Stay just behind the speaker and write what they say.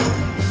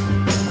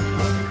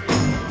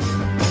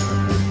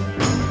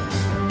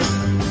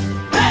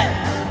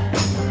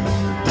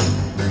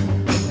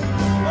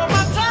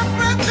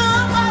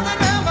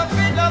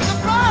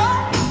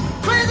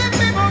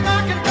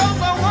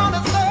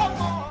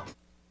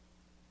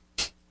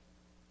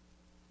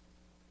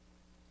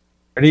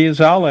Ready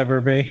as I'll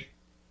ever be.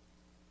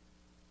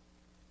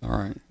 All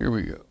right, here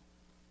we go.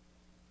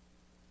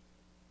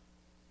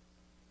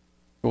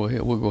 Go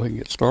ahead. We'll go ahead and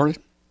get started.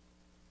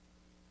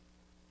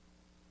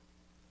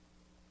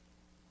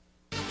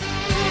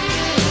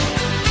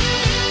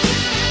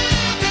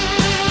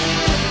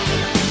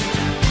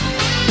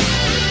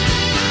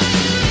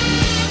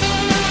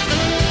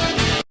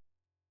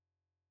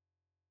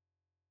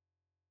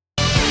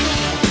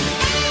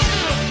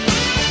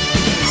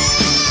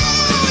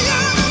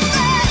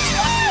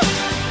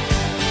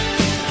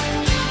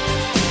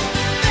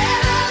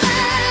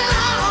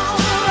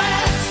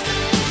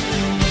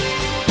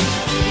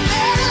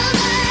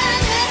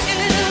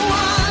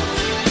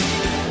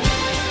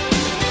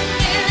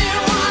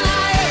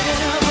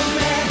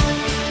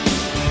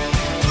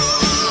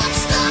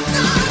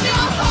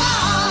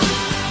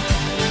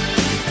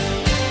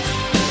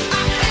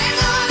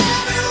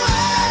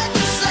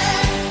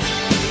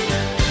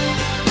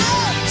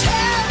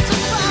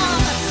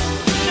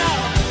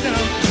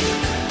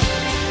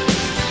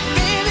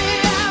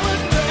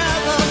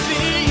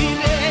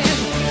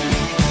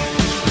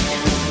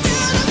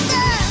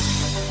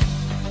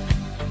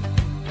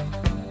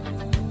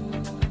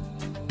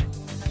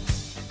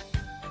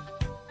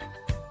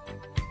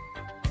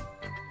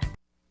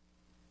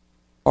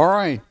 All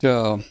right,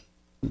 let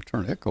me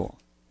turn the echo on.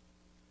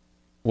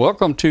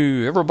 Welcome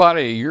to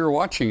everybody. You're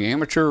watching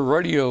Amateur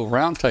Radio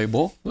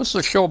Roundtable. This is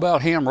a show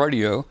about ham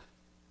radio.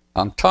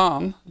 I'm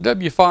Tom,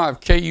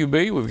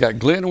 W5KUB. We've got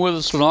Glenn with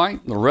us tonight.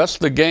 The rest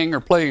of the gang are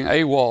playing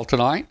AWOL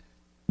tonight,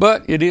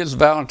 but it is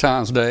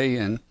Valentine's Day,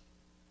 and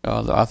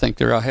I think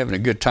they're out having a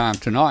good time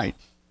tonight.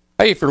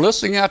 Hey, if you're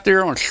listening out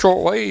there on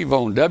shortwave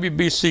on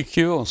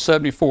WBCQ on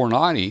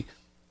 7490,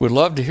 we'd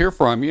love to hear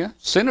from you.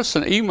 Send us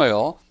an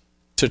email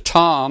to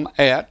Tom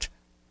at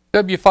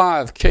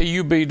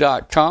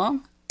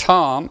W5KUB.com,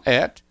 Tom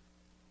at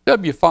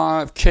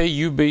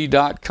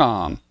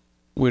W5KUB.com.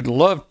 We'd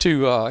love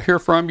to hear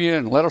from you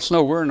and let us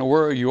know where in the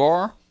world you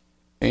are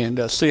and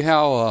let us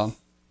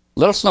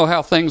know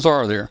how things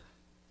are there.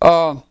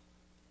 I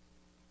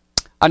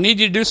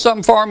need you to do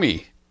something for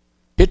me.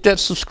 Hit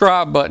that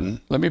subscribe button.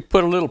 Let me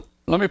put a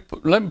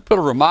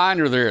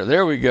reminder there.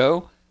 There we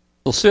go.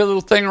 You'll see a little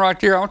thing right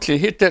there. I want you to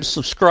hit that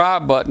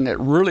subscribe button. It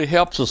really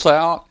helps us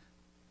out.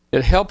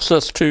 It helps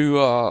us to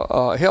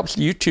helps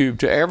YouTube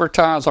to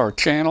advertise our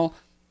channel,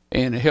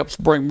 and it helps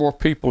bring more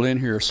people in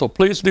here. So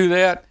please do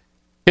that.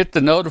 Hit the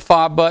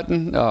notify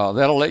button.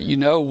 That'll let you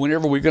know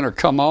whenever we're going to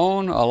come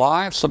on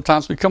live.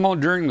 Sometimes we come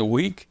on during the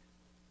week,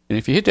 and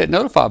if you hit that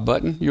notify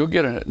button, you'll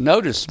get a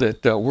notice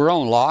that we're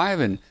on live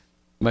and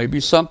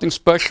maybe something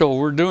special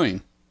we're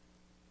doing.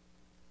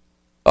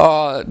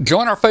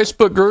 Join our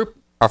Facebook group.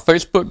 Our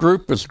Facebook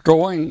group is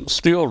growing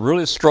still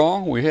really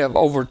strong. We have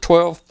over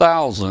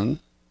 12,000.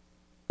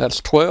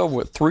 That's 12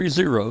 with 3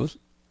 zeros.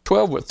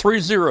 12 with 3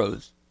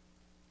 zeros.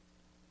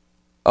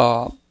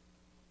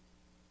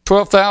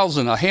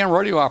 12,000 ham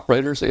radio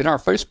operators in our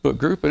Facebook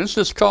group, and it's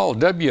just called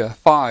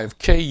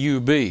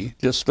W5KUB.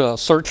 Just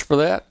search for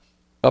that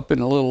up in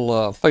the little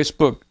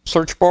Facebook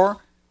search bar,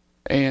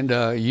 and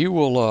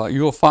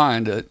you'll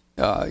find it.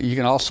 You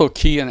can also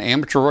key in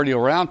Amateur Radio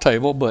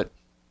Roundtable, but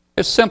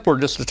it's simpler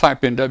just to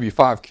type in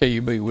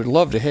W5KUB. We'd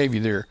love to have you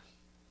there.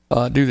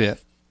 Do that.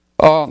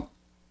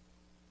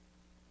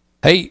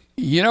 Hey,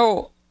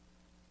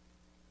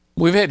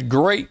 we've had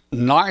great,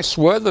 nice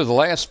weather the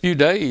last few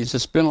days.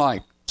 It's been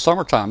like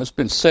summertime. It's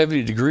been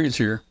 70 degrees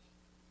here.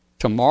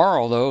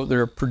 Tomorrow, though,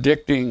 they're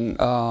predicting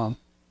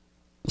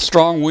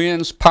strong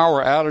winds,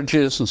 power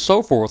outages, and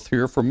so forth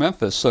here for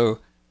Memphis. So,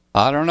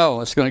 I don't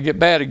know. It's going to get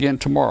bad again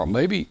tomorrow.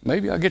 Maybe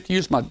I'll get to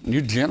use my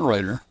new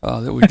generator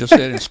that we just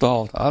had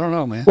installed. I don't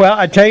know, man. Well,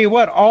 I tell you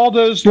what, all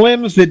those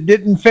limbs that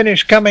didn't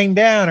finish coming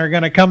down are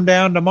going to come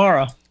down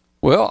tomorrow.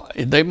 Well,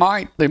 they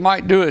might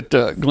do it,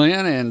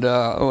 Glenn, and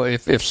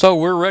if so,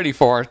 we're ready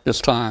for it this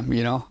time.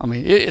 I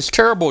mean, it's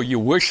terrible. You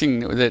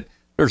wishing that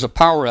there's a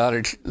power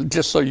outage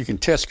just so you can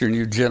test your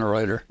new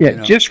generator.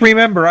 Yeah, just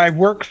remember, I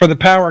work for the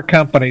power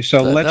company,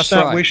 so let's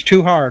not wish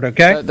too hard.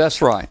 Okay,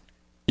 that's right.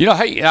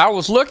 Hey, I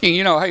was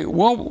looking. Hey,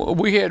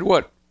 we had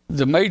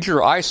the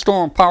major ice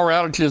storm power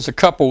outages a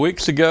couple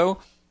weeks ago.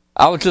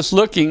 I was just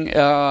looking.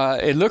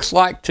 It looks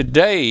like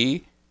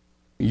today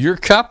your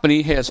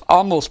company has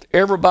almost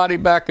everybody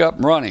back up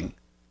and running.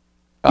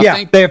 I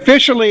think they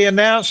officially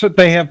announced that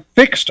they have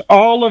fixed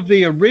all of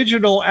the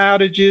original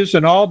outages,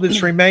 and all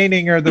that's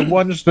remaining are the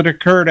ones that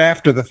occurred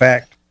after the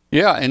fact.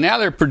 Yeah, and now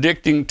they're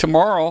predicting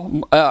tomorrow,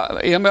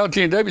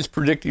 MLG&W is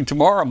predicting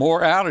tomorrow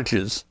more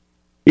outages.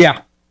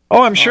 Yeah.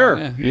 Oh, I'm sure.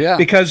 Yeah.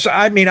 Because,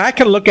 I mean, I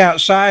can look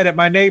outside at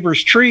my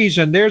neighbor's trees,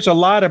 and there's a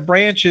lot of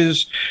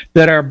branches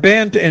that are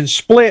bent and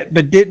split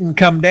but didn't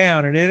come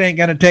down, and it ain't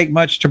going to take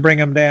much to bring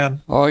them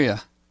down. Oh,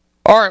 yeah.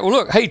 All right, well,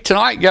 look, hey,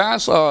 tonight,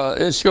 guys,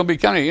 it's going to be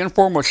kind of an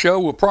informal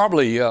show. We'll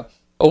probably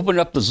open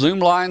up the Zoom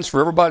lines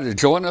for everybody to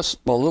join us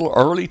a little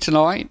early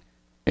tonight,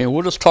 and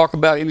we'll just talk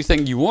about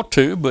anything you want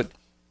to. But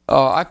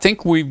I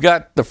think we've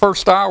got the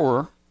first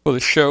hour for the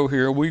show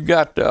here. We've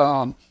got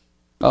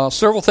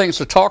several things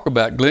to talk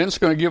about. Glenn's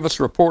going to give us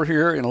a report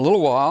here in a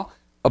little while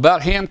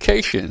about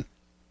Hamcation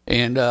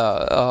and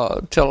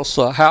tell us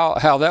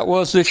how that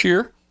was this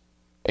year.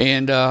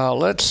 And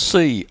let's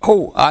see.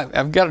 Oh,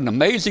 I've got an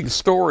amazing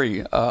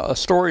story, a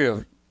story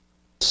of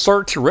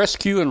search,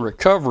 rescue, and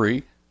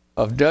recovery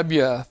of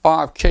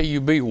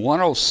W5KUB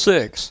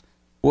 106.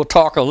 We'll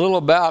talk a little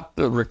about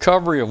the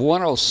recovery of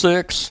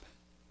 106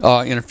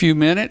 in a few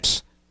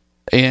minutes.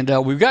 And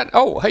we got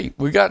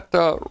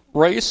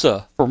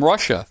Raisa from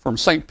Russia, from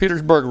St.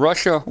 Petersburg,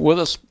 Russia, with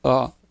us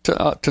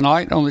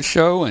tonight on the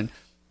show. And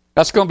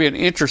that's going to be an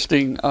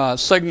interesting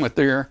segment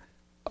there.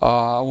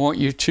 I want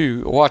you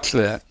to watch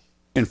that.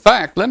 In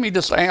fact, let me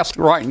just ask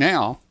right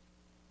now,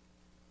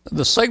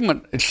 the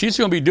segment she's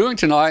going to be doing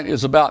tonight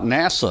is about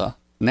NASA,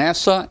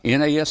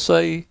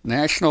 NASA,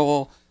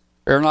 National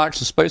Aeronautics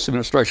and Space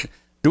Administration.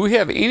 Do we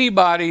have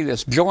anybody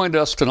that's joined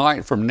us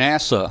tonight from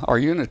NASA? Are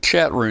you in the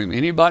chat room?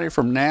 Anybody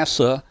from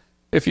NASA?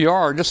 If you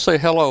are, just say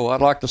hello.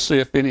 I'd like to see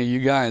if any of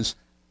you guys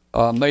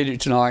made it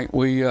tonight.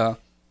 We let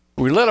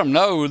them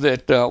know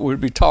that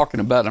we'd be talking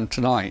about them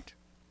tonight.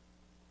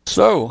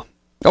 So,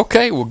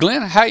 okay, well,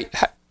 Glenn,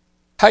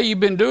 how you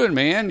been doing,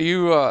 man?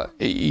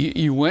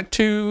 You went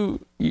to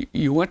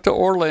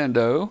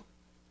Orlando,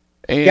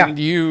 and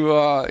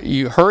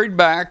you hurried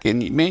back,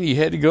 and man, you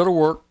had to go to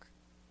work,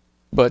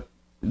 but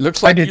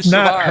looks like you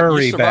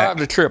survived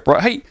the trip,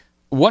 right? Hey,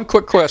 one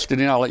quick question,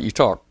 and I'll let you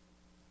talk.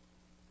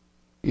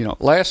 You know,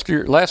 last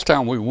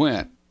time we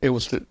went, it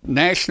was the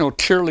national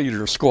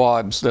cheerleader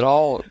squads that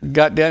all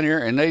got down here,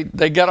 and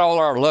they got all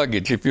our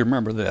luggage, if you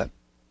remember that.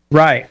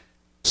 Right.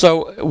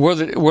 So were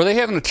they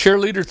having a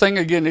cheerleader thing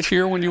again this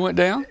year when you went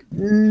down?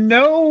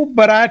 No,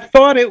 but I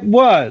thought it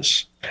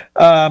was.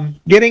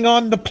 Getting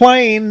on the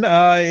plane,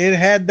 it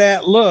had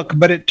that look,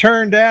 but it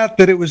turned out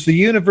that it was the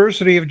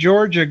University of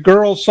Georgia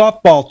girls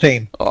softball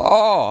team.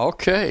 Oh,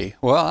 okay.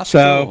 Well, that's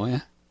cool,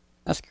 man.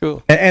 That's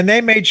cool. And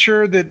they made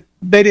sure that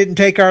they didn't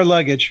take our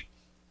luggage.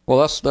 Well,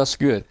 that's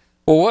good.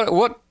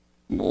 Well,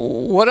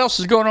 what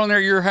else is going on there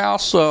at your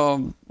house?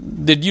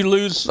 Did you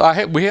lose?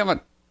 We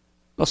haven't.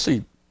 Let's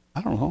see. I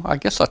don't know. I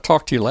guess I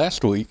talked to you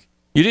last week.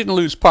 You didn't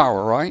lose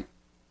power, right?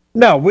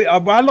 No,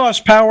 I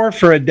lost power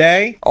for a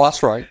day. Oh,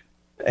 that's right.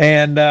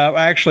 And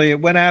actually, it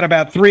went out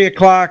about 3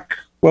 o'clock.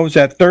 What was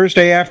that?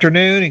 Thursday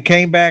afternoon, and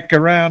came back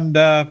around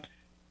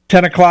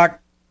 10 o'clock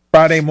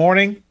Friday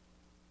morning.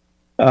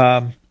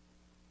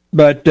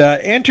 But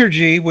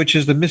Entergy, which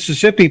is the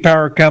Mississippi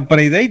Power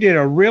Company, they did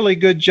a really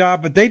good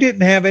job, but they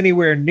didn't have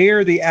anywhere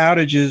near the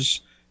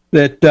outages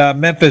that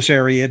Memphis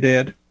area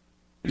did.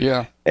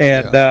 Yeah.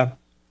 And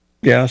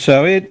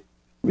so it,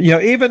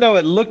 even though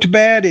it looked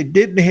bad, it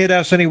didn't hit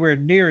us anywhere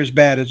near as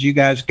bad as you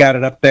guys got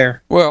it up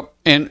there. Well,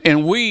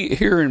 and we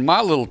here in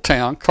my little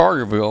town,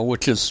 Carterville,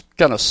 which is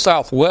kind of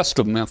southwest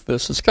of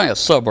Memphis, it's kind of a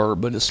suburb,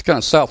 but it's kind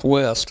of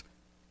southwest.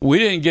 We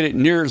didn't get it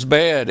near as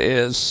bad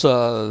as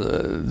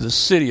the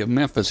city of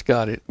Memphis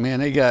got it.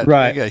 Man, they got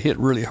hit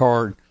really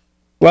hard.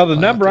 Well, the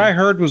number I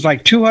heard was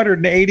like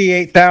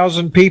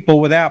 288,000 people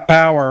without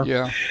power.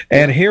 Yeah.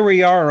 And here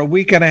we are a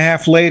week and a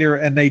half later,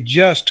 and they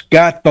just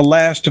got the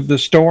last of the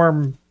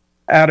storm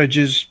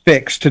outages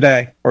fixed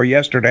today or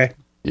yesterday.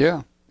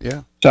 Yeah.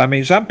 So, I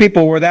mean, some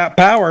people were without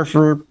power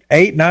for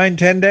 8, 9,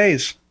 10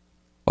 days.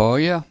 Oh,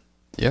 yeah.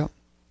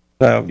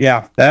 So,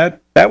 yeah,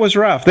 that was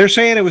rough. They're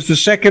saying it was the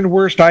second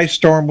worst ice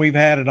storm we've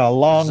had in a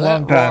long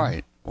time.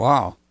 Right.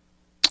 Wow.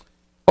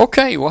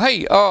 Okay, well, hey,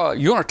 you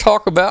want to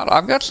talk about,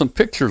 I've got some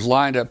pictures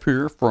lined up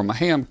here from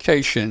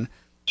Hamcation.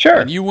 Sure.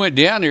 And you went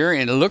down there,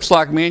 and it looks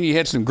like, man, you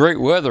had some great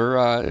weather.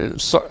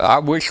 I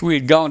wish we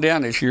had gone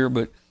down this year,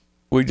 but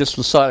we just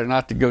decided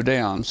not to go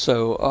down.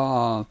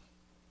 So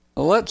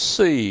let's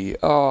see.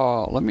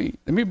 Let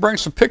me bring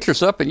some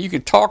pictures up, and you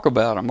can talk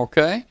about them,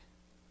 okay?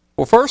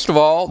 Well, first of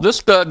all, this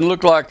doesn't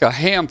look like a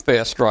ham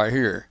fest right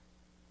here.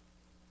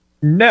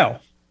 No.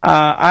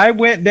 I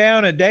went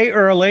down a day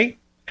early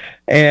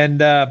and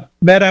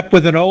met up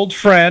with an old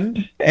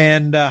friend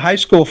and a high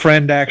school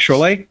friend,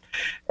 actually.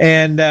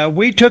 And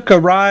we took a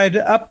ride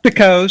up the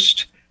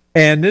coast,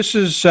 and this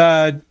is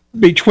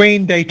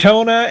between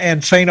Daytona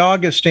and St.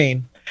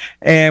 Augustine.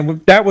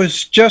 And that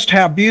was just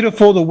how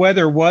beautiful the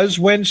weather was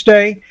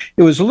Wednesday.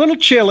 It was a little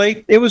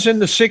chilly. It was in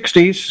the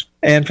 60s,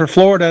 and for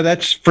Florida,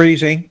 that's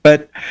freezing.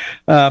 But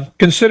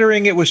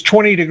considering it was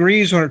 28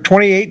 degrees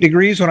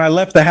when I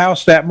left the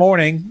house that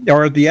morning,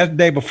 or the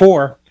day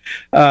before,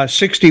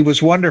 60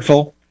 was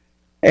wonderful.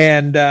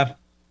 And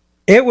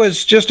it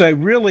was just a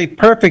really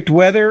perfect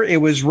weather. It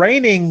was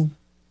raining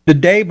the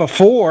day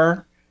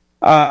before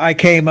I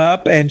came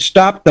up and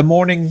stopped the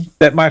morning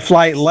that my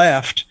flight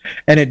left,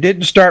 and it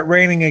didn't start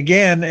raining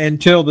again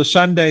until the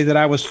Sunday that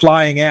I was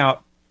flying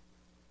out.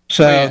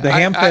 So the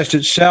Hamfest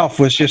itself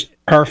was just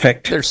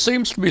perfect. There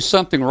seems to be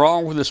something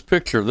wrong with this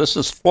picture. This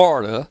is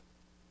Florida,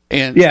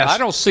 and yes. I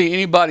don't see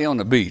anybody on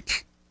the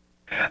beach.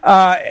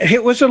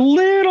 It was a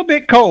little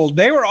bit cold.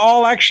 They were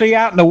all actually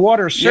out in the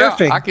water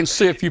surfing. Yeah, I can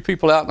see a few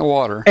people out in the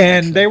water.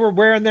 And they were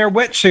wearing their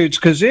wetsuits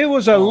because it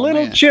was a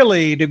little man.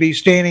 chilly to be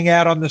standing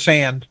out on the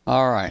sand.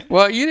 All right.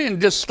 Well, you didn't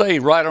just stay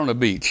right on the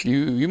beach.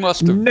 You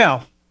must have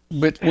No.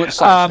 went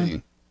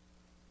sightseeing.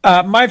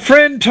 My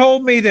friend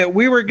told me that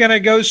we were going to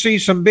go see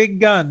some big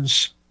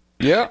guns.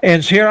 Yeah.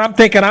 And here I'm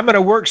thinking I'm going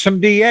to work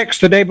some DX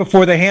the day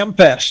before the Ham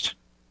Fest.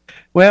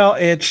 Well,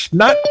 it's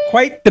not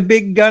quite the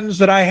big guns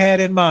that I had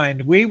in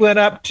mind. We went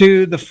up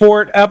to the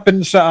fort up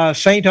in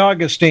St.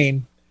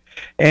 Augustine,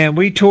 and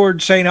we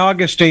toured St.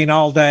 Augustine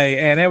all day,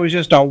 and it was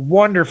just a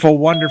wonderful,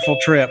 wonderful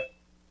trip.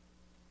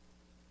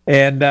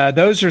 And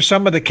those are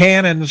some of the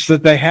cannons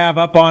that they have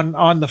up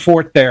on the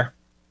fort there.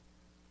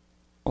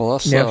 Well,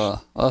 that's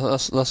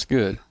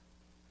good.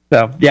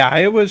 So yeah,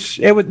 it was.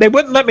 They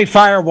wouldn't let me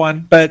fire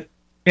one, but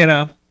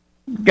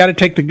got to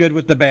take the good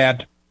with the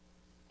bad.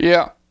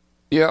 Yeah.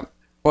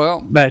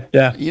 Well, but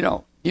I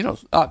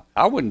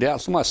wouldn't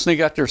doubt somebody sneak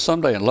out there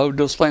someday and load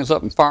those things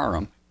up and fire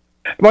them.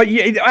 Well,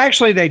 yeah,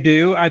 actually, they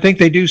do. I think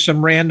they do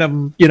some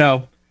random,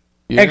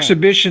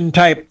 exhibition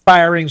type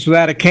firings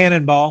without a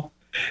cannonball.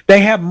 They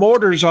have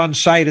mortars on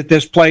site at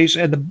this place,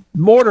 and the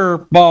mortar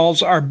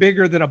balls are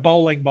bigger than a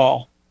bowling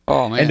ball.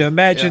 Oh man! And to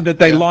imagine that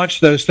they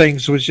launched those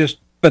things was just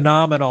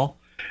phenomenal.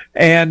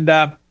 And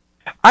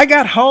I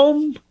got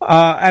home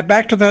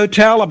back to the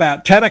hotel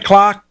about 10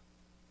 o'clock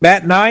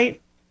that night.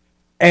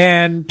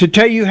 And to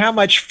tell you how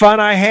much fun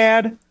I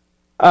had,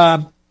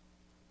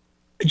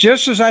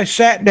 just as I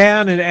sat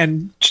down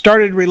and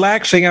started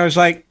relaxing, I was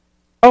like,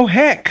 oh,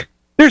 heck,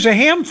 there's a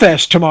Ham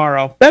Fest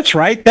tomorrow. That's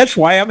right. That's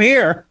why I'm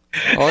here.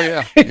 Oh,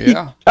 yeah.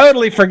 Yeah.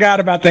 Totally forgot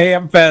about the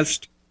Ham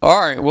Fest.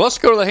 All right. Well, let's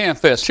go to the Ham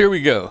Fest. Here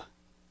we go.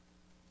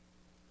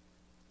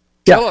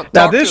 Yeah.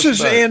 Now, this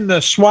is in the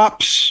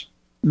SWAPS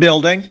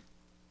building.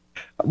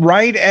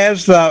 Right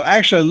as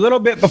actually a little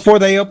bit before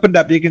they opened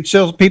up, you can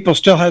still, people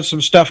still have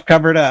some stuff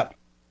covered up.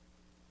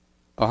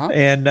 Uh-huh.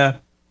 And,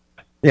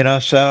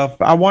 so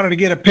I wanted to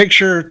get a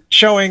picture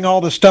showing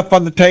all the stuff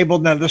on the table.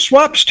 Now, the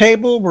SWAPS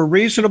table were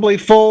reasonably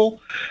full,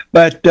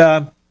 but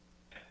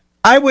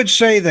I would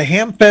say the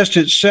Hamfest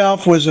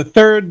itself was a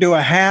third to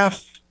a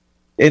half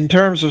in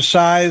terms of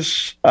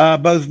size,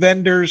 both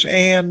vendors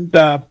and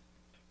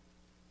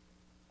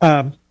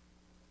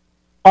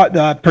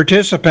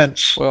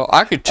participants. Well,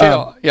 I could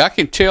tell. I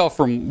can tell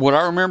from what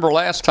I remember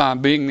last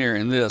time being there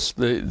in this.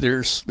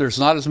 There's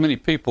not as many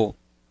people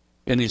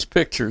in these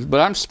pictures, but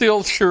I'm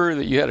still sure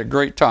that you had a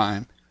great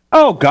time.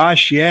 Oh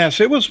gosh, yes,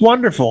 it was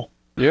wonderful.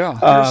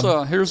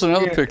 Yeah, here's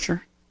another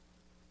picture.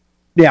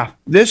 Yeah,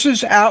 this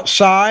is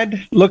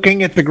outside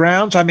looking at the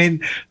grounds. I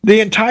mean, the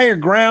entire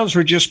grounds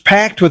were just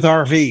packed with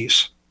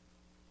RVs.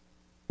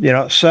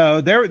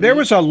 So there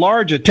was a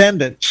large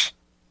attendance.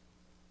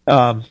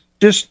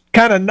 Just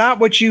kind of not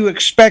what you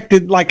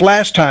expected like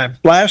last time.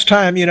 Last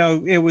time,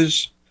 it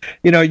was,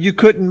 you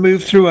couldn't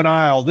move through an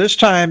aisle. This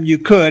time you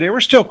could. It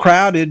was still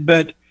crowded,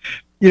 but,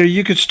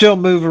 you could still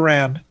move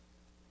around.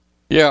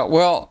 Yeah,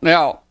 well,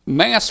 now,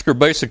 masks are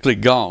basically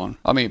gone.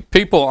 I mean,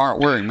 people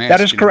aren't wearing masks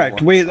That is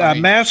correct. anymore.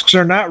 Masks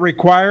are not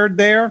required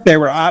there. They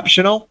were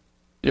optional.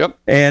 Yep.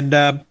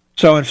 And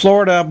so in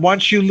Florida,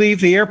 once you leave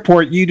the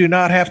airport, you do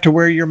not have to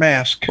wear your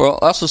mask. Well,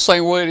 that's the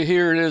same way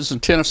here it is in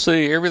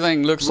Tennessee.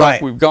 Everything looks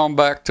like we've gone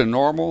back to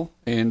normal,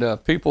 and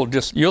people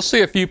you'll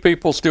see a few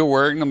people still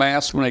wearing the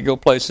mask when they go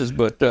places,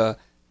 but the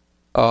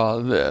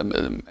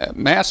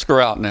masks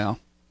are out now.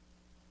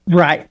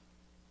 Right.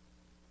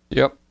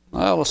 Yep.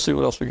 Well, let's see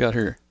what else we got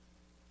here.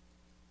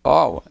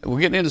 Oh, we're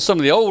getting into some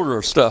of the older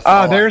stuff.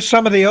 There's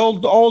some of the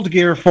old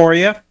gear for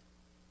you.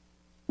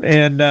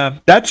 And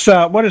that's,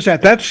 what is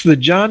that? That's the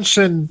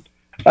Johnson,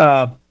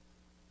 oh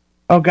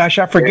gosh,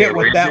 I forget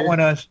what that one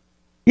is.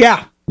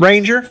 Yeah,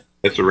 Ranger.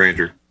 It's a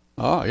Ranger.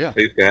 Oh, yeah. I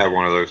used to have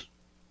one of those.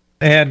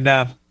 And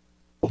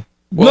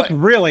looked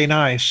really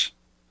nice.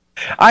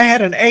 I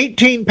had an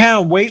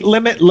 18-pound weight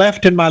limit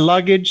left in my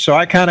luggage, so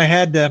I kind of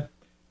had to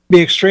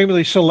be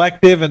extremely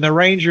selective, and the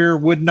Ranger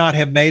would not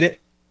have made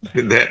it.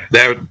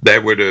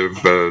 That would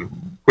have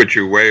put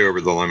you way over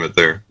the limit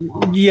there.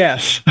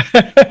 Yes.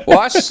 Well,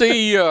 I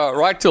see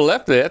right to the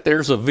left of that,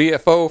 there's a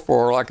VFO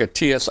for like a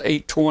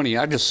TS-820.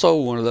 I just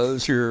sold one of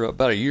those here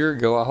about a year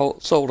ago. I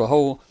sold a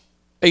whole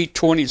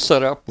 820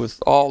 setup with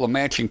all the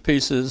matching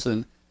pieces,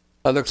 and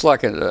it looks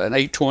like an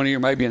 820 or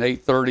maybe an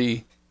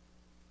 830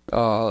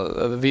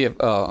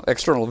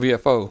 external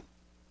VFO.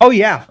 Oh,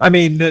 yeah. I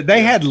mean,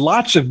 they had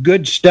lots of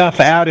good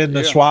stuff out in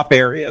the swap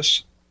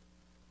areas.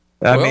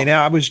 I mean,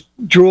 I was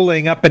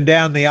drooling up and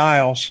down the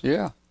aisles.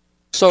 Yeah.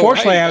 So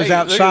fortunately, I was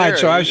outside,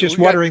 so I was just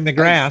watering the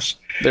grass.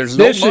 There's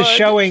no mud. This is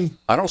showing.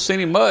 I don't see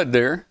any mud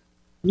there.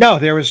 No,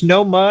 there was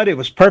no mud. It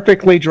was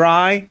perfectly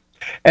dry,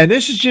 and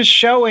this is just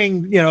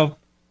showing,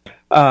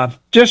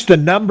 just the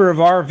number of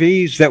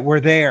RVs that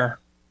were there.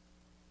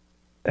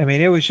 I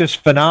mean, it was just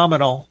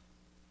phenomenal.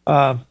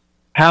 How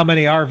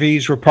many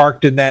RVs were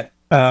parked in that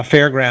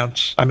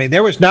fairgrounds? I mean,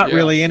 there was not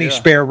really any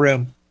spare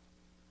room.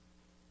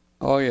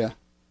 Oh yeah.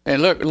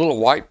 And look, little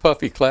white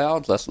puffy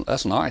clouds.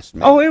 That's nice,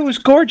 man. Oh, it was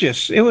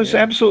gorgeous. It was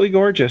absolutely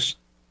gorgeous.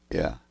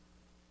 Yeah.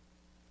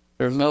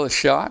 There's another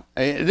shot.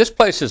 This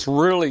place is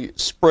really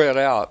spread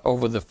out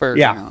over the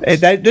fairgrounds.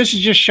 Yeah, this is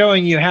just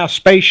showing you how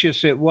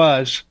spacious it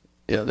was.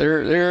 Yeah,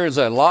 there is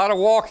a lot of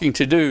walking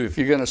to do if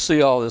you're going to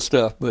see all this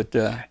stuff. But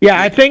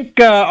I think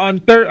on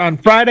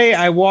Friday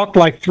I walked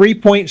like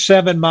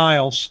 3.7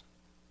 miles.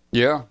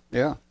 Yeah.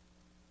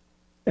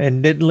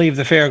 And didn't leave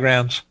the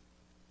fairgrounds.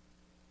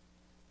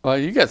 Well,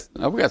 we got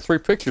 3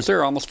 pictures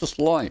there, almost just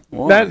alike.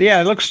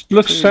 It looks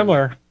two,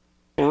 similar.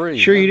 3.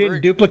 Sure, you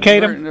didn't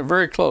duplicate them? They're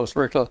very close,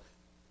 very close.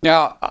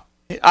 Now,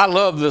 I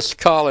love this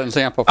Collins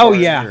amplifier. Oh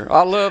yeah, here.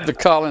 I love the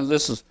Collins.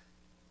 This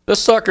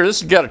sucker. This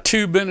has got a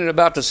tube in it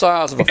about the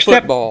size of a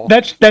football.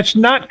 That's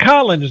not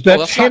Collins.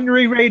 That's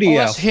Henry Radio. Oh,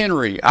 that's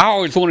Henry. I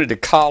always wanted the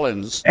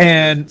Collins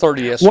and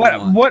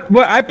 30S1.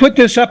 What I put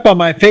this up on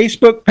my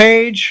Facebook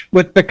page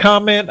with the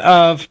comment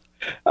of,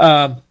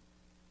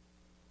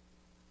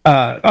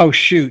 oh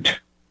shoot,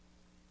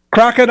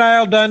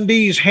 Crocodile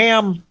Dundee's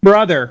ham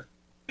brother.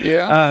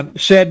 Yeah.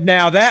 Said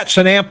now that's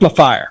an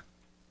amplifier.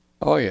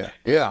 Oh yeah.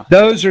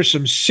 Those are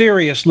some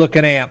serious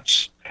looking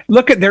amps.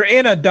 They're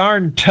in a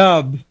darn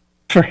tub,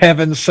 for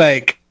heaven's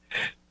sake.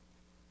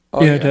 Oh,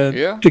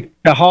 to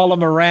haul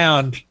them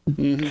around.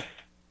 Mm-hmm.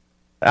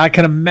 I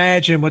can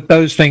imagine what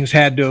those things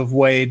had to have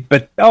weighed,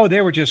 but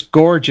they were just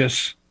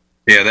gorgeous.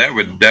 Yeah, that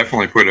would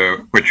definitely put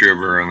you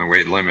over on the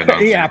weight limit.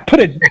 Yeah,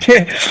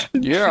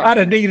 yeah. I'd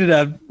have needed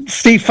a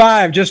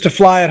C5 just to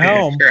fly it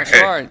home. That's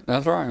right,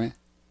 man.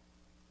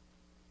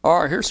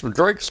 All right, here's some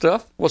Drake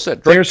stuff. What's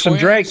that? Drake There's Twins? some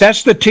Drake.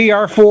 That's the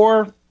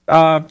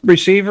TR4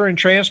 receiver and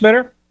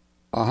transmitter.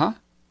 Uh-huh.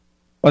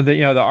 Or the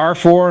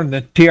R4 and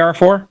the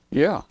TR4.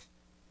 Yeah,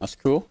 that's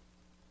cool.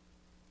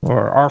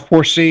 Or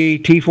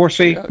R4C,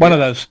 T4C, one of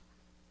those.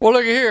 Well,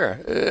 look at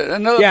here.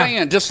 Another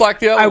band, just like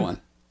the other one.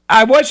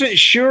 I wasn't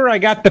sure I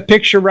got the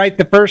picture right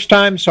the first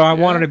time, so I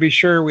wanted to be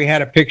sure we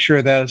had a picture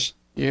of those.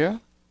 Yeah.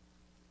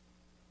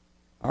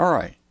 All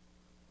right.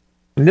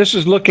 And this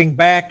is looking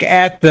back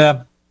at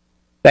the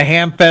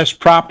Hamfest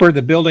proper.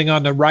 The building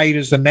on the right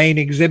is the main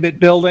exhibit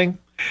building.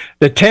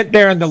 The tent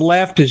there on the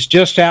left is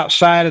just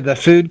outside of the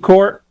food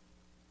court,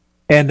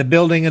 and the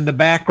building in the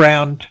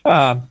background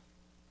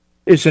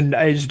is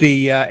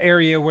the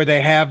area where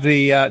they have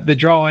the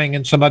drawing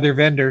and some other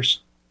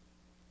vendors.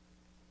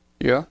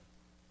 Yeah.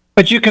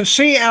 But you can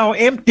see how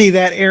empty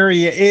that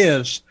area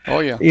is. Oh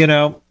yeah.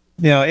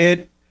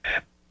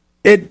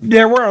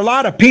 There were a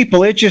lot of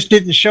people. It just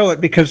didn't show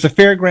it because the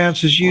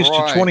fairgrounds is used to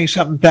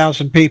 20-something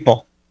thousand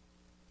people.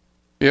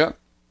 Yeah.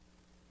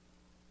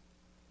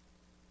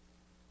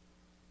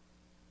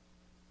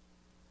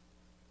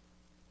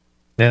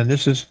 And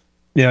this is,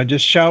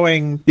 just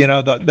showing,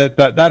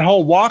 that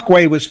whole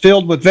walkway was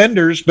filled with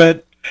vendors,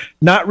 but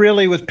not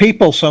really with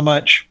people so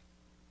much.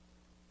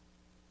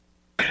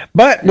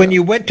 But when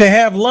you went to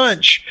have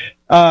lunch,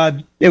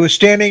 it was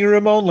standing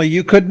room only.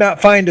 You could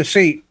not find a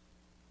seat.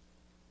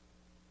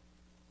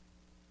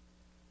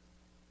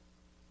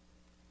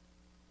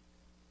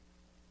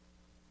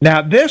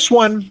 Now, this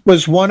one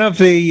was one of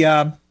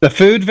the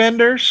food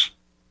vendors,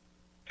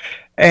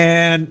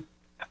 and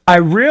I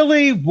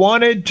really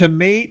wanted to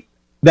meet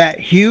that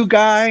Hugh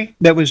guy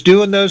that was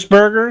doing those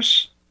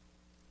burgers.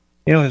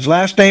 His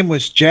last name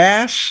was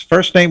Jass,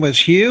 first name was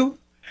Hugh.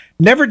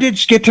 Never did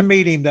get to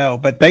meet him though,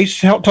 but they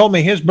told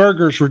me his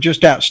burgers were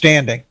just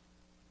outstanding.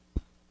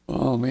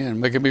 Oh man,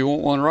 making me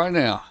want one right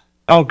now.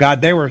 Oh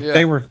God, they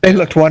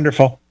looked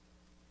wonderful.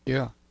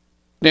 Yeah.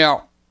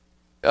 Now,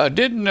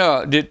 did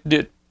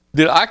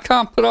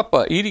ICOM put up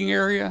a eating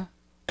area?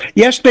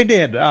 Yes, they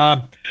did.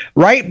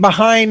 Right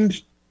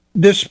behind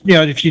this,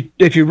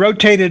 if you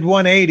rotated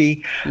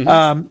 180,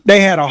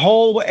 they had a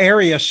whole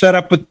area set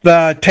up with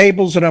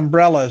tables and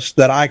umbrellas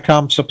that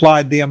ICOM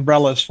supplied the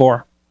umbrellas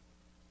for.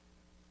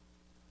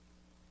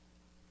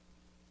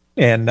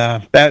 And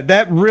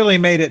that really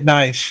made it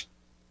nice.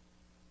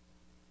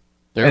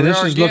 And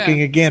this is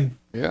looking again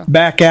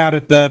back out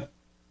at the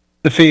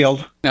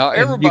field. Now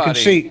everybody, you can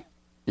see.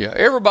 Yeah,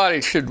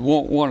 everybody should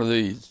want one of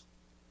these.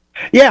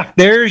 Yeah,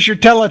 there's your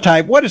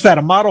teletype. What is that?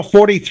 A Model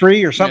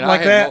 43 or something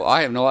like that?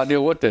 I have no idea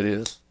what that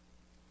is.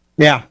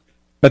 Yeah,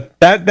 but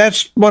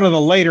that's one of the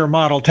later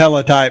model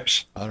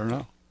teletypes. I don't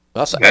know.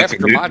 That's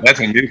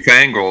a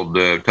newfangled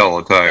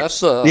teletype.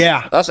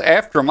 That's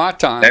after my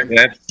time.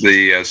 That's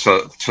the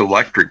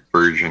Selectric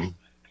version.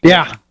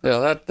 Yeah.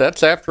 Yeah,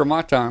 that's after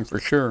my time for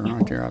sure.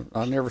 Right there,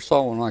 I never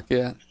saw one like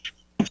that.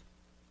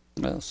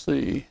 Let's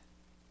see.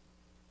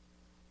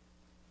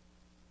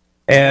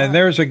 And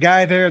there's a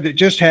guy there that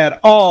just had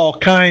all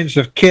kinds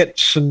of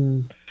kits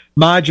and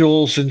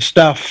modules and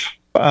stuff.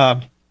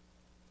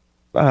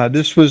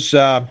 This was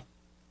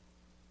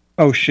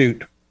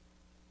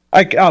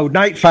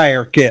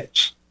Nightfire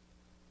kits.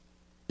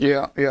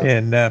 Yeah.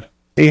 And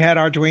he had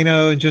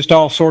Arduino and just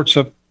all sorts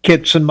of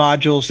kits and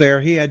modules there.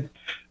 He had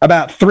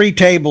about 3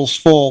 tables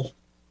full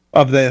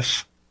of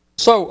this.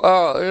 So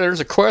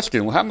there's a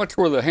question. How much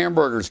were the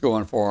hamburgers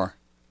going for?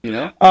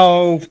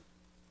 Oh,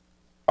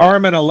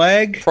 arm and a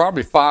leg?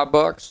 Probably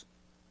 $5.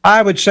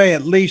 I would say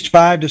at least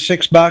 $5 to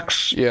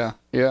 $6. Yeah,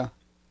 yeah.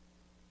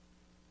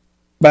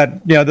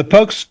 But the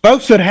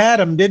folks that had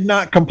them did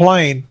not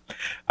complain.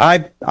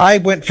 I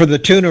went for the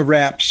tuna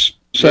wraps,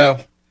 so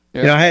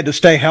Yeah. I had to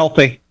stay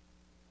healthy.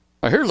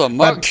 Well, here's a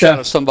mugshot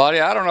of somebody.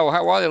 I don't know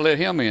why they let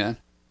him in.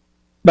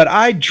 But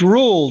I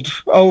drooled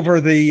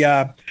over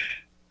the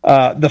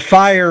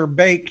fire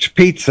baked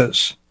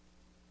pizzas.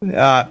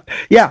 ARRL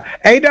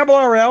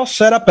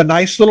set up a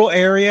nice little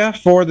area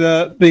for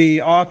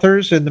the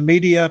authors and the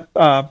media,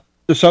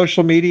 the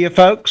social media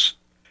folks,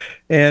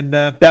 and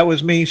that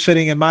was me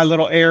sitting in my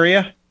little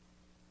area.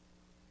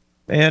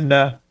 And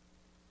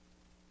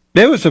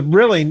there was a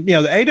really, the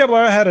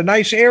ARRL had a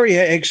nice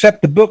area,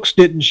 except the books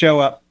didn't show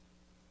up.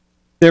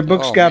 Their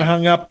books got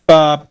hung up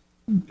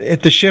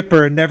at the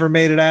shipper and never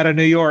made it out of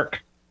New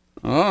York.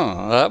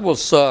 Oh, that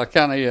was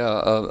kind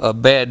of a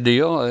bad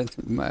deal.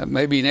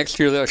 Maybe next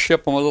year they'll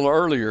ship them a little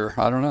earlier.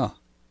 I don't know.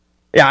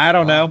 Yeah, I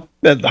don't know.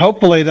 But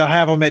hopefully they'll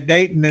have them at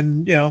Dayton,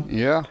 and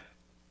Yeah.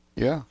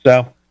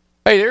 So.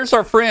 Hey, there's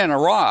our friend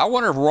Ron. I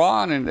wonder if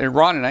Ron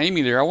and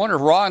Amy there. I wonder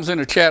if Ron's in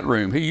the chat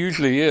room. He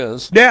usually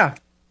is. Yeah.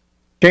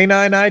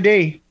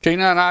 K9ID.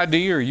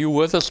 K9ID, are you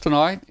with us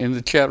tonight in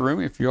the chat room?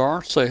 If you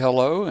are, say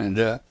hello.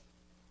 And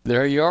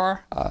there you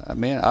are.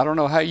 Man, I don't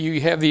know how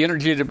you have the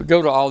energy to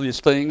go to all these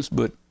things,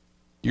 but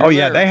you're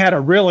there. They had a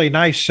really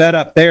nice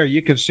setup there.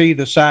 You can see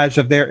the size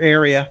of their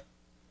area.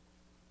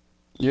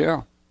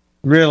 Yeah.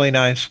 Really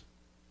nice.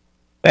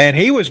 And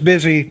he was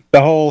busy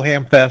the whole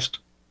Hamfest.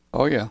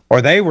 Oh, yeah.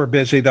 Or they were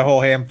busy the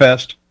whole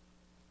Hamfest.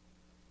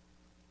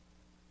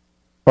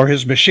 Or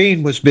his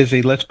machine was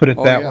busy, let's put it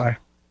that way.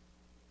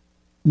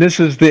 This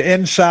is the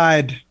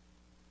inside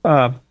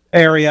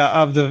area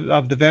of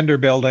the vendor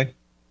building.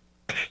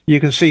 You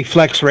can see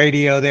Flex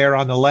Radio there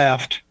on the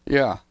left.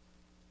 Yeah.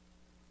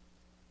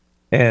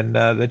 And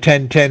the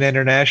 1010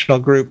 International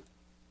Group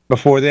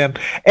before them.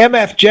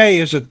 MFJ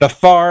is at the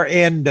far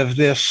end of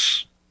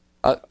this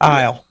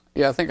aisle.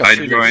 Yeah, I think I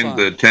joined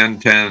the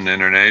 1010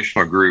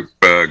 International Group,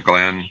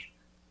 Glenn,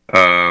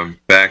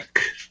 back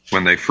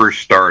when they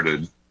first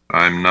started.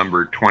 I'm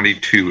number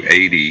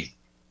 2280,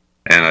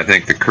 and I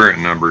think the current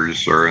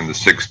numbers are in the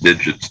 6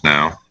 digits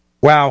now.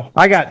 Wow,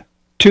 I got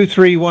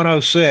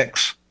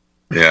 23106.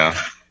 Yeah,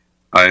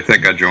 I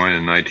think I joined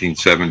in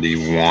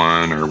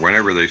 1971 or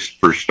whenever they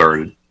first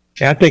started.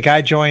 Yeah, I think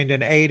I joined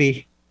in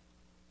 80.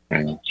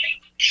 Yeah.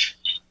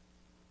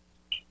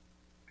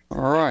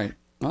 All right,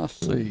 let's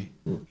see.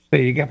 So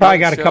you probably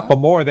got a couple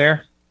more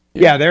there.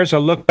 Yeah, there's a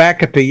look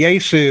back at the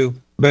Yaesu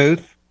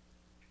booth.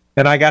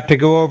 And I got to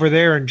go over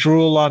there and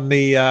drool on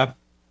the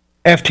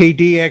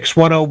FTDX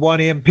 101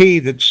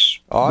 MP that's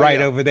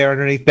over there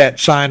underneath that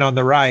sign on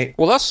the right.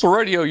 Well, that's the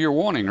radio you're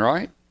wanting,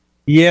 right?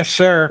 Yes,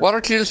 sir. Why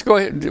don't you just go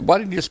ahead? Why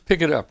didn't you just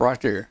pick it up right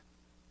there?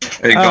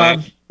 Hey,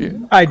 Glenn.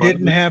 I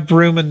didn't have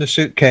room in the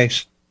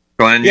suitcase.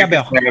 Glenn, you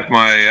Bill. can have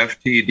my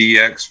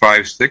FTDX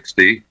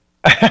 560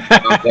 up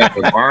at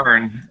the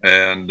barn,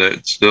 and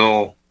it's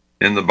still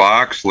in the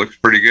box. Looks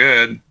pretty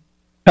good.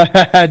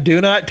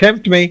 Do not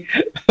tempt me.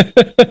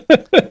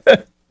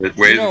 It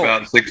weighs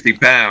about 60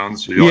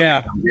 pounds. So you'll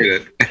get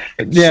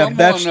it. Yeah,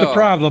 that's the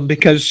problem,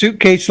 because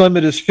suitcase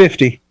limit is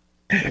 50.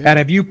 And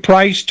have you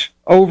priced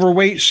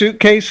overweight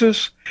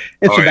suitcases?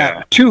 It's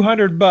about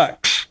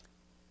 $200.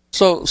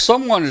 So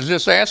someone is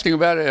just asking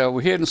about it.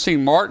 We hadn't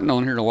seen Martin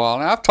on here in a while.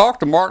 And I've talked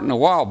to Martin a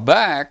while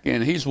back,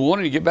 and he's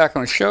wanting to get back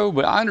on the show.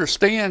 But I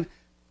understand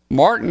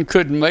Martin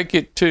couldn't make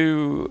it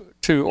to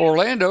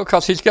Orlando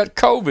because he's got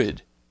COVID.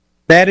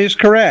 That is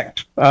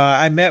correct.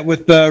 I met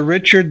with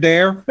Richard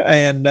there,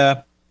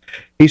 and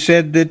he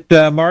said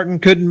that Martin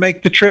couldn't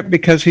make the trip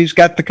because he's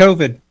got the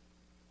COVID.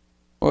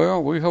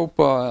 Well, we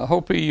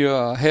hope he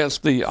has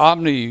the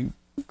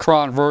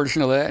Omicron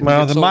version of that.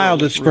 Well, the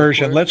mildest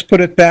version. Let's put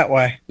it that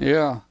way.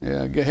 Yeah.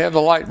 Have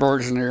the light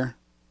version there.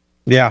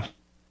 Yeah.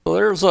 So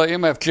there's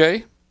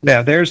MFJ.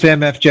 Yeah, there's the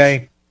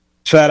MFJ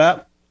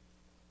setup.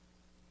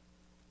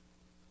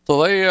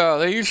 So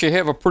they usually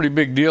have a pretty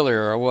big deal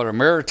there. What,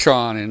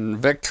 Ameritron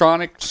and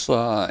Vectronics,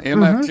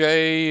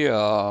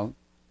 MFJ.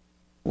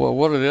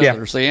 What are the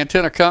others? The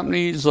antenna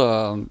companies.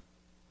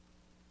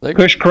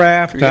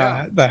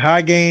 Cushcraft, the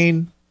High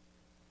Gain.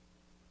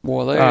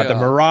 Well, the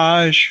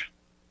Mirage.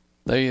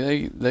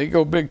 They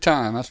go big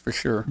time, that's for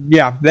sure.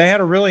 Yeah, they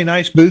had a really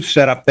nice booth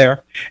set up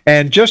there,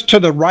 and just to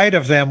the right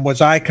of them was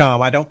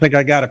ICOM. I don't think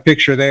I got a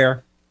picture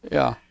there.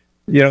 Yeah,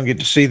 you don't get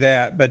to see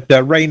that, but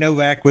Ray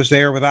Novak was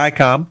there with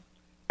ICOM.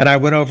 And I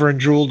went over and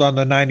drooled on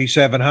the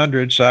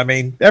 9700. So, I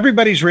mean,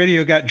 everybody's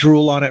radio got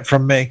drool on it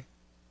from me.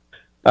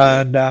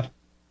 And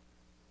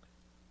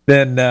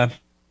then the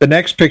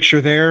next picture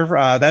there,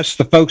 that's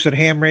the folks at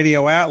Ham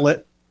Radio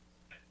Outlet.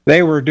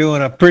 They were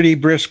doing a pretty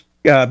brisk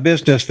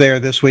business there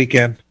this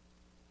weekend.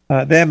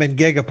 Them and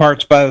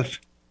Gigaparts both.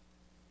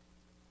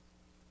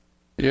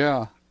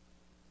 Yeah.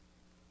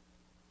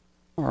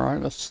 All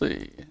right, let's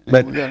see.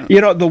 But,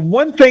 the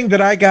one thing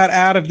that I got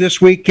out of this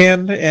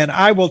weekend, and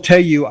I will tell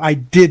you, I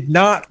did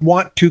not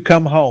want to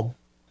come home.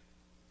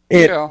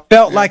 It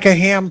felt like a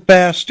ham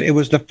fest. It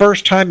was the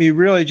first time you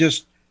really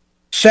just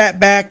sat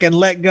back and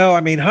let go.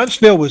 I mean,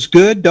 Huntsville was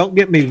good, don't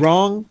get me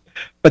wrong,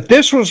 but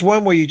this was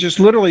one where you just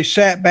literally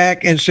sat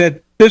back and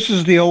said, this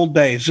is the old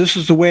days. This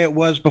is the way it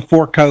was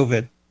before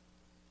COVID.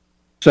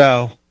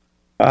 So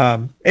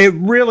it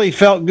really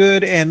felt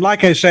good. And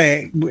like I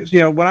say,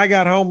 when I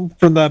got home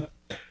from the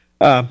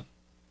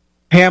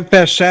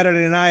Hamfest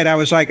Saturday night, I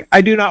was like,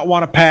 I do not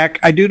want to pack.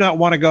 I do not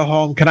want to go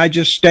home. Can I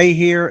just stay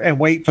here and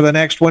wait for the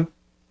next one?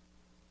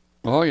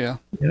 Oh, yeah.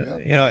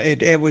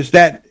 It was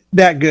that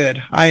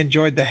good. I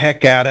enjoyed the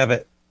heck out of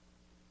it.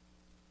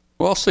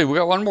 Well, see, we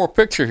got one more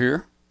picture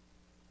here.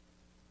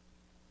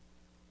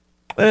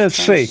 Let's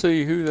see.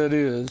 See who that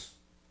is.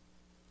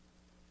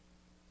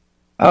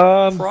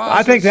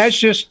 I think that's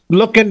just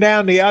looking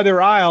down the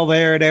other aisle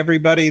there at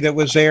everybody that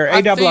was there.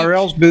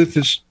 ARRL's booth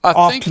is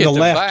off to the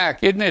left.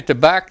 Back, isn't it the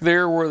back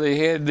there where they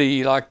had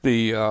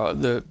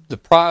the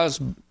prize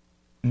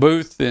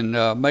booth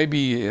and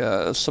maybe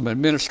some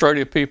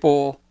administrative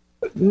people?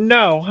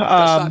 No,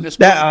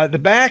 the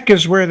back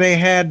is where they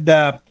had.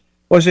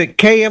 Was it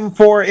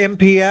KM4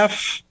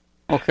 MPF?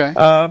 Okay.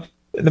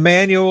 The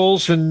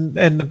manuals and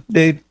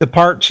the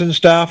parts and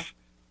stuff,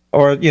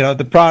 or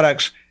the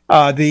products.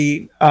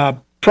 The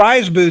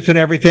prize booth and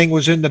everything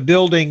was in the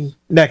building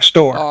next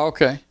door. Oh,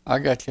 okay. I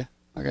got you.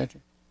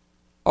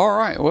 All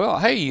right. Well,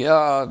 hey,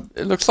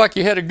 it looks like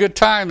you had a good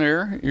time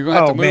there. You're going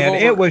to have to move over.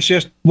 It was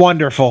just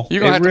wonderful. You're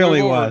going to have really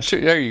to move over was.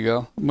 there you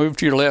go. Move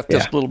to your left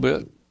just a little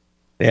bit.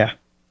 Yeah.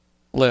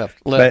 Left.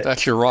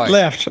 That's your right.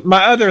 Left.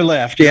 My other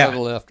left. Yeah. Other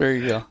left. There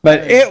you go.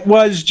 But it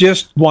was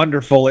just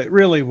wonderful. It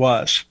really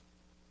was.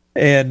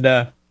 And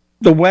the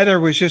weather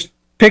was just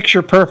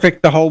picture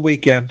perfect the whole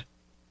weekend.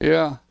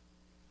 Yeah.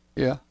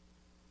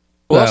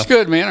 Well, that's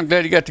good, man. I'm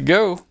glad you got to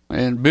go.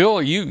 And Bill,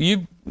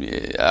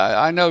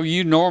 I know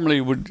you normally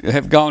would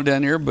have gone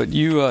down there, but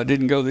you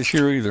didn't go this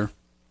year either.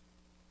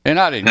 And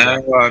I didn't.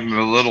 No, I'm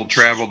a little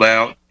traveled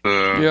out,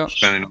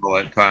 spending all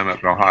that time up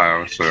in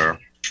Ohio. So,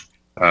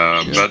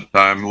 but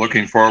I'm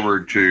looking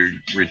forward to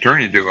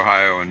returning to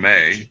Ohio in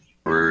May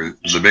for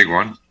the big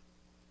one.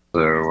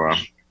 So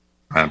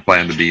I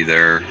plan to be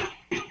there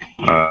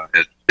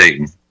at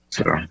Dayton.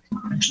 So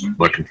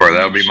looking for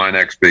that'll be my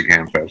next big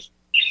Hamfest.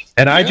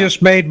 And I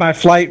just made my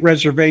flight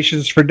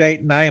reservations for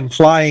Dayton. I am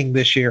flying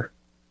this year.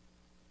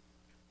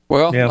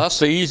 Well, that's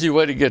the easy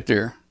way to get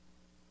there.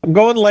 I'm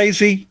going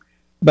lazy,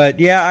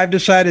 but I've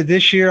decided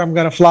this year I'm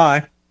going to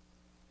fly.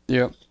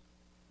 Yep.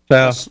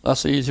 So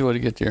that's the easy way to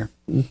get there.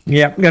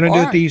 Yeah, I'm going to do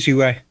it the easy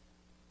way.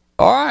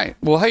 All right.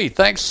 Well, hey,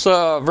 thanks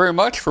very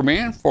much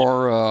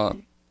for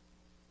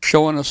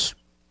showing us.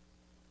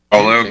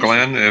 Although,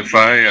 Glenn, if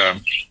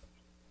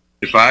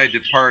I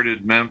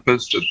departed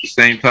Memphis at the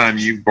same time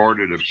you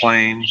boarded a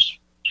plane,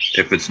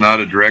 if it's not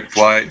a direct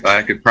flight,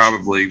 I could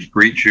probably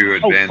greet you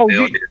at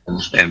Vandalia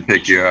and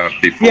pick you up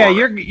before. Yeah,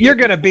 you're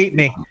going to beat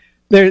me.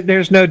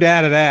 There's no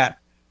doubt of that.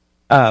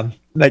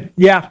 But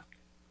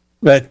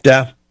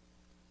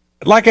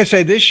like I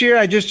say, this year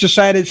I just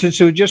decided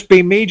since it would just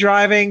be me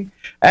driving,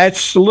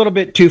 that's a little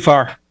bit too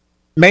far,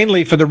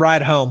 mainly for the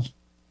ride home.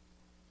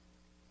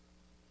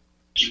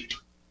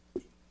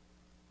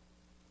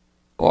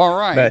 All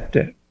right.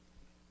 But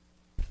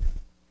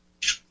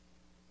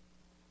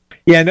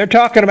and they're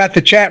talking about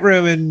the chat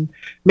room and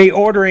me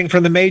ordering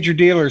from the major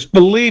dealers.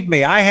 Believe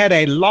me, I had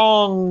a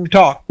long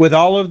talk with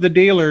all of the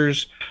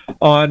dealers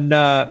on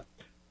the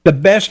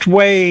best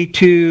way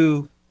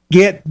to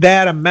get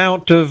that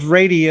amount of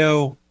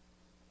radio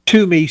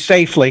to me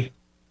safely.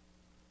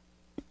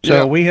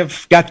 So we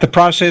have got the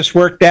process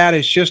worked out.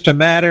 It's just a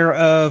matter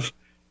of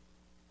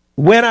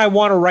when I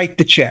want to write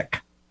the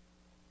check.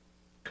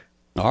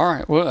 All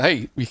right. Well,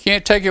 hey, you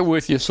can't take it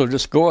with you, so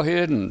just go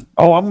ahead and...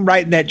 Oh, I'm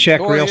writing that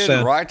check real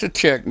soon. Write the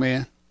check,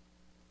 man.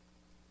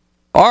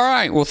 All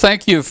right. Well,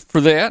 thank you for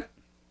that.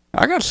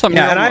 I got something...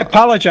 Yeah, and I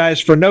apologize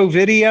for no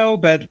video,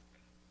 but,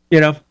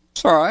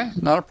 it's all right.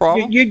 Not a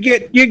problem. You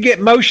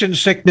get motion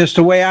sickness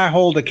the way I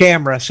hold a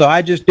camera, so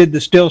I just did the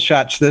still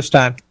shots this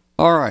time.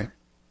 All right.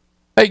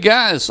 Hey,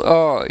 guys,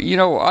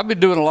 I've been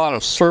doing a lot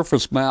of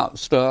surface mount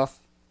stuff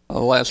the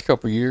last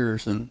couple of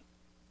years, and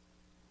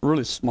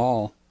really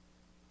small.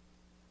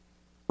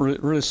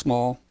 Really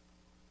small.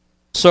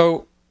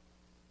 So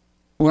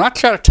when I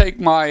try to take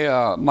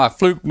my my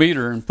fluke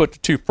meter and put the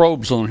two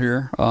probes on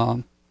here,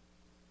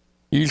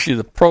 usually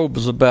the probe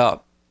is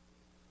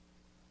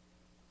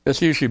it's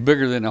usually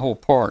bigger than the whole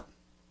part.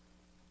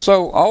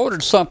 So I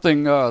ordered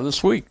something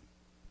this week.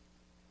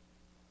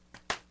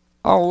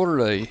 I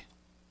ordered a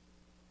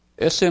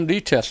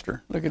SMD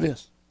tester. Look at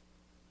this.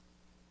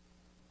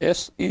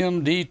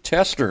 SMD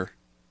tester.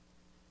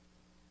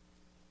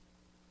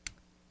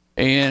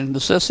 And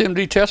this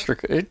SMD tester,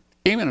 it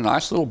came in a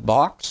nice little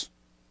box.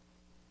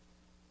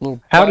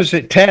 How does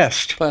it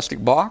test?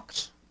 Plastic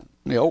box.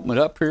 You open it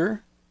up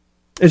here.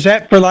 Is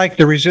that for like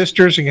the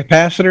resistors and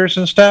capacitors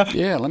and stuff?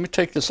 Yeah, let me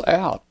take this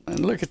out. And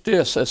look at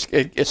this.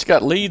 It's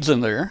got leads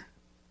in there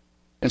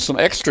and some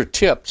extra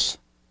tips.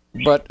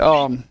 But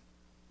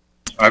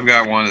I've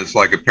got one that's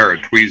like a pair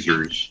of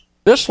tweezers.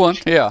 This one,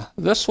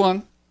 this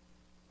one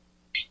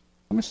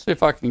let me see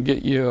if I can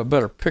get you a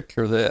better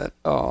picture of that.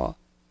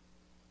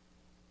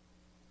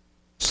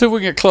 See if we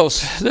can get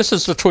close. This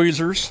is the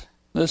tweezers.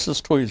 This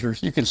is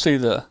tweezers. You can see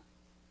the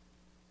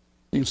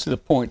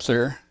points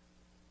there.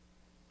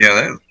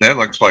 Yeah, that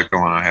looks like the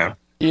one I have.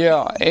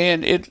 Yeah,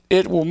 and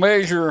it will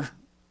measure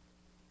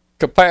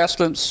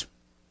capacitance,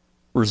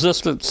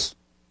 resistance,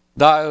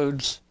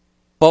 diodes,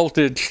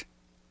 voltage,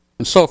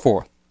 and so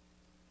forth.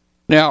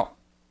 Now,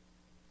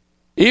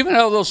 even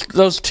though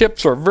those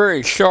tips are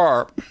very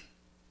sharp,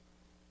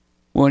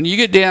 when you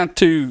get down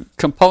to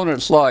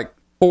components like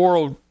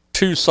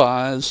 402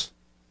 size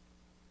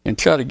and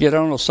try to get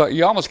on those,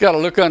 you almost got to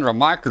look under a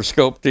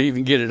microscope to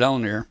even get it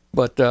on there.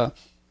 But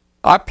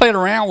I played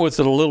around with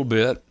it a little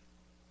bit.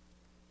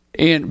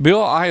 And,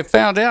 Bill, I have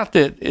found out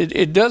that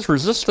it does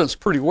resistance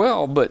pretty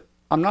well, but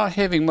I'm not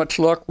having much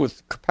luck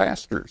with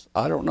capacitors.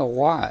 I don't know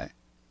why.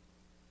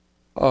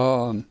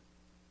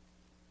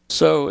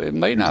 So it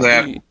may not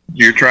be.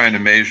 You're trying to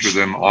measure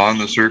them on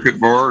the circuit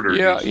board, or on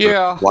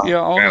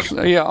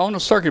the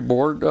circuit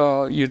board.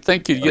 You'd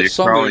think you'd get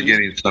some. You're probably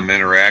getting some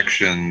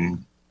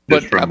interaction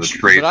from the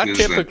traces. But I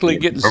typically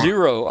get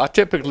zero. I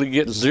typically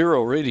get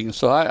zero readings,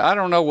 so I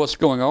don't know what's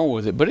going on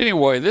with it. But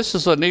anyway, this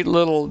is a neat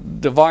little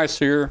device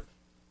here.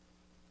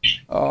 Hey,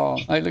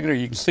 look at it.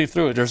 You can see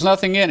through it. There's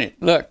nothing in it.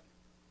 Look.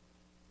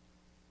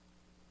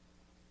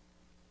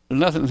 There's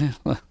nothing.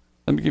 Let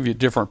me give you a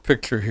different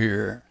picture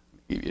here.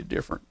 Give you a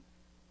different.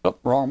 Oh,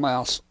 wrong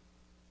mouse.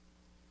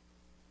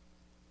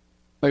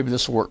 Maybe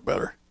this will work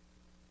better.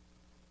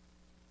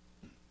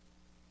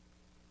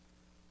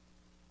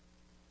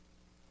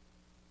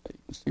 You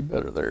can see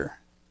better there.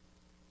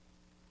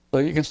 So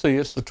you can see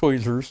it's the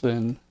tweezers,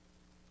 and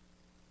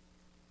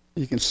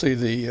you can see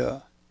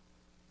the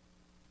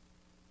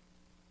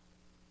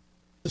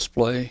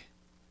display.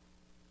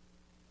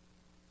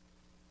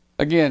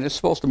 Again, it's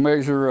supposed to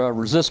measure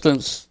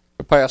resistance,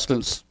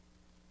 capacitance,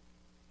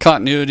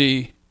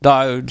 continuity,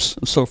 diodes,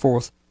 and so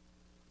forth.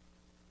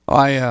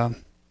 I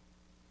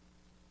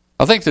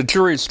think the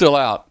jury's still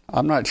out.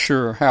 I'm not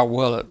sure how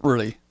well it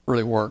really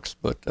works,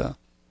 but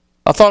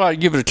I thought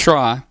I'd give it a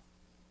try.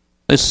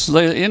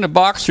 In the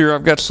box here,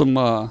 I've got some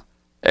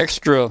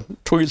extra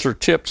tweezer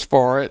tips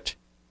for it,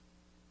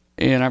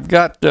 and I've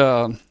got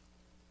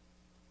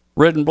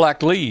red and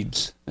black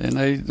leads, and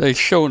they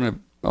show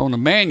on the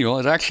manual.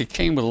 It actually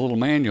came with a little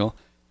manual.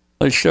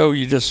 They show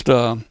you just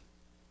I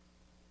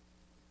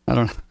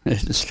don't know.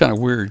 It's kind of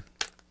weird.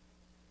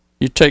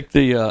 You take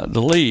the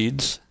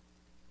leads,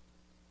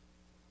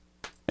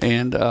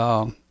 and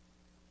how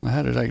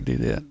did I do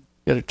that?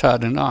 Get it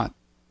tied in a knot.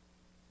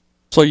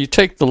 So you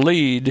take the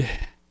lead.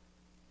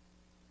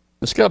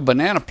 It's got a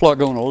banana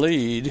plug on a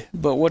lead,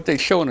 but what they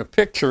show in the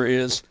picture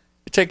is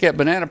you take that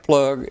banana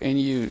plug and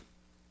you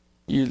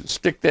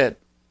stick that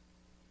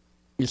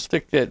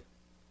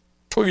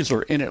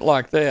tweezer in it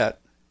like that,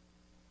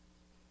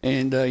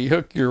 and you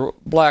hook your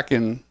black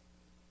and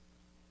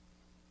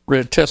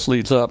red test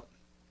leads up.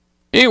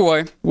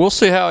 Anyway, we'll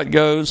see how it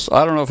goes.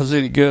 I don't know if it's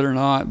any good or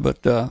not,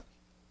 but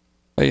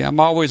hey, I'm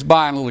always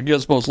buying little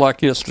gizmos like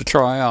this to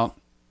try out.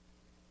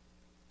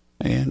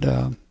 And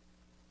I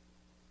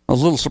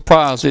was a little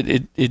surprised.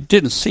 It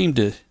didn't seem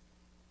to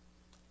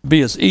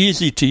be as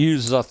easy to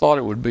use as I thought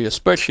it would be,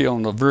 especially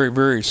on the very,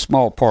 very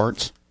small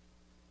parts.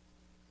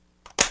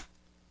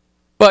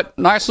 But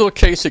nice little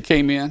case it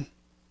came in.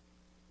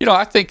 You know,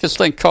 I think this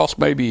thing cost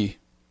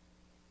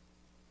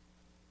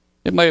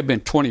it may have been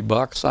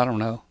 $20. I don't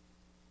know.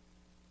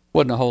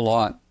 Wasn't a whole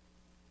lot.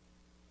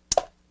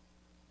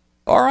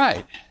 All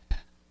right.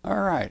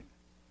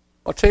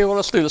 I'll tell you what,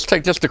 let's do. Let's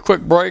take just a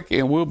quick break,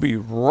 and we'll be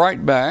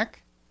right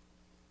back.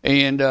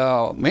 And,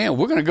 man,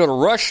 we're going to go to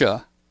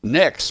Russia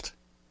next.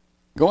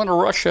 Going to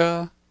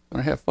Russia.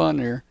 Going to have fun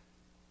there.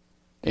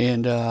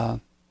 And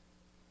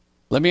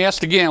let me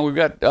ask again. We've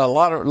got a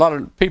lot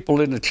of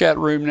people in the chat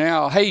room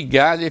now. Hey,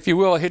 guys, if you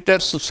will, hit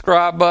that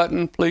subscribe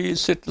button.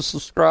 Please hit the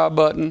subscribe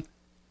button.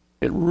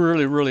 It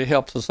really, really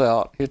helps us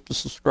out. Hit the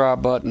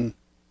subscribe button.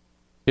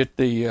 Hit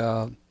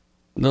the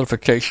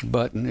notification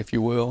button, if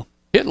you will.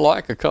 Hit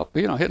like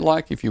hit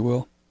like if you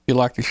will, if you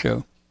like the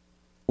show.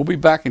 We'll be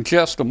back in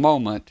just a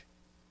moment.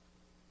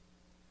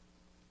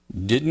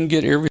 Didn't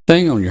get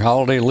everything on your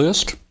holiday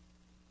list?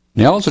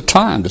 Now is the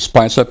time to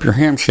spice up your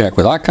ham shack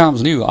with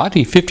ICOM's new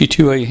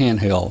ID52A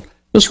handheld.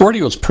 This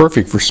radio is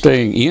perfect for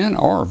staying in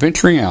or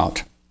venturing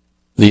out.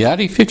 The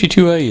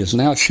ID52A is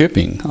now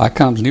shipping.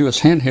 ICOM's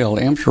newest handheld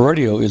amateur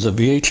radio is a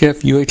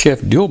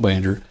VHF-UHF dual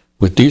bander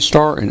with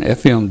D-Star and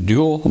FM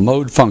dual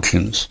mode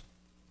functions.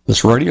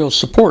 This radio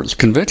supports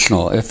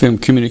conventional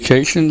FM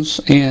communications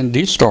and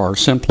D-Star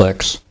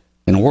simplex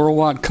and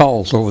worldwide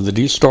calls over the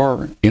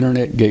D-Star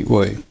Internet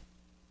Gateway.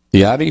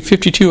 The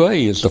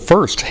ID52A is the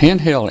first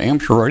handheld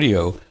amateur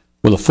radio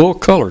with a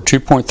full-color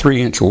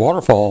 2.3-inch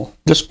waterfall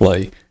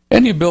display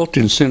and the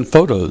ability to send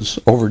photos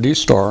over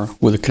D-Star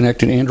with a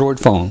connected Android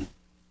phone.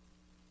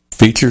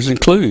 Features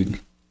include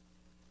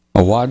a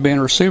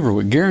wideband receiver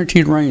with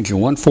guaranteed range of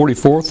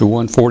 144 through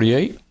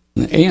 148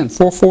 and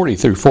 440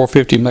 through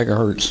 450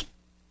 megahertz.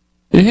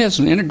 It has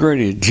an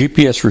integrated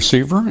GPS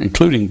receiver,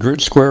 including grid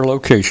square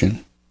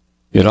location.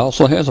 It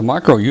also has a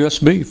micro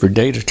USB for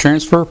data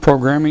transfer,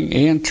 programming,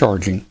 and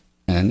charging.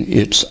 And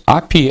it's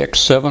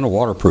IPX7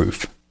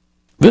 waterproof.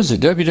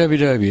 Visit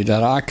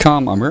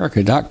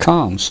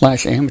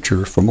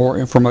www.icomamerica.com/amateur for more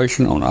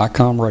information on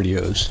ICOM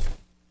radios.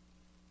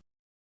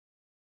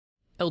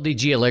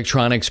 LDG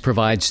Electronics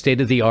provides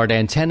state-of-the-art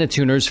antenna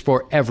tuners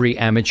for every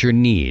amateur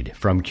need.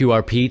 From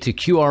QRP to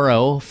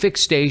QRO,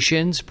 fixed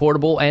stations,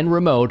 portable and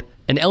remote,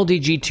 an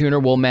LDG tuner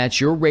will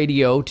match your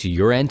radio to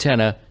your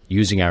antenna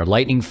using our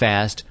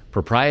lightning-fast,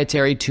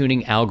 proprietary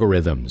tuning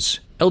algorithms.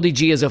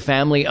 LDG is a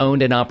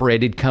family-owned and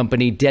operated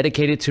company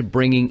dedicated to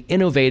bringing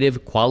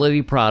innovative,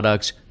 quality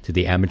products to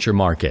the amateur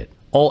market.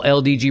 All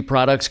LDG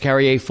products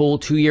carry a full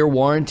 2-year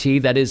warranty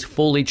that is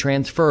fully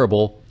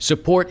transferable.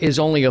 Support is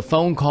only a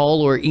phone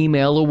call or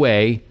email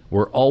away.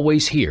 We're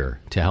always here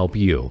to help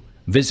you.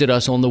 Visit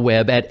us on the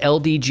web at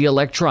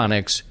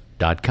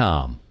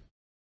ldgelectronics.com.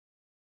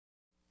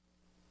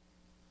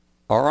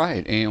 All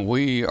right, and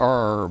we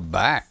are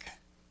back.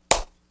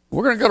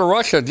 We're going to go to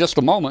Russia in just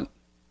a moment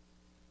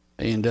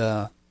and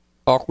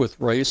talk with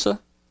Raisa.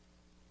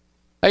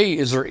 Hey,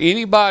 is there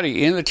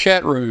anybody in the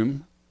chat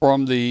room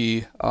from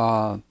the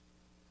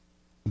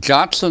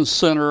Johnson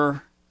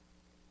Center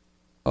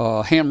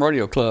Ham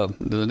Radio Club,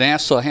 the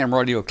NASA Ham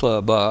Radio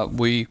Club?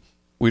 We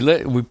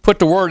put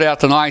the word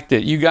out tonight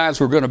that you guys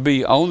were going to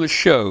be on the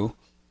show.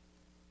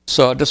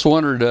 So I just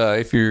wondered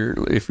if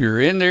you're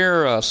in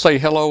there, say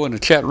hello in the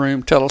chat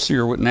room. Tell us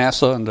you're with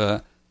NASA, and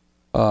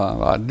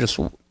I'm just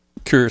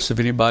curious if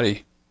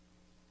anybody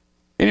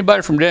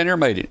from down there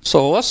made it.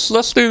 So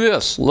let's do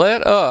this.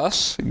 Let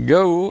us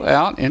go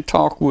out and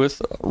talk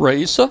with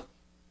Raisa,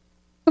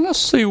 and let's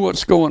see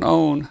what's going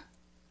on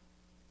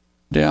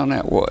down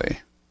that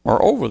way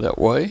or over that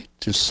way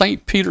to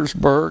St.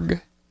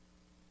 Petersburg,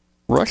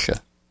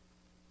 Russia.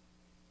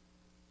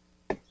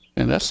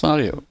 And that's not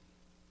it.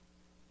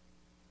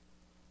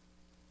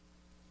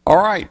 All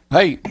right.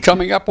 Hey,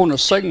 coming up on the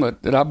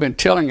segment that I've been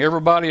telling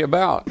everybody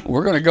about,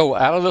 we're going to go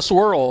out of this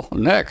world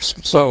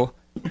next. So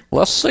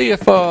let's see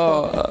if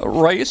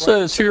Raisa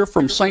is here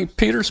from St.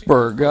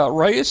 Petersburg.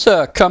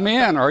 Raisa, come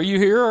in. Are you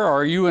here or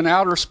are you in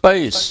outer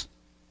space?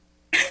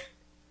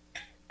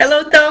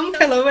 Hello, Tom.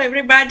 Hello,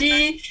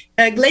 everybody.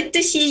 Glad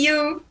to see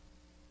you.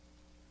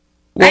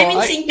 Well, I'm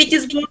in St.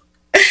 Petersburg.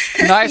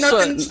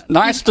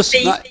 Nice to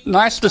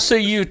see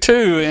you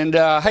too. And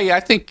hey,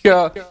 I think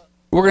we're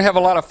going to have a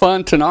lot of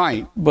fun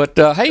tonight. But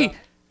hey,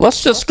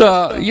 let's just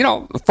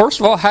first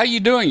of all, how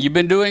you doing? You've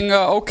been doing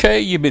okay?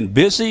 You've been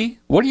busy?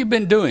 What have you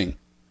been doing?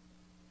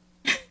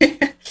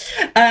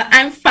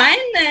 I'm fine,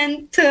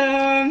 and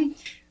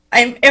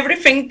I'm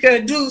everything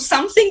do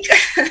something.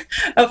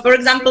 For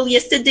example,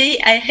 yesterday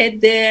I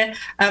had a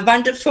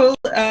wonderful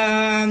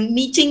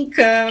meeting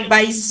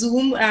by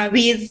Zoom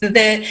with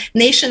the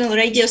National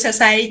Radio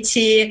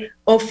Society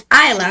of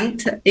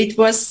Ireland. It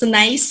was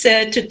nice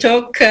to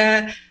talk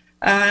to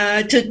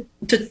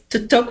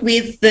talk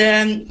with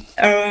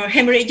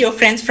ham radio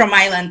friends from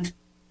Ireland.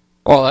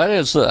 Well,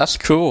 that's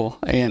cool,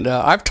 and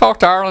I've talked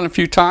to Ireland a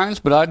few times,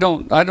 but I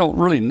don't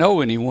really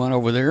know anyone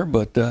over there.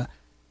 But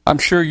I'm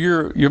sure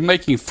you're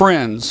making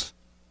friends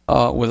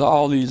with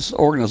all these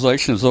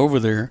organizations over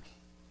there.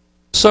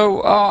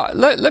 So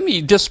let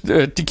me just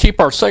to keep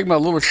our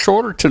segment a little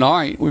shorter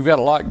tonight. We've got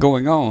a lot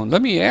going on.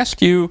 Let me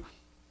ask you,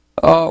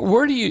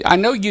 where do you? I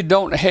know you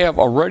don't have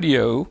a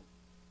radio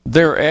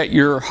there at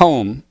your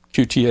home,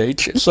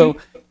 QTH. So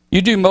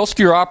you do most of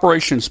your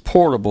operations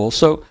portable.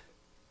 So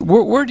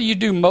where do you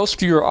do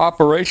most of your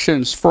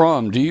operations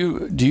from? Do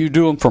you do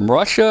them from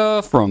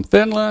Russia, from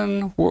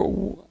Finland?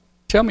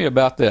 Tell me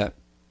about that.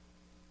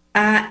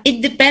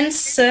 It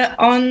depends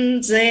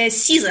on the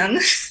season.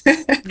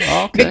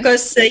 Okay.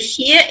 Because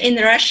here in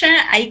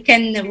Russia I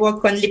can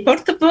work only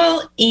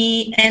portable,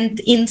 and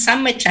in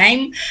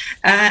summertime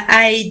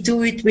I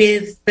do it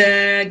with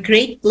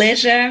great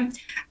pleasure.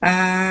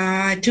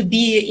 To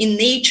be in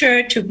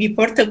nature, to be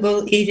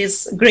portable, it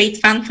is great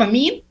fun for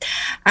me.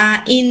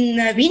 In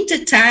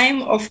winter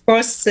time, of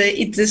course,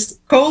 it is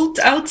cold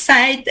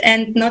outside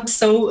and not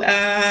so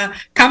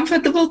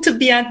comfortable to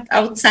be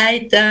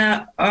outside.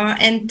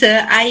 And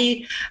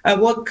I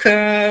work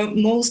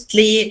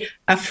mostly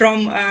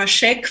from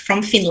Czech,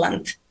 from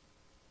Finland.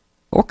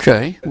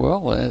 Okay,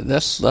 well,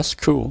 that's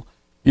cool.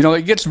 You know,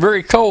 it gets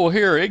very cold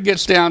here. It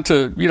gets down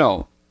to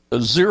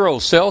 0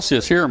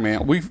 Celsius here,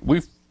 man.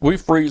 We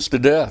freeze to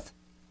death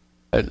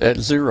at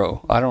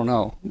 0. I don't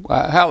know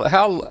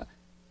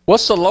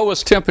what's the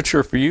lowest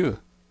temperature for you?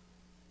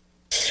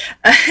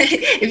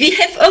 We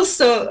have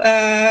also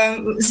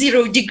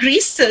 0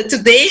 degrees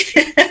today.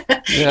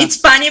 Yeah. It's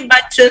funny,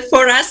 but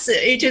for us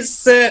it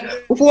is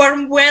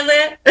warm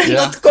weather,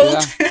 not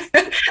cold.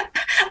 Yeah.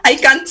 I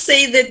can't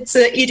say that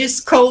it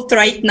is cold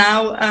right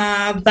now,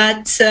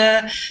 but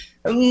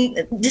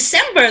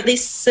December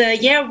this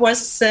year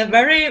was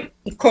very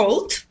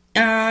cold.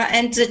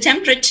 And the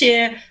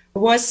temperature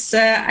was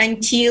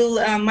until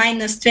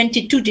minus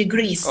 22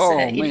 degrees. Oh,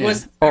 man. It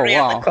was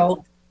really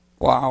cold.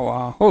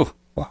 Wow. Oh,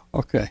 wow.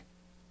 Okay.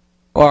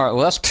 All right,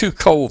 well, that's too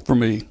cold for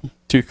me.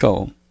 Too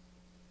cold.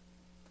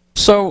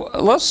 So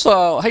let's,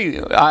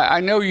 hey,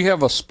 I know you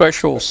have a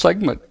special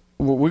segment.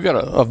 We got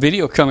a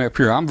video coming up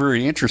here I'm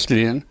very interested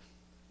in.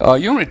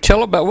 You want to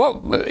tell about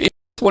what is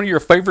one of your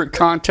favorite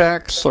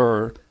contacts,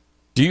 or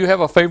do you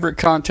have a favorite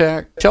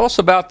contact? Tell us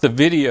about the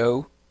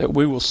video that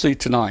we will see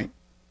tonight.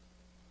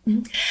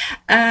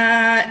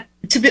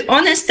 To be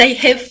honest, I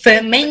have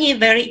many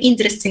very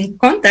interesting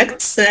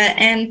contacts,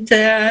 and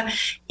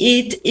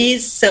it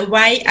is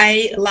why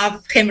I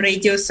love ham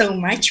radio so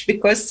much,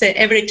 because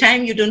every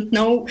time you don't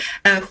know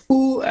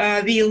who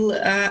will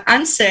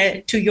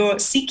answer to your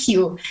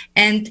CQ,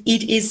 and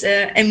it is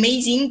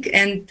amazing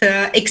and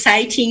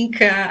exciting.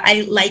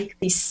 I like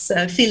this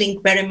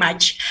feeling very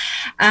much.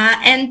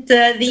 And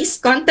this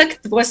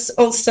contact was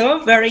also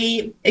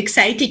very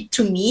exciting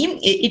to me.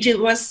 It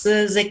was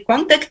the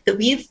contact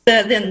with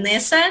the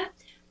NASA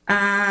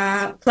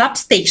club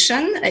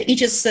station.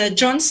 It is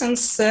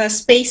Johnson's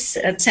Space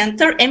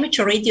Center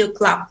Amateur Radio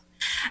Club.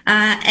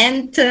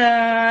 And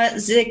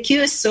the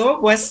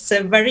QSO was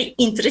very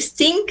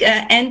interesting,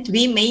 and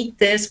we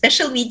made a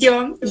special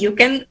video. You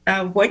can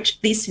watch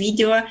this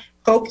video.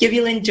 Hope you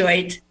will enjoy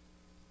it.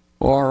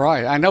 All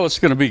right. I know it's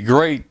going to be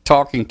great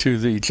talking to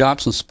the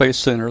Johnson Space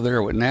Center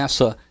there with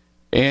NASA.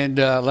 And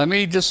let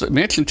me just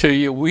mention to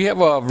you, we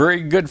have a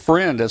very good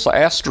friend as an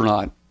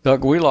astronaut,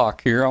 Doug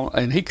Wheelock here,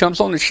 and he comes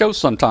on the show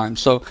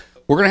sometimes. So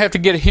we're going to have to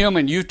get him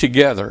and you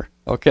together,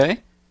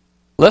 okay?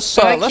 Let's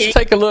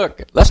take a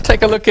look. Let's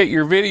take a look at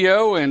your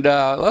video, and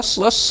let's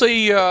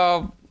see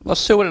what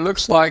it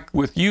looks like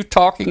with you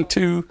talking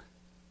to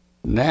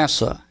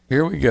NASA.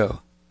 Here we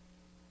go.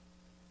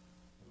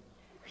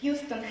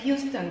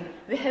 Houston,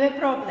 we have a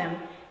problem.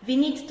 We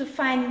need to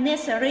find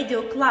NASA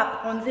Radio Club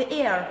on the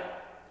air.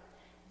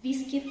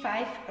 Whiskey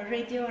 5,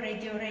 radio.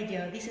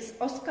 This is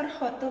Oscar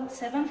Hotel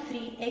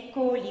 73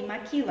 Echo Lima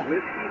Kilo.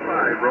 Whiskey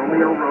 5,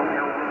 Romeo.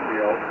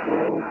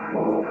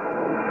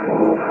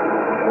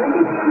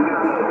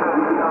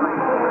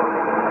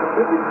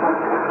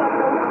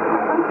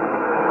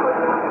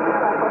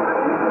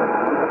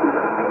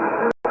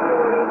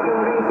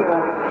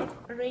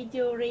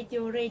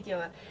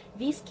 Radio.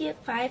 Whiskey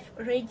 5,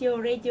 radio.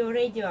 0853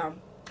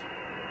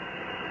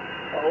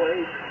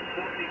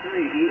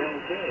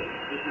 ELK.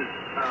 This is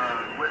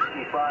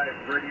Whiskey 5,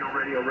 radio.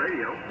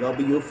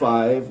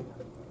 W5,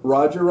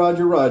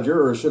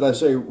 Roger, or should I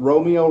say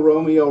Romeo,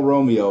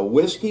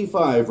 Whiskey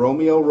 5,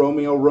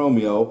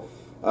 Romeo,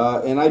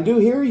 and I do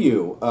hear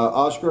you,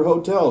 Oscar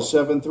Hotel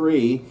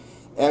 73,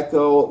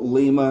 Echo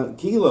Lima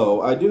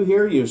Kilo. I do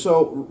hear you.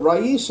 So,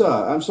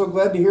 Raisa, I'm so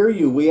glad to hear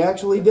you. We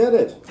actually did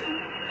it.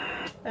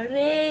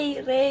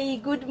 Ray,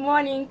 good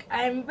morning.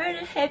 I'm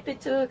very happy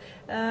to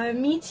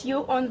meet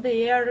you on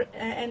the air,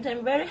 and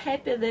I'm very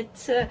happy that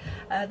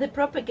the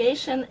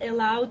propagation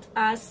allowed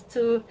us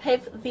to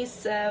have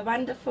this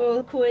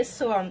wonderful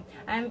QSO.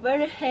 I'm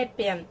very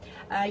happy.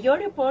 Your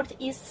report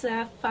is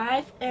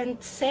 5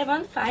 and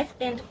 7, 5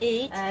 and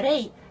 8.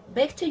 Ray,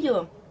 back to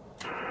you.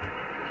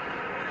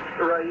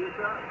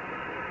 Raisa,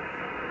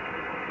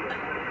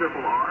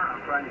 triple R.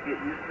 I'm trying to get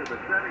used to the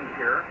settings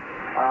here.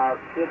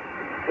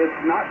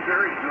 It's not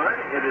very good.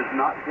 It is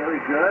not very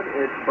good.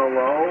 It's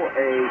below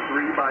a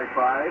 3x5,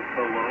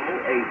 below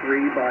a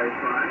 3x5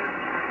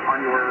 on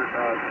your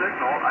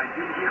signal. I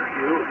do hear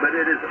you, but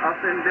it is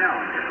up and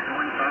down. It's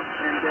going up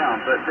and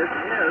down. But this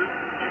is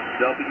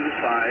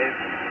W5.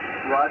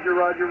 Roger.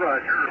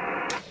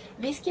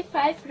 Whiskey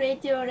 5,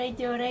 radio.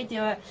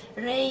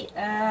 Ray,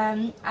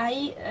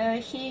 I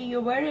hear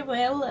you very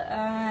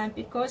well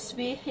because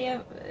we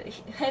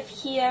have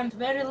here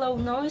very low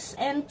noise.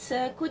 And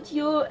could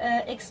you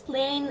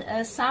explain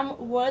some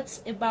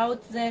words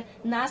about the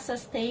NASA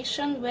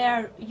station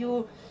where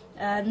you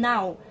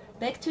now?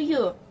 Back to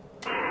you.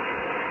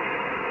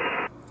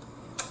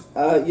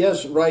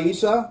 Yes,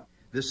 Raisa.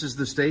 This is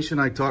the station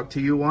I talked to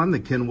you on, the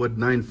Kenwood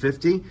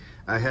 950.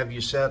 I have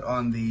you set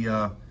on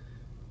the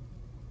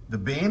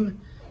beam.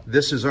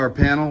 This is our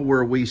panel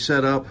where we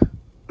set up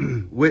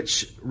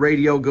which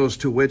radio goes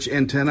to which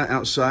antenna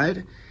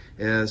outside.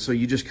 So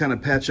you just kind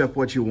of patch up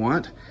what you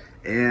want.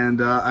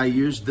 And I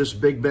used this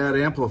big bad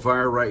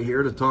amplifier right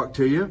here to talk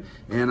to you,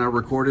 and I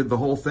recorded the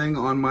whole thing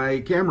on my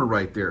camera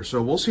right there.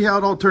 So we'll see how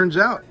it all turns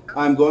out.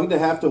 I'm going to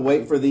have to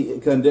wait for the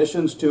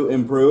conditions to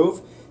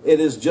improve. It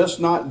is just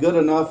not good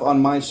enough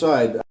on my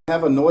side. I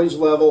have a noise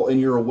level and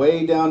you're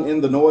way down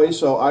in the noise,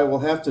 so I will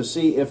have to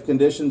see if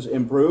conditions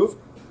improve.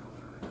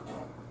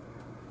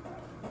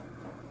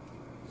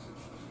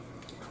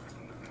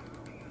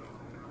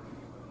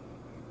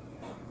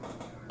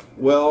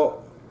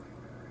 Well,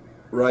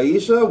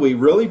 Raisa, we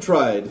really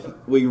tried.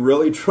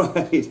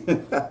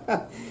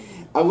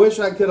 I wish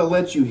I could have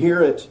let you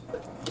hear it.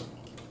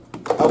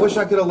 I wish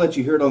I could have let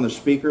you hear it on the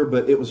speaker,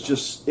 but it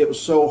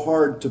was so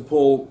hard to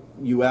pull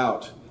you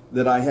out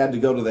that I had to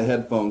go to the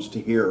headphones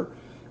to hear.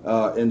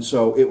 And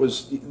so it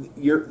was,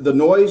 the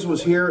noise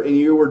was here and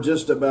you were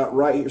just about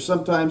right here.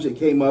 Sometimes it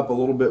came up a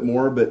little bit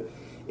more, but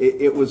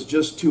it was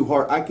just too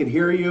hard. I could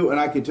hear you and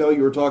I could tell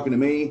you were talking to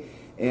me,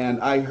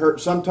 and I heard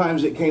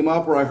sometimes it came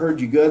up or I heard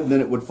you good, and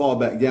then it would fall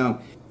back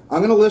down. I'm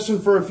going to listen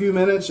for a few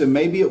minutes, and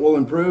maybe it will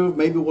improve.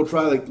 Maybe we'll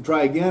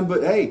try again.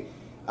 But hey,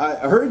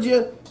 I heard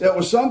you. That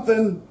was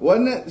something,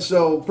 wasn't it?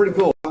 So pretty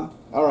cool. Huh?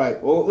 All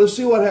right. Well, let's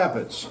see what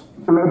happens.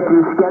 Make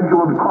your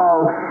scheduled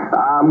call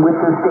with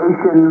the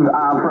station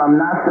from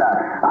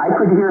NASA. I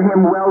could hear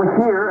him well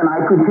here, and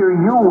I could hear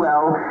you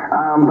well,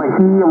 but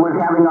he was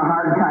having a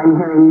hard time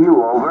hearing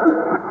you.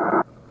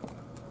 Over.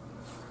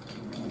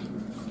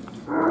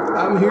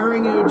 I'm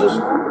hearing you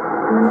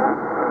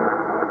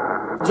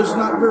just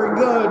not very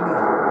good.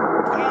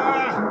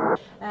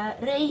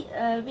 Ray,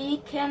 we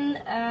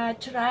can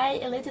try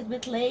a little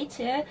bit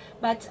later,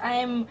 but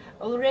I'm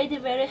already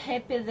very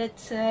happy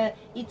that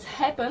it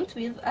happened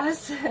with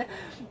us,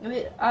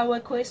 with our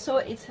QSO.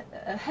 It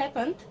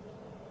happened,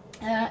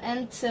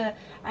 and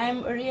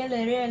I'm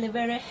really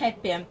very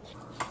happy.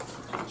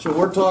 So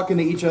we're talking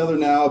to each other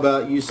now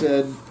about, you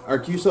said our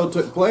QSO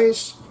took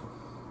place,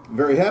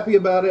 very happy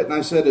about it, and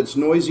I said it's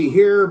noisy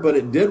here, but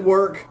it did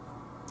work.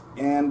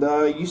 And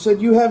you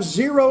said you have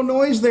zero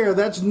noise there.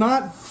 That's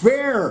not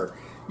fair.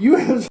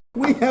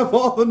 We have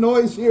all the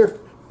noise here.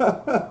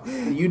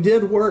 You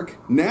did work.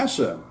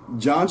 NASA,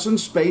 Johnson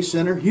Space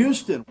Center,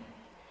 Houston.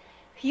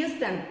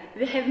 Houston,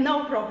 we have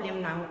no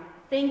problem now.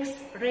 Thanks,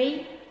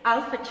 Ray,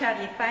 Alpha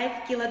Charlie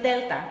 5, Kilo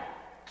Delta.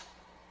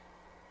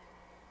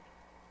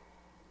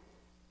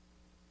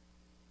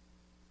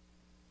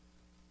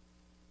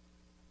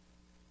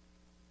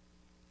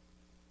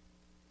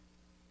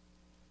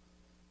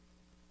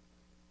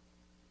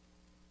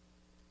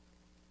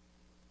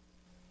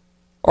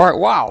 All right,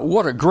 wow,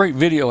 what a great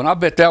video. And I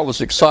bet that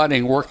was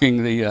exciting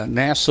working the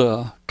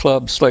NASA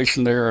club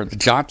station there at the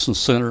Johnson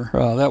Center.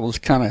 That was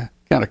kind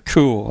of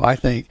cool, I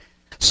think.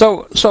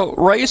 So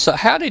Raisa,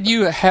 how did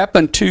you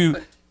happen to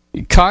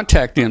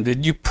contact him?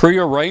 Did you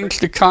prearrange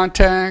the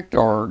contact,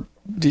 or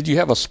did you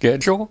have a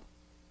schedule?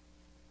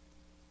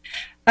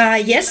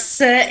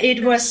 Yes,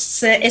 it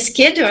was a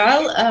schedule.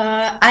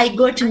 I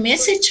got a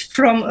message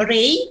from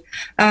Ray,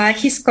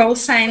 his call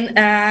sign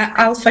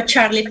Alpha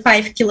Charlie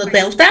 5 Kilo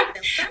Delta,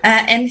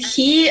 and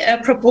he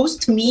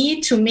proposed me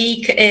to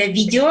make a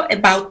video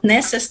about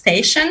NASA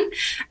station,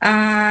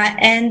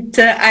 and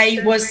I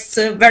was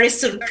very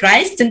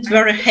surprised and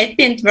very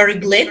happy and very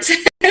glad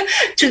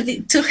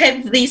to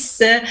have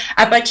this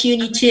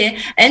opportunity,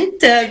 and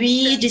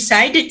we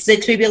decided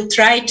that we will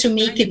try to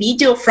make a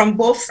video from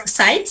both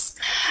sides,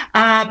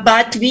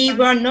 but we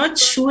were not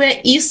sure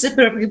if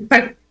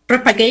the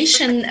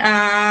propagation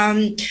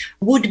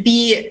would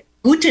be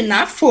good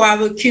enough for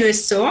our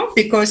QSO,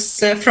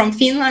 because from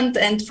Finland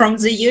and from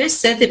the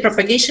US, the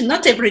propagation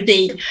not every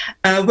day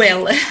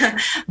well,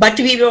 but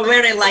we were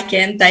very lucky,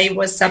 and I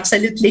was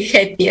absolutely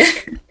happy.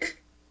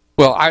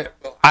 Well,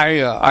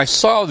 I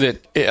saw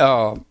that.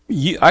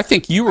 I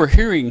think you were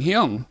hearing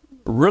him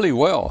really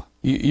well.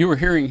 You were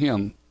hearing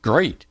him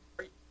great.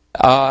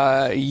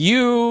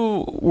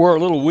 You were a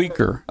little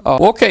weaker.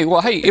 Okay.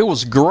 Well, hey, it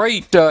was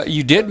great.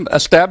 You did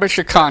establish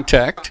a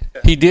contact.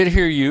 He did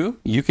hear you.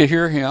 You could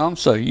hear him.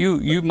 So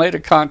you made a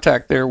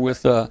contact there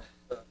with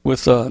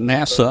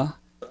NASA.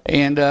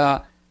 And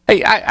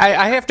hey,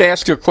 I have to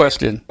ask you a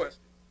question.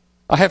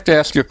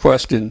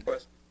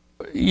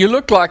 You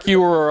looked like you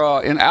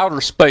were in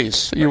outer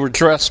space. You were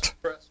dressed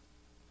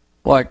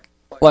like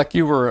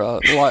you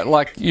were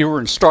like you were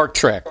in Star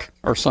Trek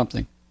or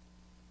something.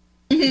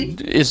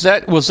 Was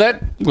that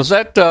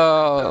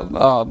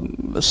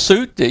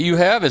suit that you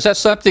have? Is that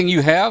something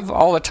you have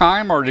all the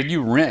time, or did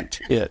you rent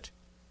it?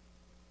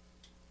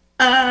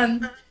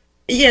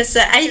 Yes,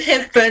 I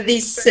have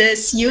this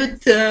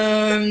suit.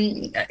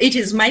 It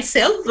is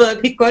myself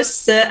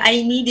because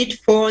I need it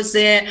for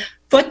the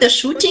photo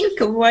shooting.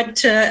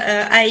 What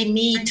I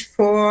made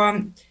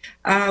for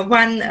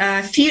one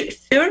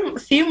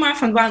firma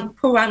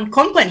for one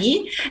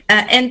company,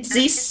 and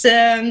this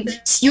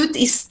suit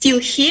is still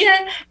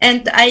here,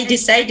 and I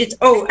decided,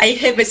 I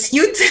have a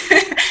suit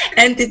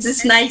and it's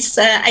this nice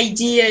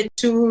idea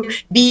to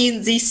be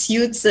in this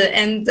suit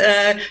and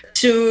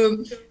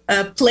to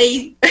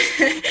play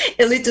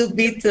a little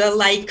bit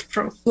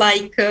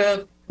like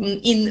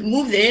in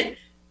movie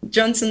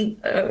Johnson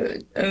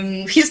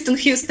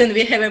Houston,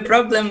 we have a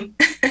problem.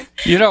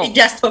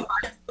 Just for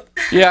fun.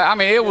 Yeah, I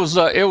mean, it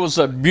was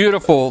a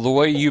beautiful the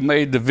way you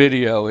made the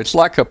video. It's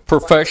like a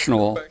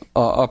professional.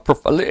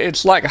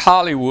 It's like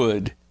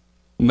Hollywood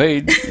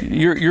made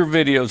your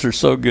videos are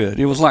so good.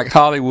 It was like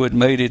Hollywood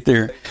made it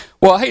there.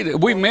 Well, hey,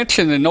 we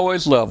mentioned the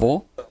noise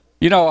level.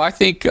 I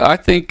think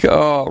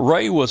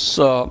Ray was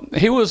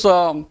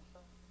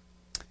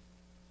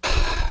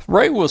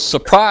Ray was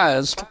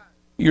surprised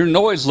your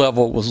noise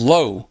level was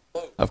low.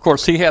 Of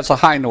course, he has a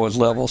high noise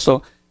level.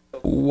 So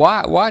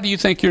why do you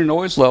think your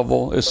noise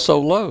level is so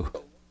low?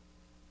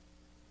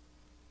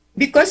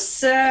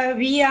 Because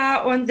we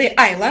are on the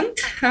island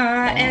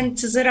and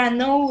there are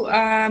no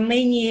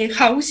many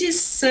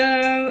houses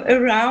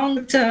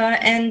around,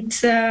 and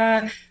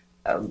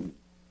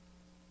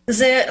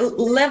the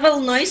level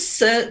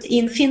noise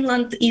in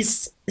Finland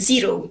is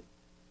zero.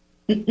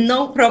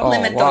 No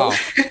problem at all.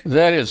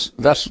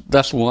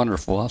 That's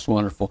wonderful. That's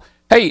wonderful.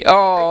 Hey,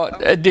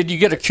 did you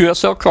get a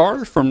QSL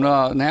card from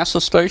NASA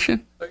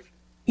station?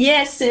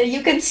 Yes,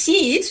 you can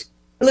see it.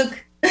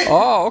 Look.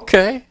 Oh,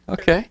 okay.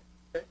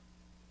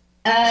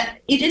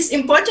 It is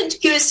important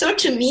QSO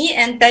to me,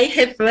 and I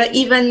have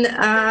even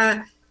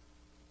have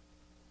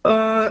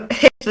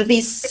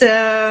this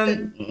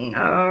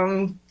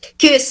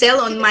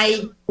QSL on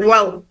my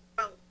wall.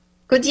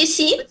 Could you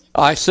see it?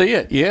 I see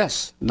it,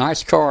 yes.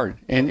 Nice card.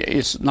 And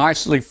it's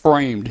nicely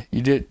framed.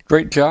 You did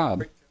great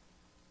job.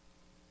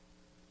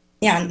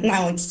 Yeah,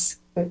 now it's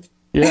good.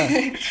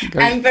 Yeah.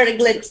 I'm very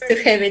glad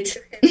to have it.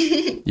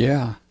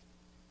 Yeah.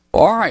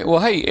 All right. Well,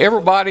 hey,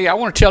 everybody, I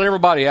want to tell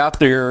everybody out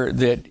there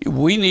that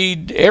we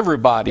need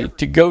everybody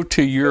to go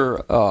to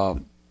your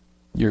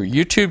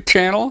YouTube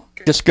channel.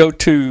 Just go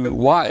to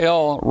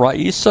YL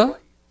Raisa,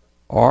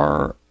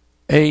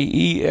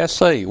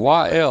 R-A-E-S-A,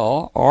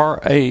 YL-R-A-E-S-A,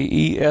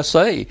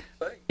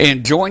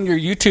 and join your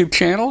YouTube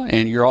channel.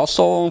 And you're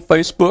also on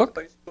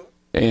Facebook.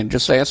 And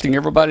just asking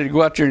everybody to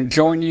go out there and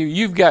join you.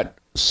 You've got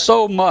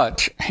so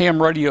much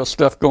ham radio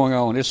stuff going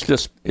on.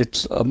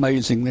 It's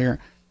amazing there.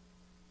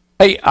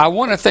 Hey, I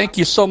want to thank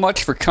you so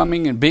much for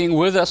coming and being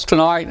with us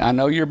tonight. I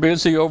know you're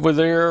busy over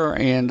there,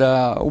 and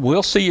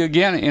we'll see you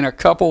again in a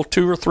couple,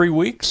 2 or 3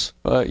 weeks.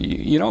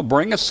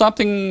 Bring us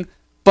something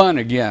fun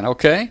again,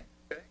 okay?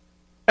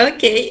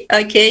 Okay.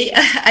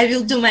 I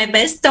will do my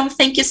best. Tom,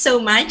 thank you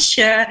so much.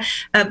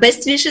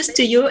 Best wishes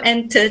to you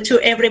and to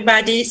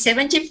everybody.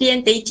 73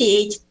 and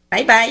 88.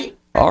 Bye-bye.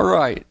 All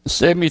right.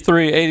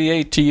 73,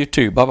 88 to you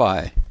too.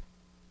 Bye-bye.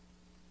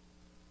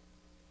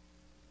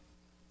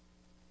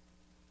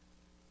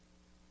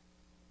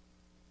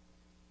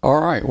 All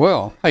right.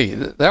 Well, hey,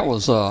 that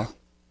was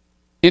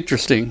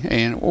interesting,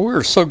 and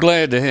we're so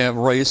glad to have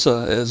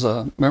Raisa as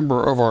a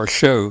member of our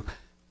show.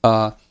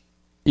 If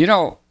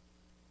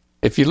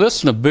you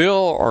listen to Bill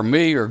or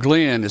me or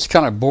Glenn, it's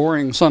kind of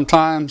boring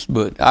sometimes,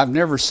 but I've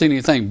never seen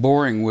anything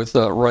boring with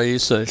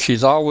Raisa.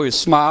 She's always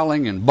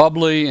smiling and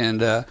bubbly,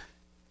 and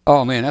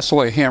oh man, that's the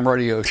way ham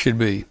radio should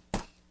be.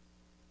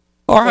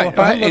 All right. Well, if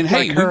I looked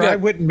like her, I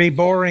wouldn't be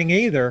boring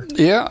either.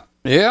 Yeah.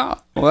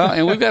 Well,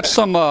 and we've got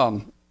some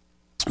of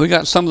the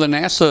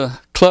NASA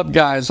club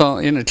guys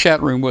in the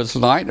chat room with us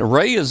tonight.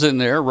 Ray is in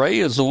there. Ray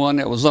is the one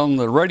that was on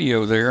the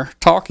radio there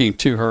talking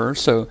to her.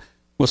 So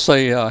we'll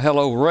say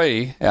hello,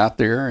 Ray, out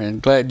there,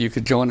 and glad you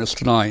could join us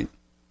tonight.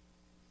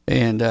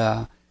 And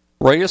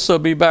Reyes will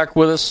be back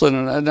with us in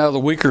another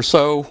week or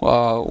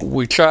so.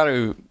 We try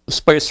to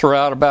space her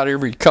out about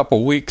every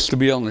couple weeks to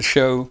be on the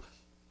show.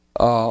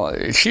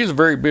 She's a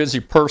very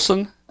busy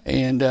person,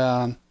 and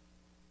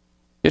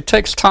it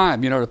takes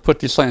time, to put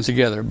these things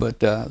together.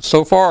 But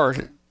so far,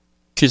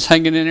 she's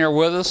hanging in there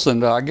with us,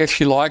 and I guess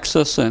she likes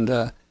us,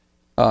 and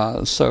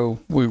so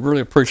we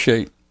really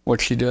appreciate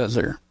what she does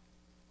there.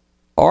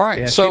 All right.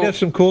 Yeah, so she does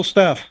some cool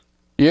stuff.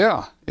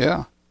 Yeah.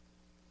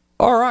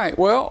 All right.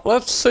 Well,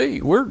 let's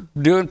see. We're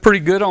doing pretty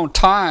good on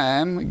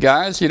time,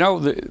 guys.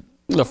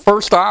 The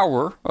first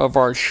hour of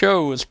our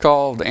show is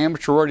called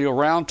Amateur Radio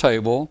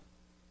Roundtable.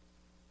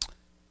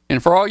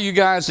 And for all you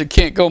guys that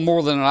can't go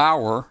more than an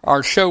hour,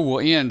 our show will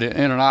end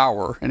in an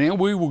hour. And then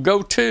we will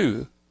go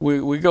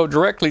we go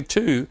directly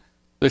to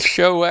the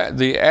show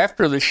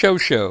after the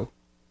show.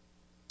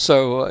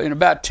 So in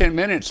about 10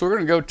 minutes, we're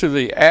going to go to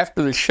the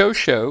after the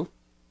show,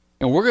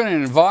 and we're going to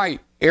invite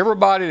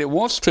everybody that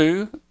wants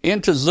to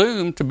into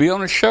Zoom to be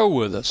on the show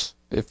with us.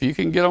 If you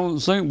can get on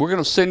Zoom, we're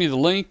going to send you the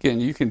link,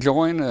 and you can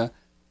join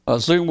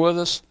Zoom with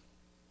us.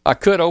 I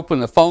could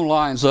open the phone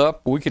lines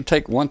up. We can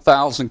take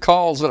 1,000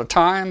 calls at a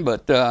time,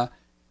 but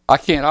I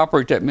can't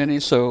operate that many,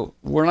 so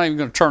we're not even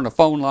going to turn the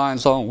phone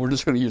lines on. We're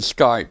just going to use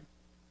Skype.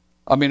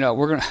 We're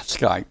going to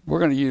Skype. We're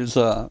going to use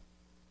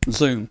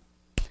Zoom.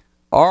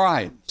 All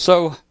right.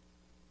 So,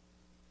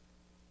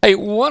 hey,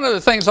 one of the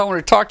things I want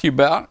to talk to you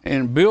about,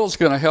 and Bill's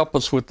going to help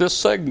us with this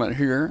segment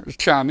here,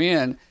 chime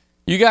in.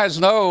 You guys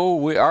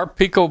know our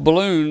Pico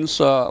balloons.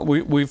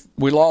 We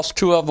lost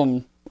 2 of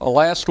them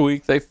last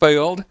week. They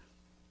failed.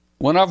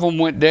 One of them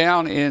went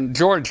down in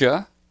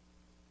Georgia,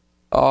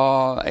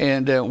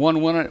 and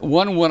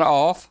one went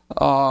off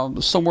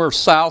somewhere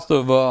south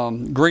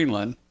of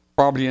Greenland,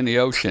 probably in the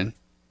ocean.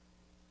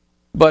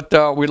 But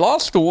we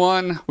lost the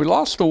one. We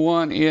lost the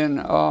one in.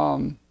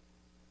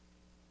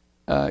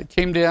 It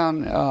came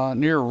down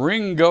near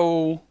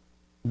Ringgold,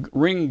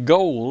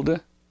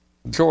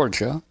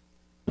 Georgia,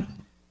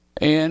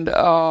 and in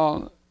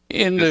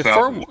the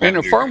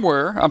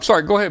firmware. I'm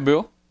sorry. Go ahead,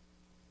 Bill.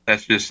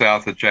 That's just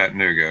south of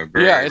Chattanooga.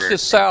 It's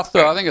just south.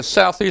 I think it's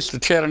southeast of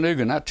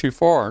Chattanooga, not too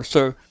far.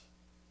 So,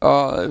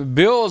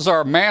 Bill is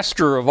our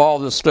master of all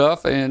this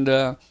stuff,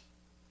 and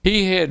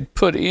he had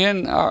put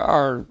in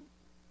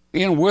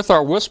with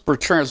our Whisper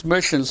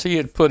transmissions. He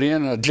had put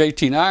in a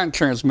JT9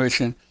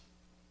 transmission,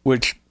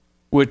 which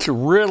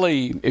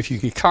really, if you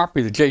could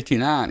copy the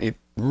JT9, it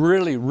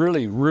really,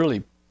 really,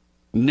 really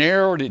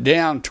narrowed it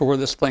down to where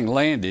this thing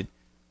landed.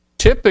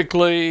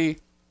 Typically,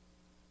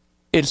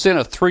 it's in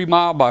a 3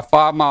 mile by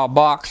 5 mile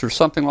box or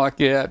something like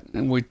that,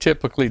 and we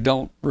typically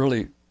don't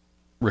really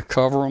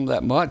recover them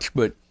that much,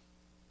 but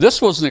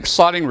this was an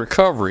exciting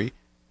recovery.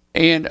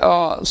 And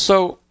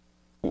so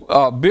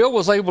Bill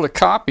was able to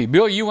copy.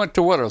 Bill, you went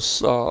to what,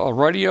 a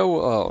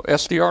radio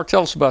SDR?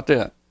 Tell us about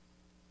that.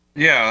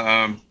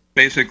 Yeah,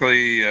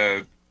 basically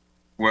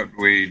what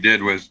we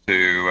did was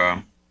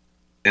to,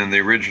 in the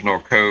original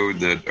code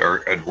that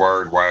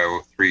Edward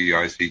Y03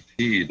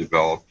 ICT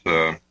developed,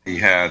 he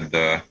had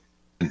an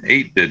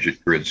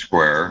 8-digit grid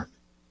square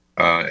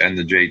and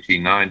the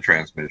JT9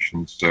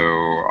 transmission.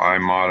 So I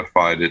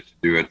modified it to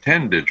do a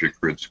 10-digit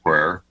grid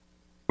square,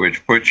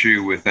 which puts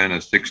you within a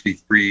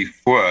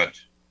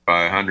 63-foot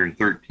by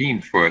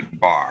 113-foot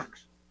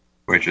box,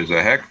 which is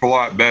a heck of a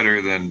lot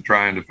better than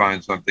trying to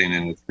find something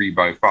in a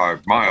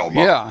 3x5 mile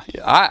box.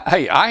 Yeah,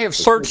 I have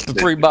searched the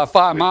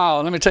 3x5 mile,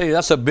 and let me tell you,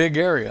 that's a big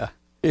area.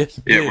 It's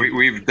big. Yeah,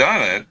 we've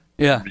done it.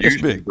 Yeah,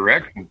 using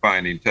direction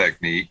finding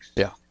techniques.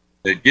 Yeah,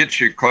 it gets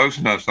you close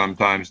enough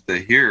sometimes to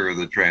hear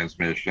the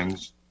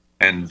transmissions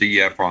and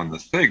DF on the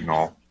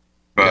signal,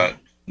 but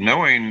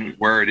knowing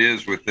where it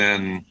is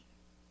within,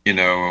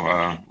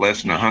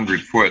 less than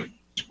 100-foot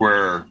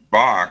square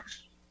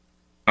box,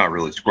 not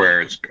really square,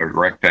 it's a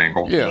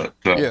rectangle. Yeah,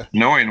 but,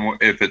 knowing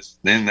if it's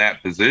in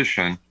that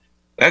position,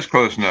 that's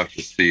close enough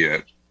to see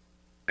it.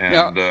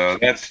 And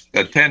that's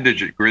a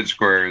 10-digit grid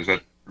square is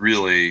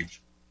really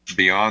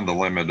beyond the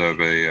limit of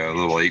a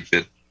little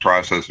 8-bit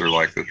processor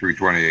like the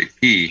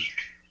 328P.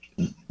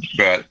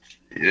 But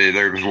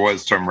there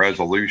was some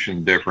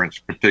resolution difference,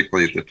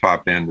 particularly at the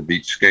top end to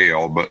beat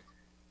scale, but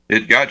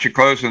it got you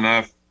close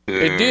enough.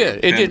 It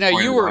did. Now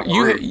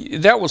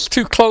that was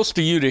too close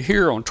to you to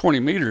hear on 20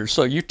 meters,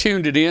 so you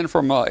tuned it in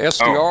from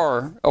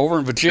SDR over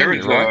in Virginia,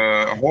 right?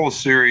 There's a whole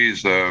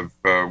series of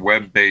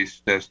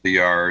web-based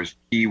SDRs,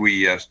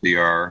 Kiwi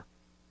SDR,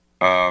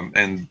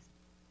 and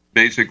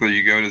basically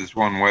you go to this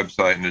one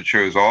website and it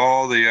shows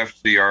all the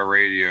FCR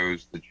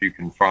radios that you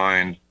can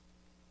find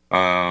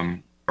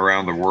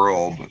around the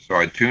world. So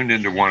I tuned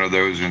into one of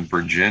those in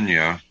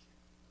Virginia,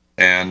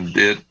 and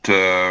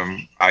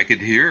I could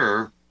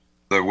hear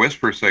the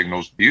whisper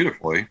signals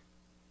beautifully,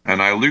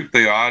 and I looped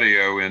the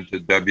audio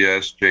into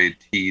WSJT-X,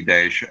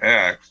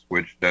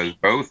 which does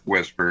both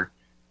whisper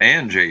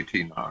and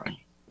JT9,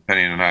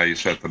 depending on how you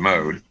set the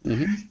mode.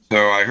 Mm-hmm.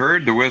 So I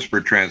heard the whisper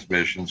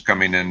transmissions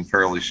coming in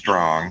fairly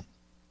strong,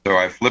 so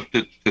I flipped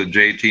it to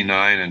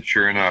JT9, and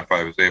sure enough,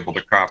 I was able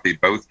to copy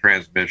both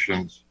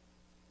transmissions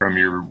from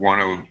your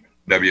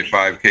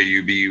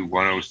W5KUB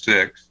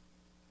 106,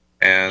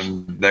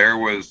 and there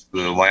was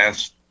the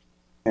last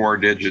 4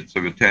 digits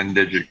of a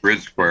 10-digit grid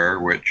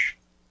square, which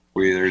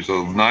there's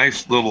a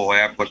nice little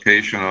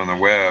application on the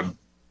web.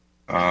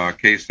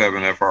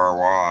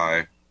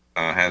 K7FRY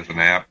has an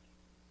app.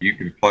 You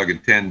can plug a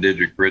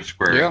 10-digit grid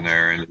square in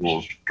there, and it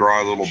will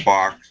draw a little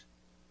box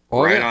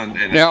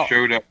it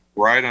showed up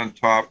right on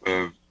top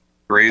of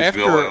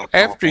Graysville.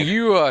 After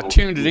you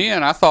tuned it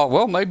in, I thought,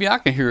 well, maybe I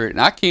can hear it.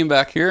 And I came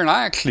back here, and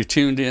I actually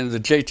tuned in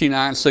the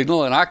JT9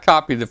 signal, and I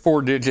copied the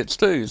 4 digits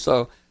too.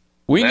 So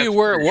we knew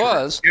where it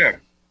was. Yeah.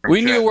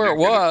 We knew where it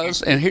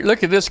was, and here,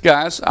 look at this,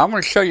 guys. I'm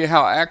going to show you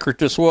how accurate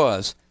this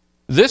was.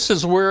 This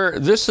is where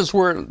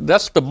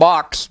that's the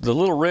box. The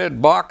little red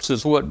box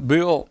is what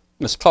Bill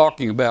is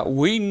talking about.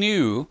 We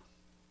knew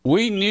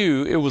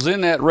it was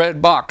in that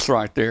red box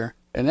right there,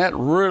 and that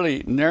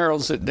really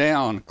narrows it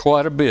down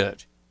quite a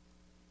bit.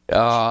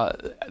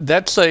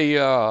 That's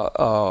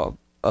a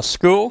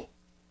school.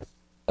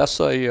 That's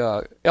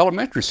a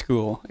elementary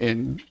school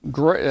in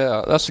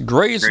that's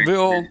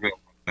Graysville.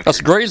 That's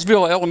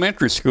Graysville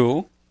Elementary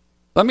School.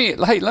 Let me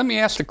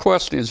ask the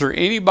question: is there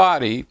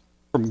anybody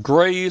from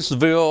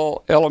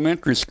Graysville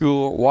Elementary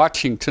School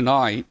watching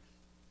tonight?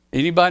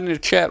 Anybody in the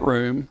chat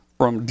room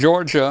from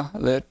Georgia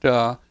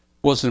that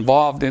was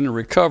involved in the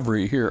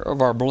recovery here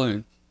of our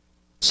balloon?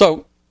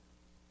 So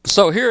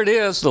here it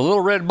is, the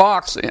little red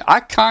box. I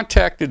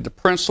contacted the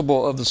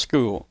principal of the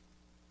school,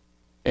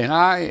 and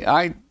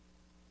I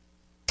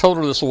told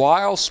her this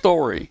wild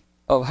story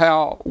of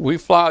how we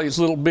fly these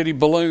little bitty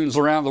balloons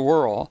around the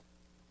world,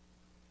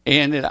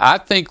 and I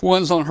think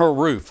one's on her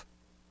roof.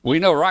 We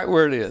know right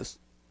where it is.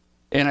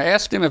 And I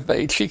asked him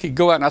if she could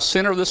go out, and I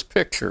sent her this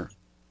picture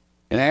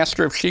and asked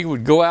her if she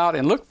would go out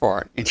and look for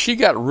it. And she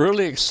got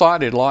really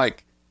excited,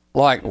 like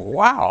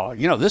wow,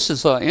 this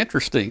is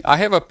interesting. I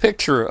have a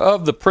picture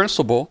of the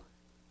principal.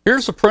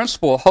 Here's the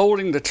principal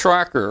holding the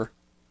tracker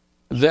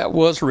that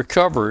was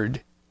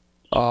recovered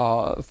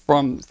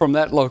from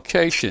that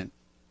location.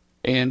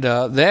 And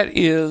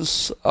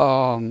that's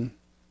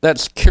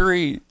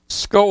Carrie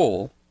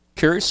Skoll.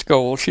 Carrie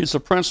Skoll, she's the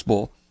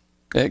principal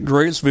at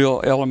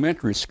Graysville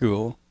Elementary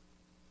School.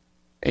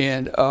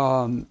 And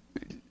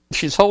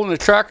she's holding the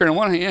tracker in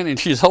one hand, and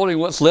she's holding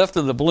what's left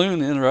of the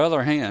balloon in her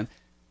other hand.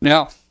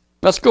 Now,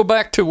 let's go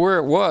back to where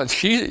it was.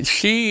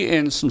 She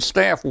and some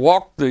staff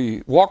walked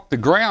the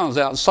grounds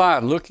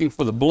outside looking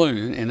for the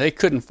balloon, and they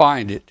couldn't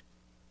find it.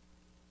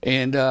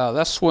 And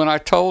that's when I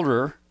told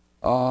her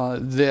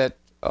that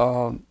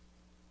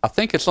I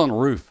think it's on the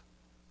roof.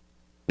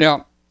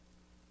 Now,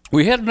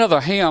 we had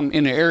another ham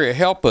in the area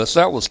help us.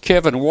 That was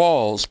Kevin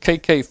Walls,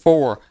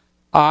 KK4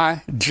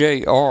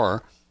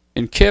 IJR,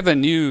 and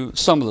Kevin knew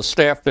some of the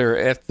staff there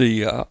at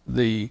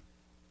the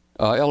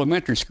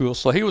elementary school,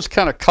 so he was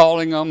kind of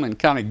calling them and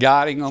kind of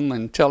guiding them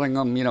and telling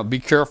them, be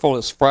careful,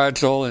 it's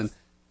fragile,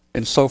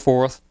 and so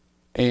forth.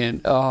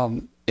 And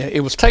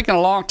it was taking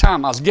a long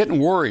time. I was getting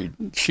worried.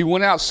 She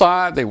went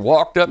outside. They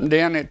walked up and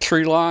down that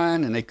tree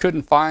line, and they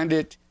couldn't find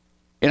it.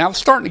 And I was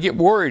starting to get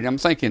worried. I'm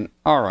thinking,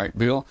 all right,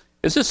 Bill,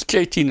 is this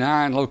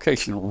JT9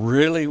 location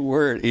really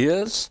where it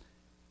is?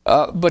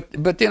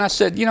 But then I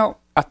said,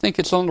 I think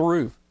it's on the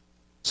roof.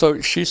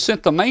 So she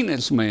sent the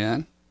maintenance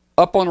man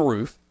up on the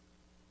roof.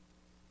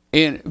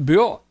 And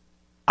Bill,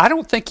 I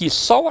don't think he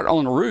saw it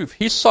on the roof.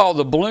 He saw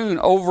the balloon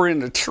over in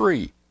the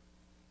tree.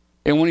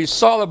 And when he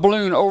saw the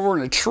balloon over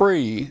in the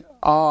tree,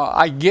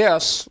 I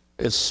guess,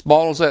 as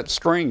small as that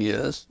string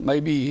is,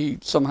 maybe he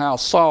somehow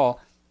saw,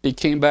 he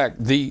came back.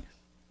 The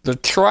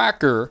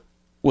tracker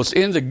was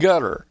in the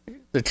gutter.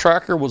 The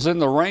tracker was in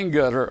the rain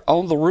gutter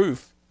on the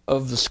roof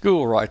of the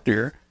school right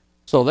there.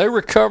 So they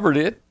recovered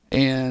it,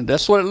 and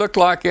that's what it looked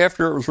like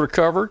after it was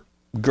recovered.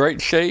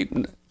 Great shape.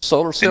 And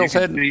solar cells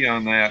had.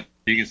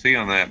 You can see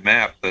on that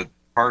map that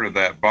part of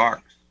that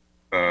box,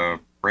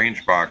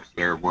 range box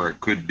there, where it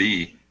could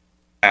be,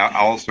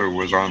 also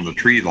was on the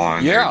tree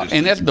line. Yeah,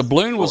 and the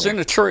balloon was in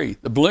the tree.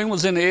 The balloon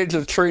was in the edge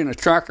of the tree, and the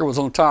tracker was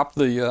on top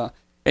of the.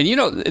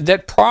 And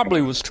that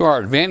probably was to our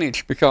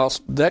advantage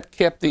because that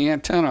kept the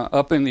antenna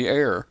up in the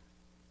air,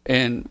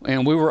 and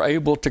we were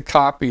able to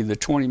copy the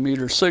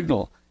 20-meter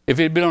signal. If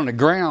it had been on the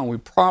ground, we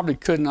probably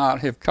could not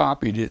have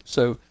copied it.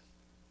 So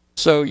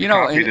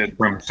copied it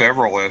from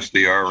several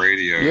SDR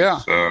radios.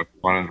 Yeah.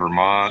 One in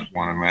Vermont,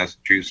 one in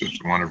Massachusetts,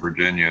 and one in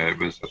Virginia. It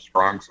was a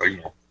strong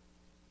signal.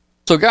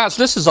 So, guys,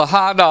 this is a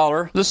high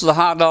dollar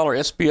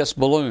SPS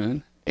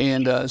balloon,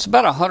 and it's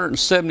about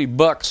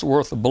 $170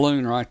 worth of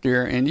balloon right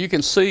there. And you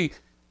can see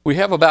we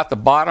have about the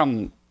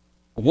bottom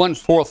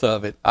 1/4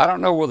 of it. I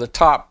don't know where the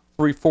top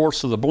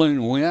 3/4 of the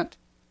balloon went.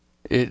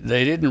 They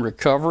didn't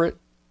recover it,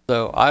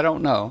 so I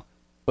don't know.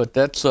 But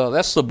that's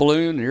the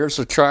balloon. Here's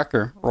the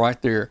tracker right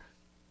there.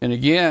 And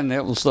again,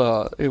 it was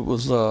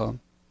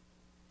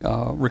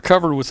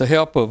recovered with the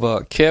help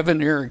of Kevin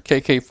here at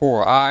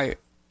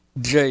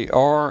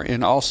KK4IJR,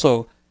 and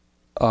also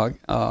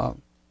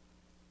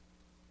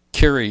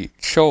Carrie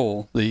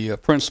Scholl, the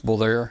principal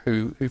there,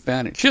 who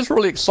found it. She was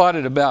really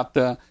excited about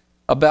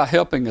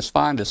helping us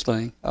find this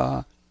thing.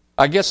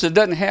 I guess it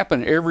doesn't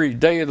happen every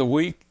day of the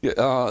week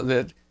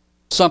that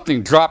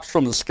something drops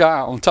from the sky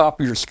on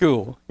top of your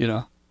school,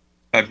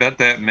 I bet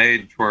that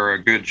made for a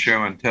good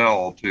show and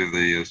tell to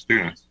the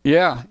students.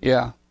 Yeah.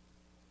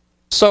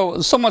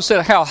 So someone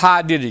said, how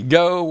high did it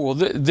go? Well,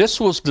 this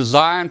was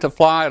designed to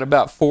fly at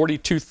about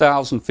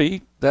 42,000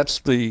 feet. That's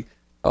the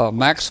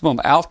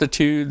maximum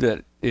altitude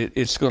that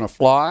it's going to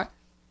fly.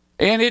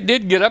 And it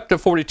did get up to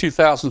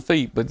 42,000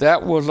 feet, but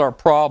that was our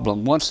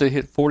problem. Once it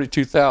hit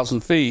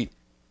 42,000 feet,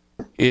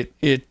 it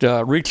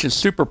reaches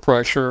super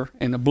pressure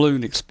and the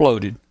balloon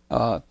exploded.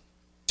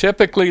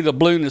 Typically, the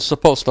balloon is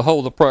supposed to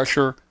hold the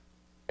pressure,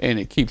 and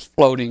it keeps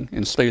floating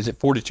and stays at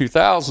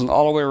 42,000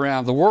 all the way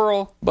around the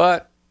world.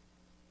 But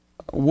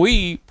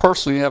we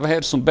personally have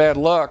had some bad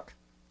luck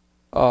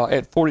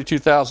at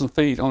 42,000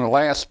 feet on the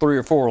last 3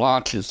 or 4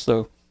 launches.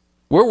 So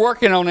we're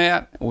working on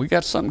that. We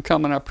got something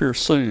coming up here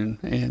soon.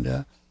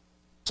 And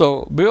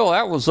so, Bill,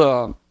 that was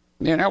a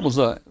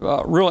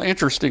real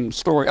interesting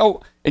story.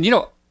 Oh, and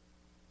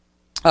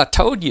I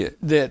told you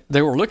that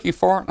they were looking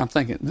for it. And I'm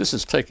thinking, this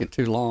is taking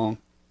too long.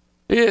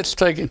 It's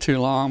taking too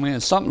long, man.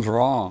 Something's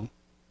wrong.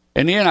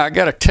 And then I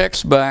got a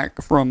text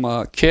back from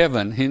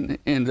Kevin,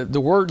 and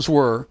the words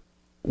were,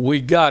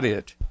 "We got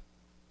it."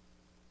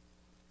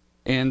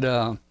 And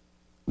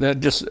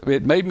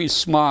it made me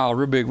smile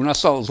real big when I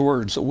saw those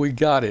words, "We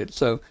got it."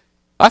 So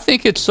I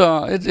think it's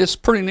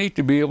pretty neat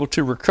to be able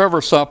to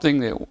recover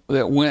something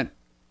that went,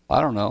 I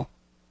don't know,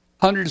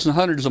 hundreds and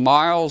hundreds of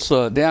miles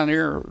down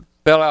here,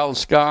 fell out of the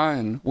sky,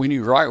 and we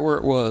knew right where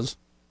it was.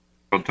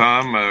 Well,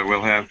 Tom,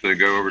 we'll have to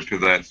go over to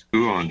that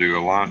school and do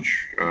a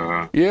launch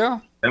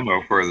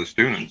demo for the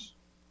students.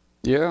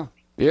 Yeah.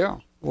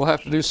 We'll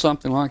have to do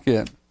something like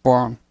that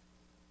for them.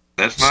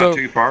 That's not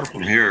too far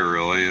from here,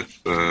 really. It's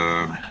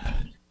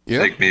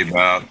take me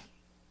about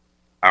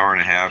hour and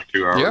a half,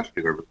 2 hours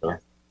to get over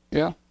there.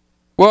 Yeah.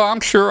 Well,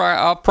 I'm sure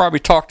I'll probably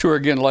talk to her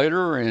again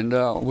later, and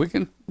we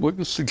can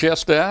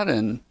suggest that,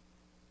 and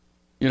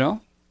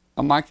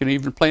I might can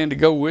even plan to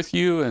go with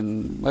you,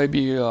 and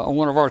maybe on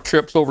one of our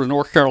trips over to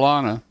North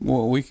Carolina.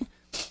 Well, we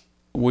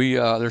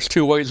there's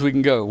 2 ways we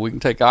can go. We can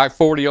take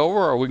I-40 over,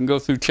 or we can go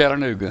through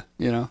Chattanooga.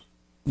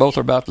 Both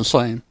are about the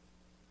same.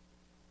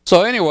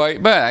 So anyway,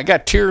 man, I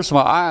got tears in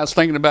my eyes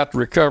thinking about the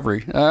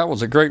recovery. That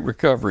was a great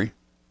recovery.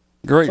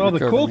 Well,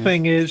 the cool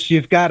thing is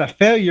you've got a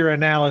failure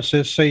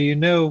analysis, so you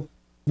know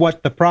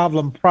what the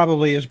problem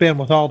probably has been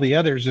with all the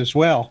others as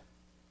well.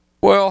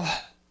 Well,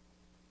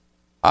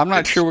 I'm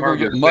not sure we're going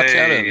to get much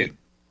out of it.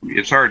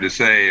 It's hard to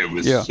say. It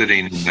was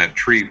sitting in that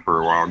tree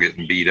for a while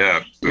getting beat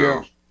up,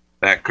 so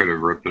that could have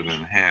ripped it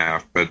in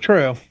half. But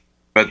true.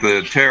 But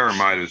the tear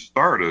might have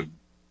started,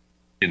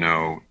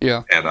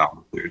 at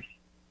altitude.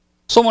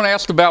 Someone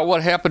asked about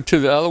what happened to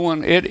the other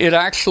one. It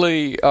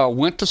actually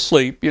went to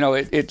sleep. You know,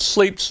 it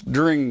sleeps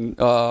during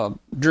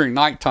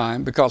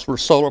nighttime because we're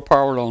solar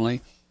powered only.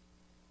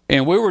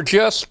 And we were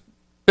just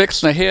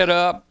fixing to head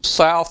up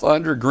south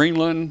under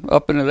Greenland,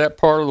 up into that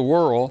part of the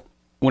world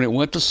when it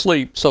went to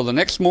sleep. So the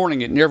next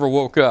morning it never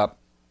woke up.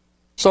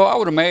 So I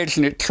would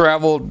imagine it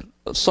traveled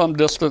some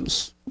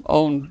distance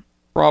on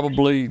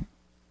probably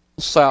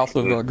south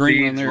of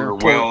Greenland there. We're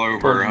well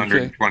over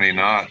 120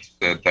 knots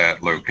at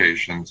that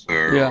location, so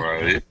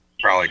it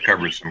probably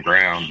covered some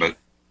ground, but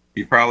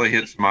you probably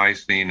hit some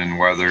icing and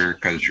weather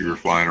because you were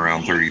flying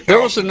around 30,000.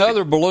 There was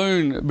another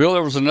balloon, Bill,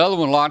 there was another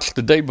one launched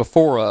the day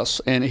before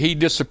us, and he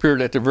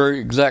disappeared at the very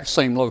exact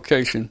same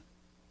location.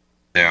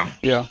 Yeah.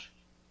 Yeah.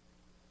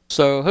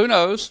 So who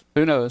knows?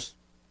 Who knows?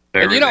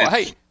 And I'm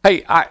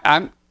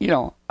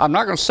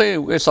not going to say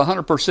it's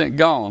 100%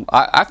 gone.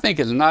 I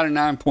think it's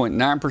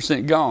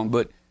 99.9% gone,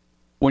 but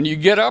when you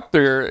get up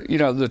there, you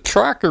know, the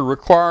tracker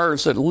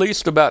requires at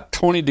least about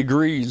 20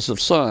 degrees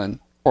of sun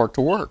for it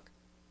to work.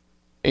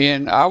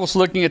 And I was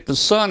looking at the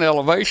sun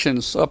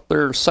elevations up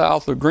there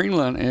south of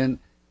Greenland, and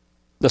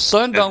the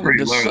sun don't.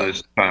 Pretty low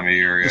this time of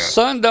year, yeah. The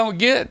sun don't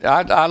get.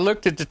 I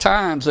looked at the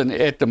times, and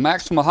at the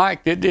maximum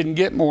height, it didn't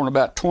get more than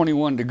about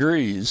 21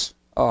 degrees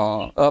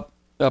up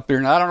there.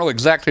 And I don't know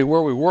exactly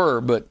where we were,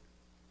 but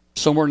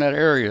somewhere in that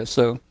area.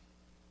 So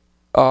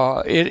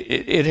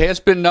it has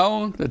been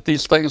known that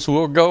these things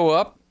will go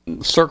up,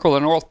 circle the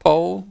North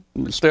Pole,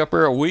 stay up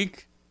there a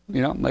week,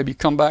 you know, maybe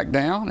come back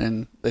down,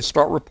 and they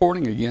start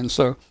reporting again.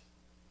 So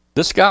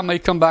this guy may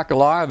come back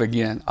alive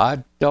again.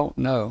 I don't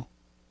know.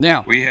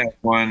 Now we had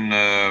one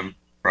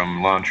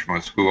from launch from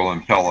a school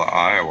in Pella,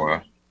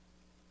 Iowa,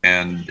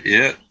 and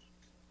it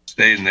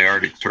stayed in the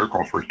Arctic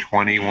Circle for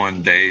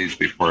 21 days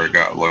before it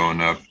got low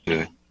enough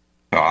to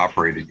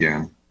operate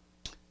again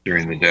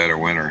during the dead of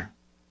winter.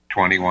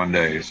 21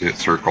 days it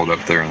circled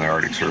up there in the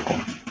Arctic Circle.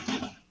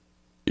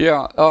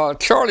 Yeah,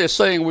 Charlie is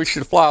saying we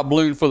should fly a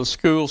balloon for the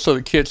school so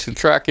the kids can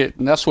track it,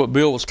 and that's what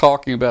Bill was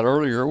talking about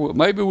earlier.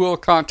 Maybe we'll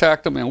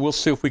contact them and we'll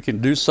see if we can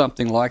do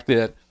something like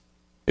that.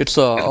 It's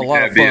a lot of fun.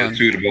 That'd be a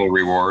suitable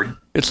reward.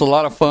 It's a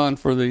lot of fun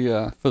for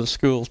the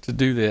schools to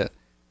do that.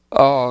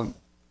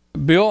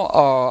 Bill,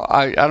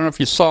 I don't know if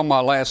you saw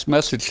my last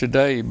message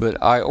today,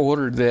 but I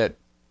ordered that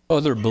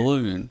other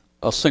balloon,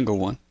 a single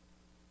one.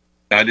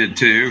 I did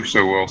too,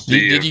 so we'll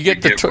see. Did you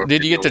get the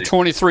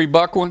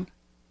 $23 one?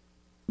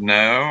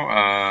 No,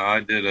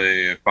 I did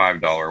a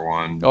 $5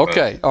 one.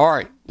 Okay, all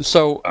right.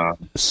 So on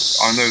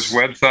those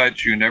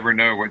websites, you never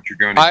know what you're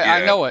going to get.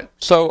 I know it.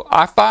 So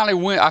I finally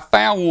went. I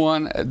found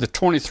one at the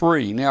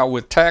 23. Now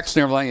with tax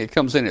and everything, it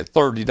comes in at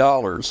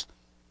 $30.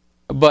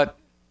 But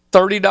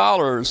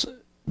 $30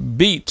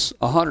 beats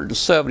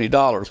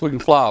 $170. We can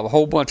fly a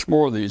whole bunch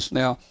more of these.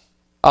 Now,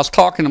 I was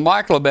talking to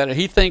Michael about it.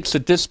 He thinks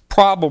that this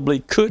probably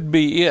could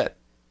be it.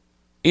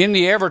 In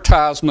the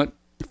advertisement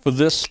for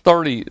this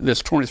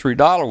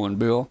 $23 one,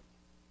 Bill,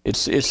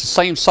 it's the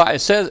same size.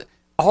 It says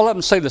all of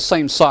them say the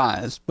same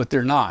size, but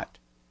they're not.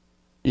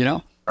 You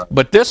know,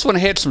 but this one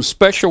had some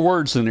special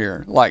words in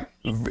there, like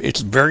it's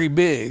very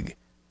big,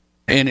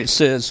 and it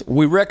says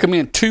we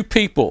recommend two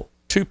people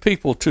to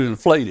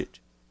inflate it.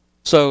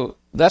 So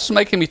that's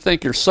making me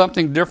think there's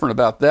something different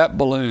about that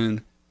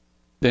balloon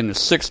than the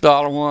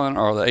 $6 one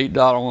or the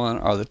 $8 one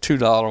or the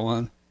 $2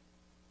 one.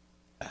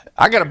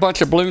 I got a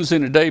bunch of balloons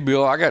in today,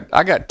 Bill. I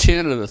got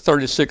 10 of the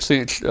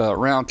 36-inch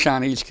round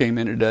Chinese came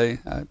in today.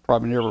 I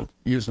probably never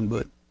use them,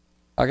 but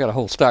I got a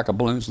whole stack of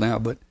balloons now.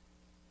 But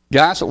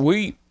guys,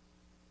 we're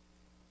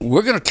going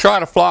to try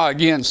to fly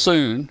again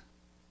soon.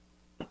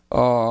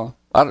 Fly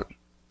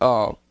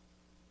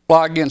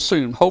again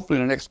soon, hopefully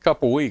in the next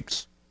couple of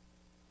weeks.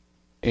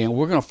 And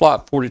we're going to fly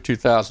at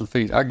 42,000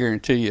 feet, I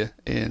guarantee you.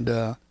 And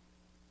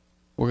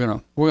we're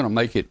gonna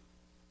make it.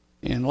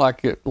 And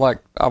like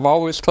I've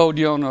always told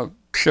you on the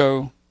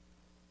show,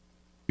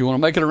 you want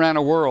to make it around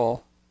the world,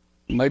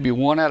 maybe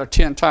 1 out of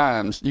 10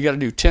 times. You got to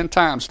do 10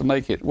 times to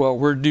make it. Well,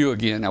 we're due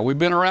again. Now, we've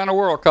been around the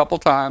world a couple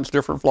times,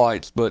 different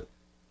flights, but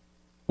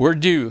we're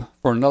due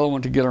for another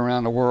one to get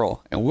around the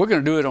world. And we're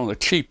going to do it on the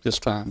cheap this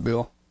time,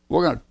 Bill.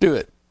 We're going to do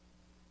it.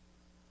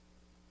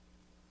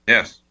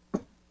 Yes.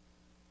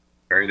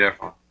 Very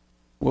definitely.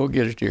 We'll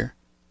get it here.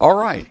 All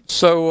right.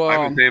 So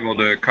I was able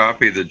to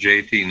copy the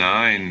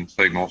JT9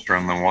 signals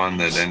from the one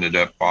that ended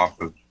up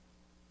off of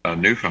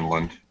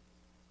Newfoundland.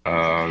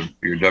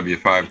 Your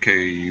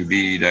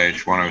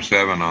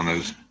W5KUB-107 on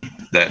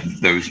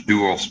those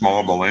dual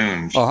small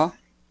balloons.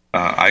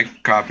 I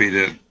copied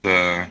it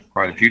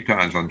quite a few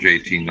times on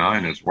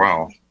JT9 as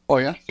well. Oh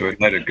yeah. So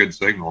it had a good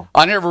signal.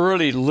 I never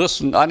really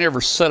listened. I never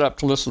set up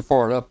to listen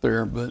for it up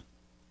there, but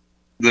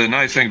the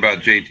nice thing about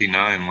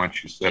JT9,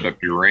 once you set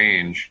up your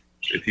range,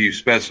 if you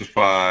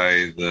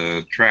specify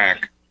the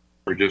track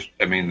for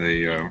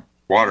the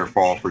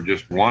waterfall for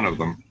just one of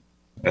them,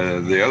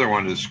 the other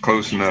one is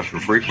close enough for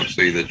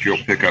frequency that you'll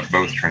pick up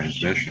both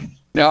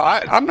transmissions. Now,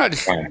 I'm not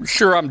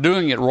sure I'm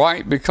doing it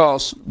right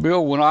because,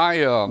 Bill, when I...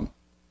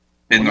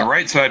 in the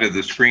right side of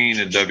the screen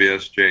at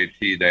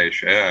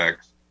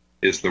WSJT-X,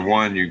 is the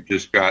one you've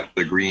just got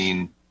the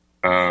green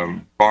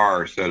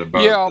bar set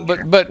above. Yeah,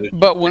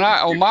 but when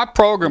I on my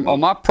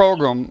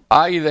program,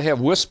 I either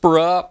have whisper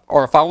up,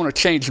 or if I want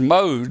to change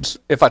modes,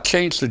 if I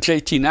change to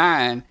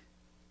JT9,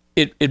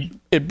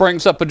 it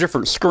brings up a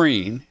different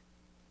screen.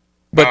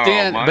 But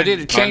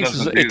it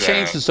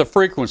changes the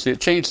frequency. It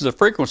changes the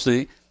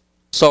frequency.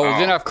 So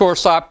then, of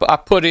course, I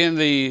put in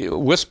the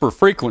whisper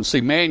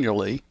frequency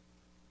manually.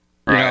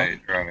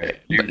 Right.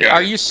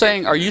 Are you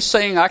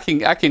saying I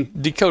can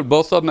decode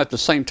both of them at the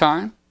same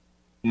time?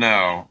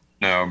 No.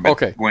 But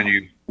okay.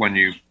 When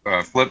you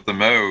flip the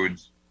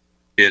modes,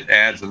 it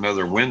adds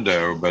another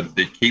window, but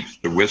it keeps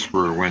the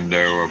whisper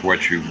window of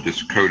what you've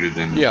decoded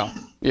in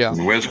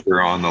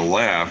whisper on the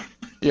left,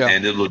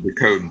 and it'll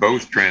decode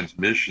both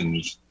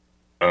transmissions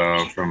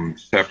from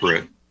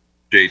separate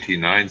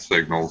JT9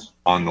 signals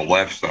on the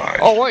left side.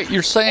 Oh wait,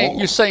 you're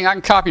saying I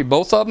can copy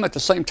both of them at the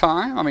same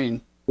time? I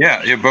mean,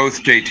 yeah,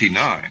 both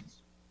JT9s.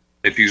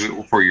 If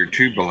you for your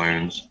two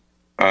balloons,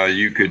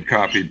 you could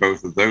copy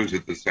both of those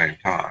at the same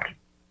time.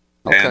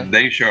 Okay. And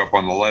they show up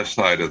on the left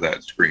side of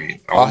that screen.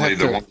 Only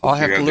the one you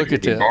have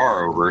the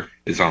bar over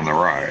is on the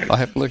right. I'll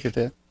have to look at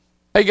that.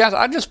 Hey guys,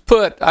 I just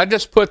put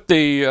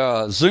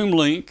the Zoom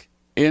link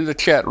in the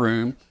chat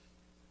room,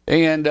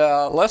 and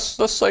let's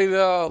just say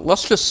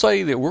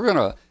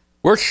that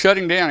we're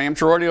shutting down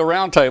Amateur Radio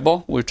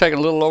Roundtable. We've taken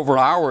a little over an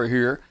hour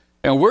here,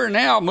 and we're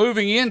now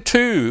moving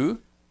into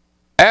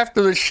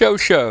After the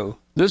Show.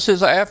 This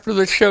is After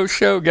the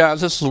Show,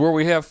 guys. This is where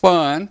we have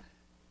fun.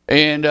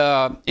 And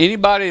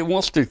anybody that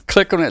wants to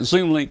click on that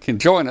Zoom link can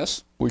join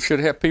us. We should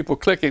have people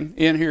clicking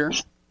in here.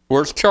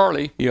 Where's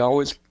Charlie? He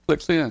always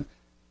clicks in.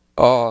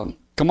 Come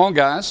on,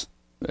 guys.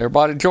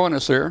 Everybody join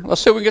us there. Let's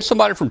see if we can get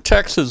somebody from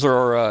Texas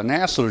or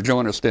NASA to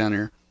join us down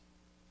here.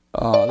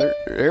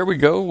 There we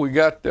go. We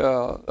got,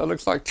 that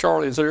looks like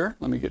Charlie's there.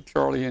 Let me get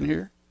Charlie in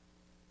here.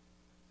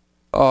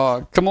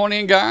 Come on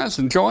in, guys,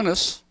 and join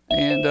us.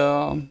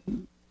 And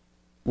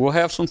we'll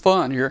have some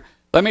fun here.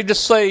 Let me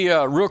just say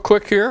real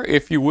quick here,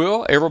 if you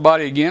will,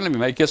 everybody again, let me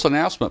make this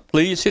announcement.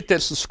 Please hit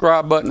that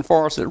subscribe button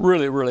for us. It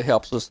really, really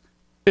helps us.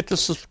 Hit the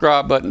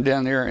subscribe button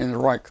down there in the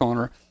right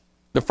corner.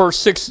 The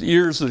first 6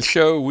 years of the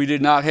show, we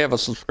did not have a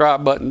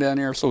subscribe button down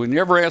there, so we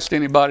never asked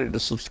anybody to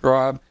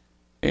subscribe,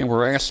 and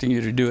we're asking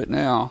you to do it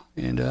now.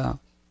 And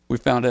we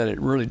found out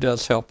it really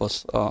does help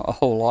us a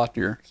whole lot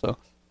here. So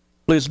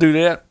please do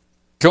that.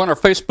 Join our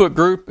Facebook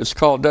group. It's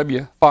called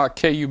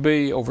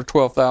W5KUB, over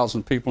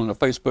 12,000 people in the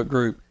Facebook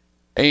group.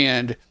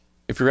 And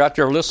if you're out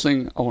there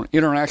listening on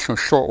international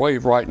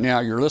shortwave right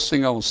now, you're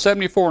listening on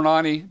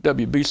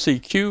 7490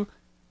 WBCQ,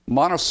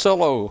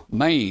 Monticello,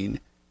 Maine.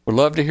 We'd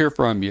love to hear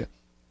from you.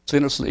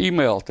 Send us an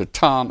email to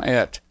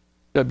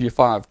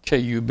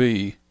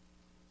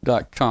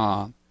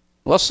tom@w5kub.com.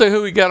 Let's see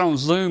who we got on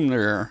Zoom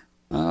there.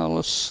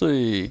 Let's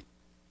see.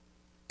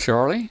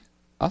 Charlie?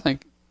 I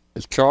think,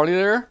 is Charlie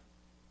there?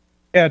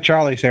 Yeah,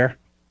 Charlie's there.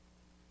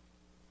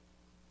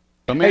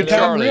 Come in,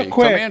 Charlie. Real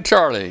quick. Come in,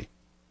 Charlie.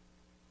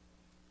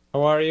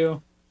 How are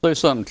you? Say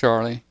something,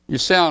 Charlie. You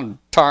sound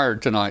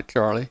tired tonight,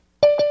 Charlie.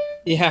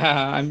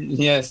 Yeah,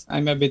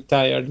 I'm a bit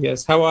tired,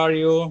 yes. How are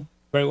you?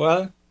 Very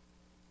well?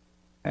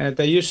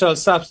 The usual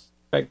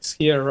suspects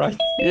here, right?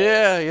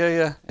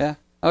 Yeah.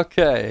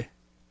 Okay.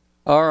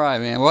 All right,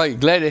 man. Well,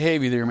 glad to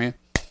have you there, man.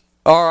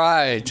 All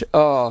right.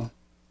 I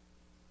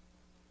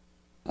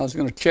was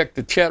going to check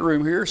the chat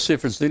room here, see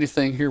if there's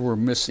anything here we're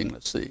missing.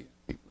 Let's see.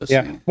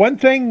 One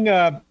thing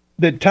that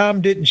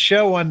Tom didn't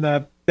show on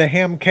the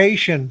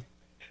Hamcation,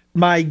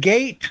 my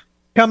gate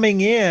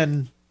coming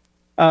in,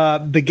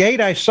 the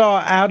gate I saw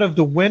out of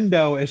the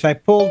window as I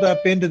pulled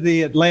up into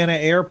the Atlanta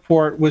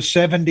airport was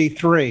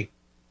 73.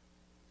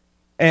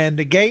 And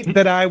the gate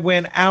that I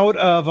went out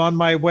of on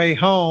my way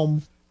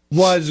home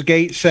was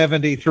gate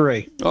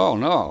 73. Oh,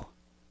 no.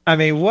 I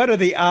mean, what are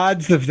the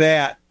odds of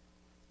that?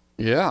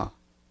 Yeah.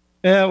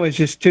 That was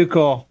just too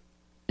cool.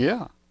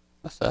 Yeah,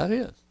 that's how it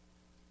is.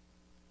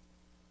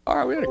 All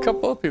right, we had a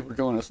couple of people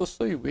join us. Let's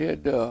see. We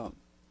had, who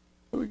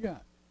we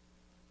got?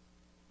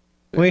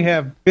 We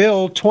have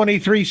Bill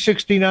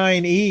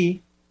 2369E.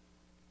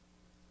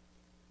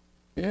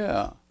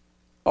 Yeah.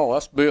 Oh,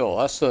 that's Bill.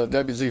 That's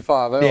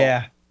WZ5L.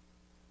 Yeah.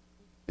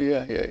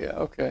 Yeah.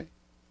 Okay.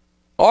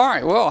 All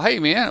right. Well, hey,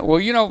 man. Well,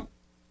 you know,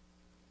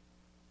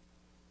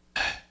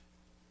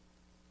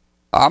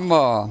 I'm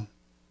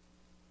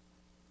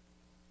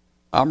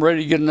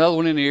ready to get another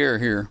one in the air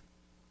here.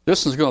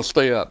 This is going to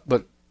stay up,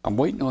 but I'm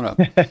waiting on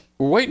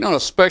we're waiting on a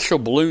special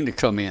balloon to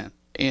come in.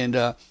 And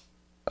Bill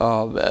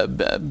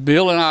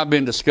and I have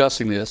been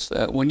discussing this.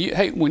 When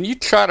you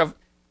try to,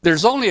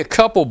 there's only a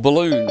couple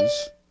balloons.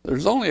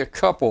 There's only a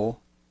couple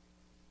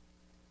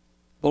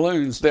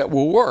balloons that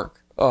will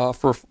work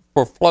for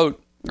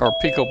float or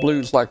pico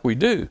balloons like we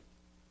do.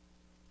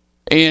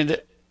 And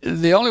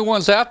the only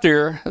ones out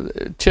there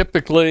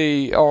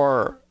typically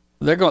are,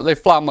 they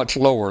fly much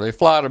lower. They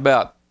fly at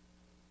about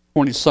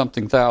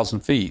 20-something thousand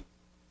feet.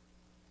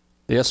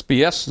 The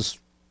SBS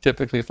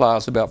typically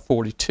flies about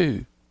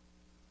 42.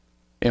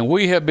 And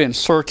we have been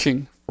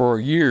searching for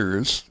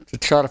years to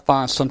try to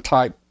find some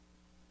type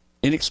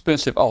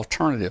inexpensive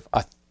alternative.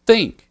 I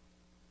think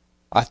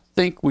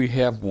we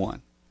have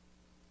one.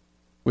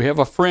 We have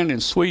a friend in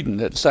Sweden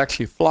that's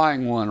actually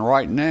flying one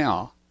right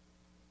now,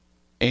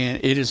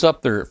 and it is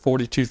up there at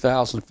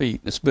 42,000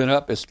 feet. It's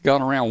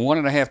gone around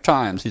 1.5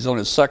 times. He's on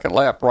his second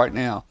lap right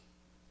now.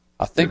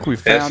 I think we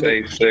found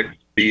SA6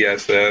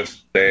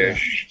 BSS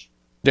dash.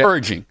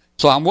 Encouraging.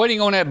 So I'm waiting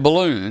on that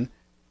balloon.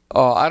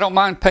 I don't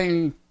mind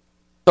paying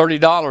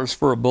 $30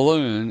 for a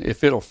balloon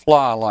if it'll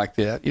fly like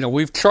that. You know,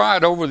 we've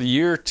tried over the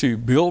year to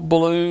build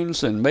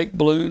balloons and make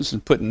balloons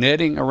and put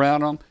netting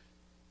around them,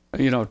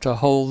 you know, to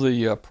hold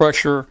the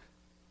pressure.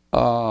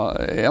 On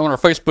our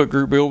Facebook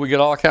group, Bill, we get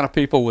all kind of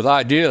people with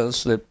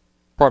ideas that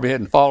probably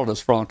hadn't followed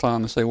us for a long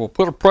time and say, well,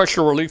 put a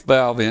pressure relief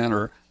valve in,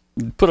 or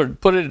put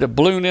a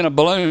balloon in a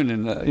balloon,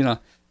 and you know,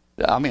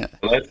 I mean,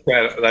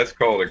 that's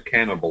called a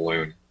canna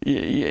balloon.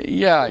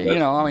 Yeah, you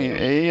know,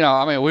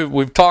 I mean,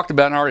 we've talked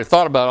about and already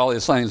thought about all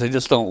these things. They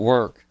just don't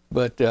work.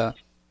 But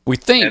we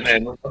think.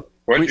 And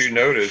what you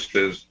noticed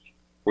is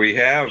we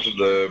have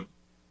the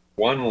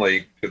one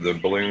leak to the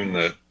balloon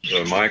that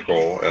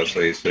Michael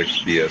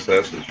SA6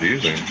 BSS is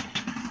using,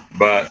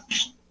 but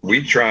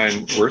we're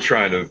trying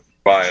to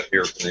buy it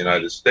here from the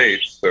United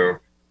States, so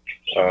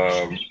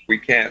we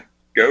can't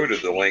go to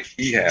the link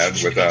he had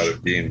without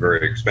it being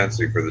very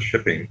expensive for the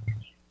shipping.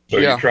 So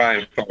you try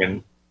and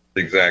find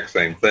the exact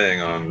same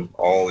thing on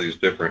all these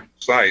different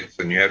sites,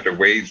 and you have to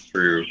wade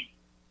through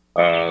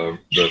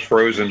the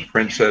Frozen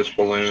Princess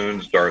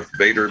balloons, Darth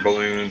Vader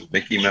balloons,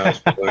 Mickey Mouse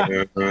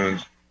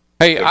balloons.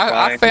 Hey,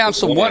 I found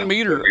some 1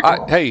 meter.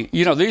 Hey,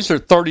 you know, these are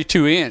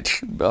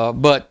 32-inch,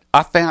 but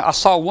I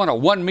saw a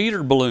 1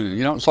 meter balloon.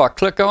 You know, so I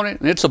click on it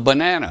and it's a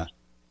banana.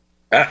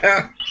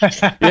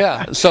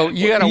 Yeah, so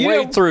you got to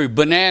wade through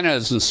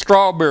bananas and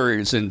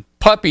strawberries and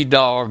puppy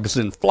dogs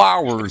and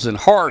flowers and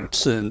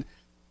hearts and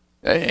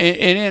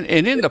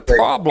then the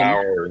problem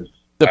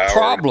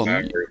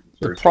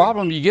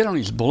you get on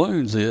these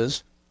balloons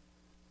is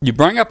you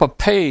bring up a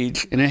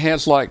page and it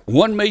has like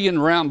 1 million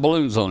round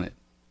balloons on it,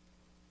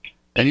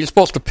 and you're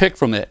supposed to pick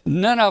from it.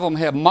 None of them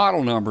have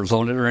model numbers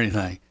on it or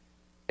anything.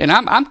 And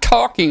I'm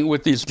talking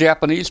with these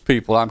Japanese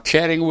people. I'm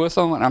chatting with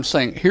them and I'm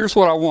saying, here's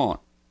what I want.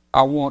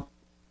 I want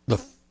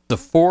the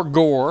 4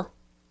 Gore.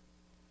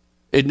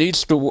 It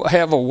needs to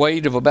have a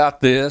weight of about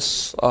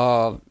this.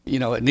 You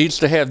know, it needs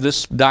to have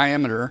this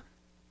diameter.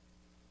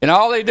 And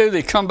all they do,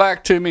 they come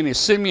back to me and they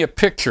send me a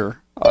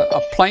picture,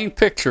 a plain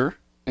picture,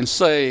 and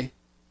say,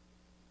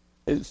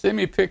 send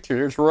me a picture.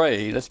 There's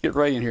Ray. Let's get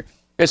Ray in here.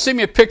 They send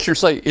me a picture and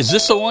say, is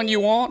this the one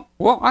you want?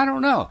 Well, I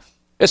don't know.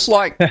 It's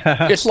like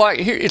it's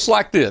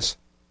like this.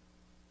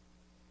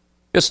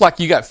 It's like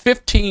you got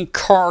 15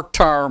 car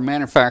tire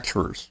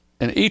manufacturers,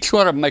 and each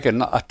one of them make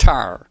a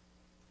tire.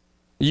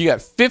 You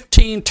got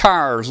 15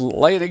 tires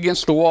laid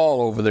against the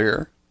wall over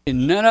there,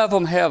 and none of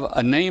them have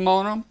a name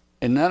on them,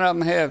 and none of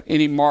them have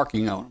any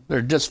marking on them.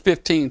 They're just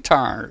 15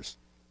 tires.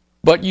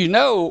 But you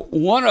know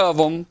one of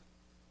them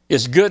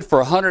is good for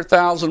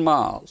 100,000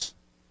 miles.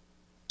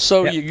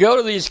 So you go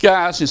to these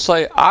guys and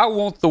say, I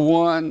want the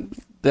one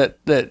that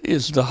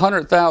is the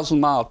 100,000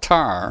 mile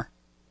tire.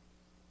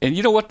 And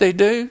you know what they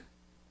do?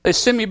 They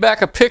send me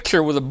back a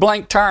picture with a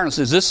blank tire and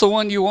says, is this the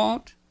one you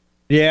want?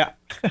 Yeah.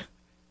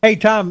 Hey,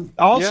 Tom,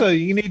 also,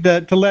 you need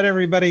to let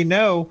everybody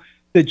know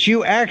that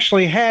you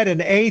actually had an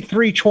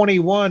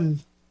A321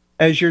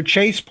 as your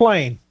chase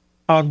plane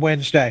on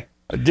Wednesday.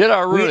 Did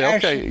I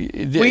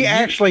really? We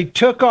actually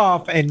took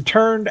off and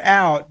turned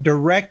out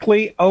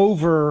directly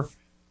over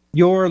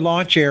your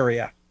launch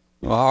area.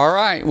 All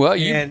right. Well,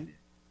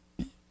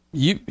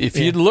 if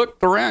you'd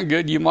looked around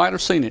good, you might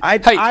have seen it.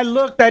 I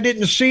looked, I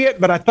didn't see it,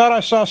 but I thought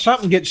I saw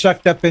something get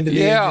sucked up into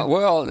the engine.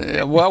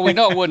 Well, we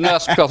know it wasn't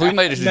us because we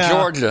made it to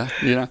Georgia.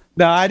 You know.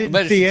 No, I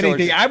didn't see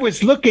anything. Georgia. I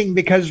was looking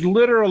because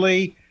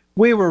literally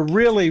we were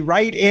really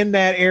right in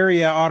that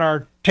area on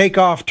our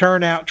takeoff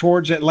turnout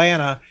towards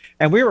Atlanta,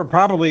 and we were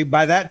probably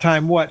by that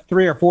time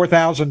 3,000 or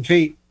 4,000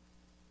 feet.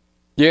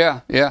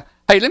 Yeah.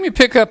 Hey, let me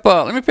pick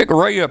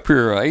Ray up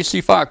here,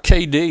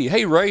 AC5KD.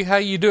 Hey, Ray, how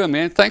you doing,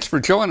 man? Thanks for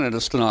joining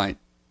us tonight.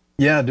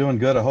 Yeah, doing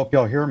good. I hope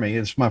y'all hear me.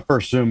 It's my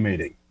first Zoom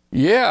meeting.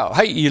 Yeah.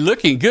 Hey, you're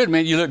looking good,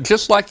 man. You look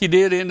just like you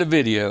did in the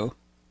video.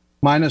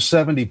 Minus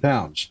 70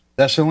 pounds.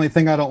 That's the only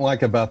thing I don't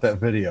like about that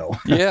video.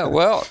 Yeah,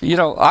 well, you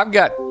know, I've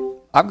got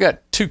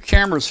 2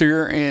 cameras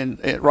here, and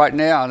right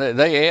now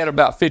they add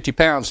about 50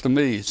 pounds to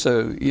me.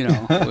 So, you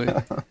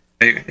know.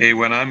 Hey,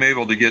 when I'm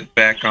able to get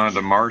back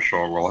onto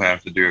Marshall, we'll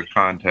have to do a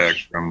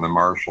contact from the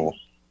Marshall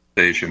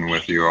station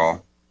with you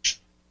all.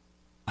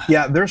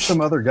 Yeah, there's some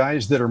other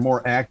guys that are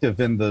more active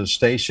in the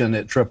station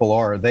at Triple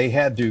R. They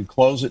had to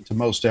close it to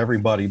most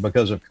everybody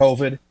because of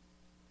COVID.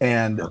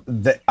 And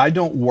I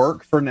don't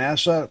work for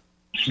NASA,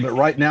 but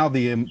right now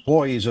the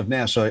employees of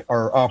NASA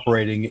are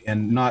operating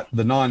and not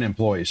the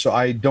non-employees. So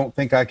I don't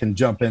think I can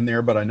jump in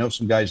there, but I know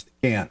some guys that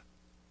can.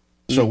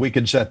 So we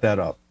can set that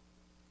up.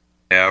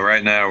 Yeah,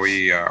 right now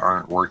we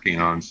aren't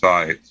working on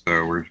site,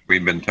 so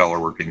we've been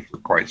teleworking for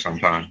quite some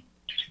time.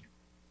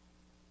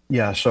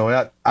 Yeah, so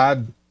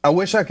I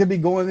wish I could be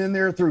going in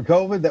there through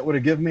COVID. That would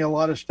have given me a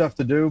lot of stuff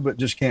to do, but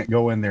just can't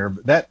go in there.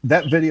 But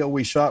that video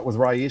we shot with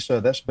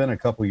Raisa, that's been a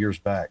couple years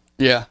back.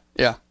 Yeah.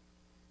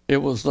 It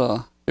was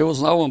an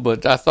old one,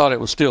 but I thought it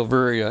was still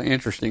very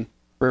interesting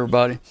for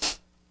everybody.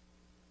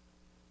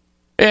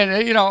 And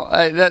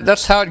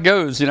that's how it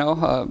goes. You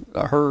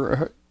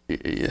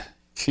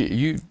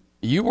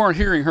weren't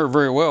hearing her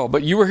very well,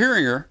 but you were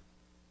hearing her.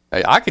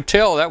 I could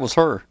tell that was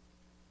her.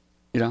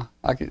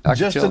 I could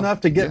just tell. Enough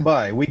to get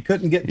by. We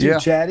couldn't get too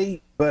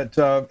chatty, but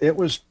it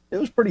was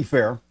pretty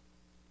fair.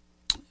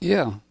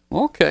 Yeah.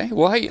 Okay.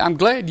 Well, hey, I'm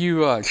glad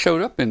you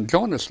showed up and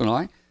joined us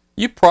tonight.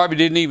 You probably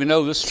didn't even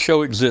know this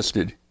show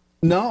existed.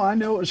 No, I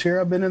know it was here.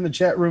 I've been in the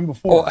chat room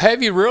before. Oh,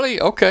 have you really?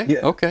 Okay. Yeah.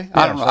 Okay. Yes,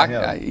 I don't know.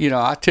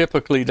 I I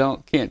typically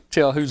can't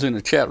tell who's in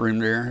the chat room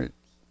there.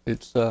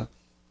 It's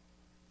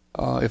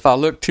if I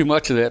look too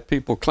much of that,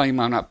 people claim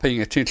I'm not paying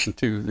attention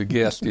to the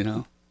guest.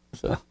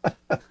 So.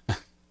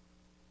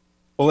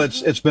 Well,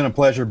 it's been a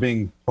pleasure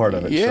being part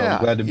of it. Yeah.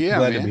 So glad to be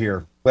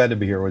here. Glad to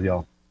be here with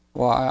y'all.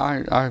 Well,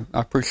 I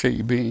appreciate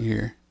you being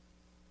here.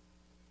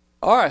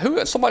 All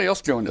right. Somebody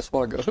else joined us a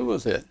while ago. Who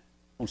was it?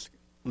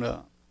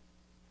 No.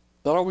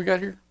 Is that all we got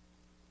here?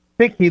 I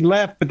think he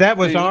left, but that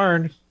was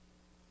Arn.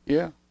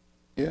 Yeah.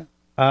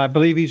 I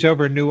believe he's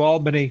over in New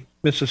Albany,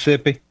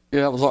 Mississippi.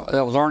 Yeah, that was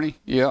Arnie.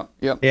 Yeah.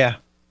 Yeah.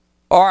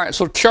 All right,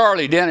 so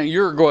Charlie down in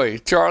Uruguay.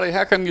 Charlie,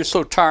 how come you're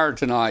so tired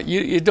tonight?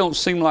 You don't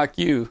seem like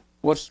you.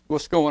 What's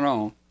going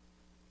on?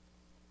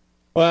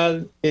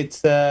 Well,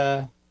 it's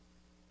 12:30.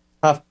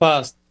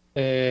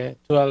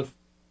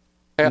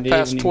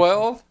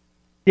 12:30?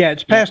 Yeah,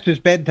 it's past his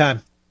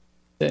bedtime.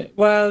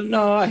 Well,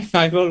 no,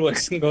 I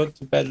always go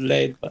to bed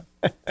late, but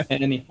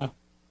anyhow.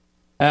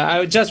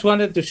 I just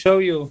wanted to show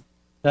you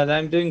that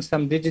I'm doing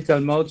some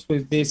digital modes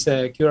with this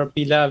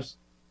QRP Labs.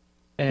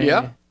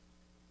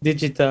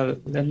 Digital,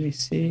 let me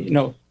see.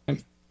 No,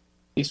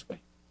 this way.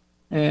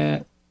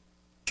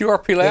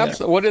 QRP Labs?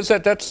 What is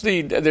that? That's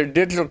their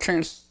digital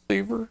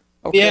transceiver?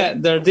 Okay. Yeah,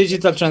 their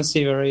digital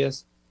transceiver,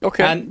 yes.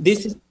 Okay. And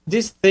this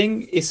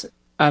thing is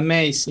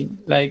amazing.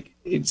 Like,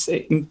 it's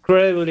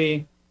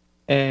incredibly...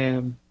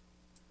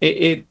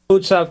 It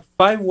puts up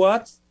 5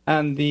 watts,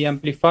 and the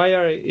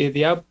amplifier,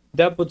 the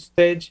output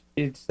stage,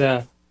 it's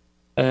I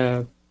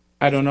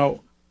don't know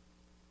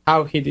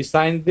how he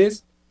designed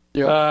this,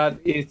 but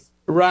it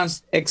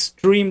runs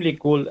extremely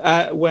cool.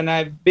 When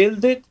I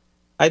built it,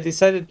 I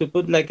decided to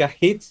put like a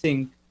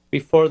heatsink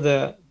before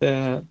the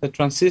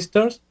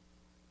transistors,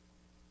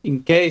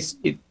 in case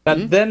it.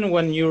 But then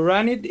when you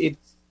run it, it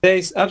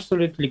stays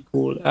absolutely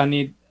cool, and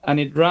it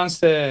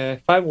runs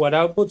a 5 watt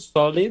output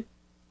solid.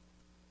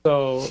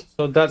 So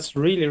that's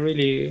really,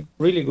 really,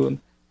 really good.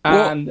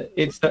 And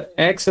it's an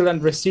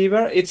excellent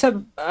receiver. It's a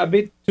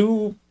bit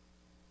too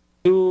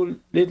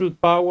little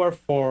power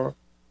for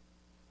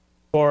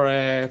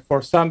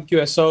some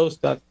QSOs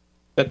that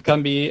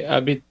can be a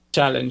bit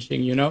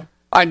challenging,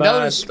 I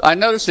noticed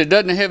it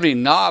doesn't have any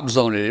knobs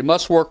on it. It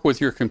must work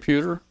with your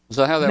computer. Is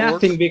that how that works?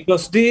 Nothing,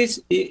 because this,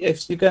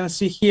 if you can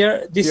see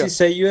here, this is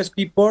a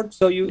USB port.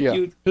 So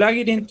you plug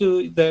it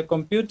into the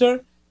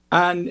computer,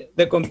 and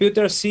the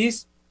computer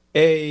sees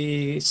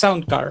a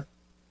sound card.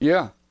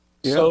 Yeah.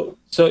 So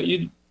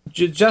you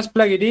just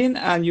plug it in,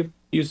 and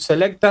you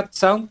select that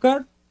sound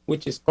card,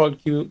 which is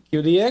called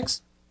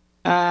QDX,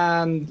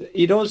 and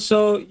it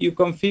also you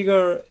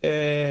configure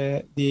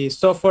the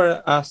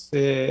software as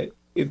it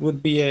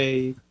would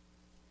be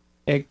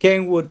a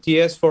Kenwood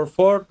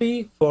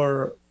TS440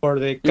 for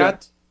the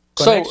CAT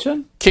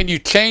connection. So can you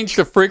change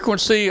the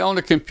frequency on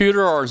the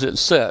computer, or is it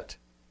set?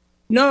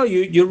 No,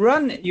 you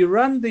run the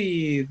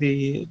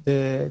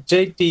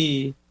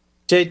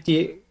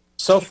JT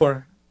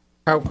software.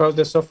 How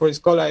the software is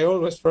called? I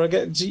always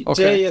forget.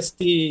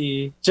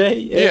 JST.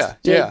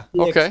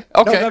 Okay.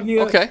 I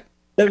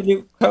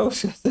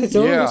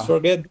always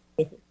forget.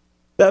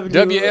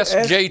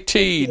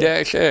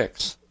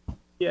 WSJT-X.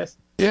 Yes.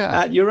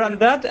 Yeah. You run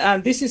that,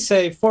 and this is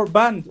a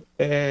 4-band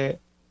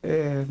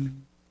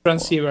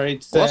transceiver.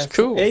 It's that's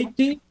cool.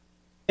 80,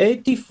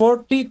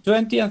 40,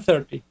 20, and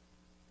 30.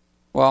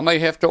 Well, I may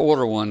have to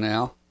order one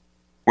now.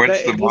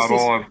 What's the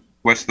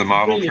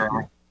model, really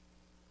Charlie? cool.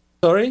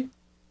 Sorry?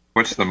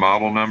 What's the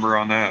model number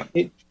on that?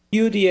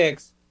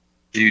 QDX.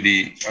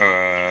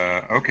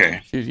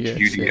 Okay.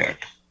 QDX.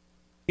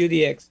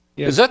 QDX.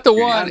 Yes. Is that the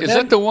one? Is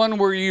that the one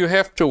where you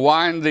have to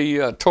wind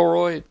the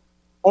toroid?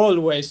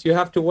 Always, you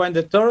have to wind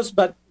the torus,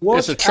 but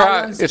it's a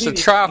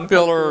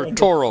tri-pillar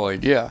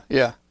toroid. Yeah.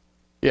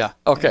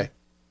 Okay.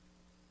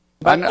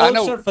 But I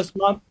know surface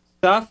mount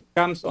stuff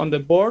comes on the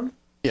board.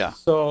 Yeah.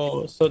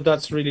 So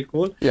that's really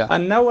cool. Yeah.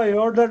 And now I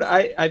ordered.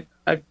 I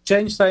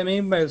changed some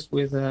emails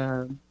with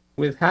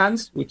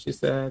Hans, which is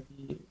the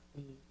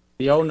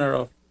owner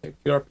of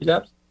QRP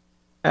Labs,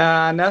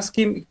 and asked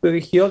him.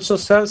 He also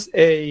sells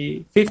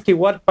a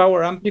 50-watt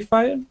power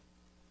amplifier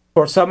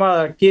for some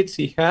other kits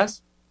he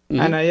has.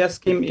 Mm-hmm. And I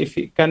asked him if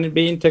it can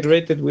be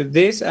integrated with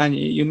this, and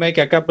you make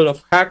a couple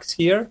of hacks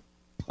here,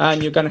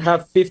 and you can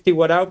have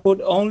 50-watt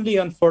output only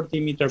on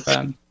 40-meter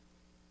band.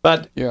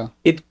 But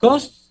it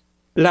costs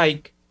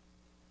like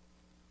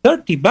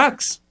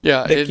 $30.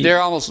 Yeah,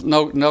 they're almost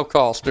no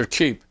cost. They're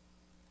cheap.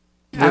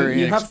 And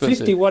you have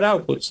 50 watt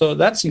output, so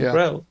that's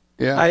incredible.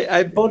 Yeah.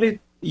 I bought it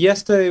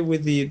yesterday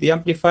with the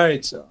amplifier.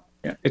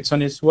 It's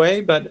on its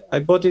way, but I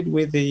bought it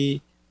with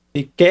the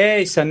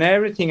case and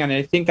everything, and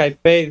I think I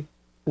paid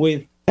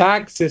with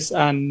taxes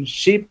and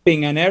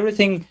shipping and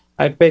everything.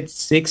 I paid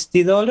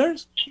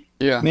 $60.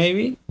 Yeah,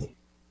 maybe.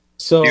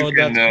 So you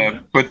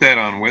can put that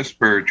on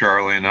Whisper,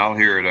 Charlie, and I'll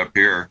hear it up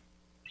here.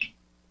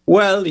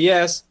 Well,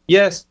 yes.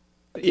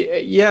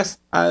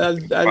 I'll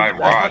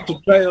have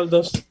to try all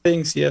those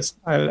things. Yes,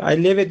 I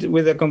leave it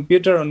with a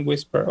computer on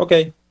Whisper.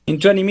 Okay, in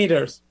 20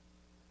 meters.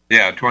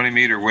 Yeah,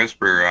 20-meter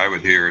Whisper. I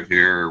would hear it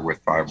here with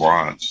 5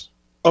 watts.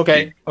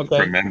 Okay.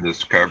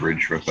 Tremendous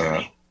coverage with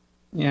that.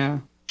 Yeah.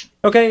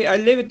 Okay, I'll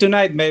leave it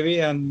tonight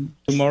maybe, and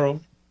tomorrow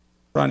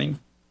running.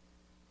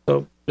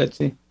 So let's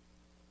see.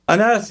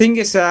 Another thing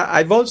is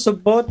I've also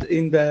bought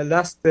in the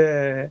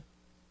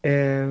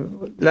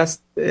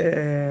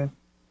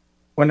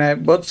when I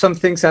bought some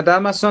things at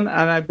Amazon,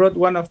 and I brought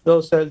one of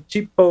those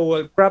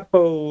cheapo,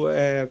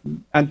 crapo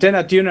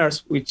antenna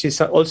tuners, which is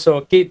also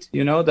a kit,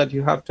 that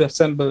you have to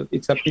assemble.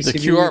 It's a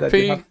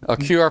PCB. The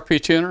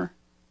QRP tuner?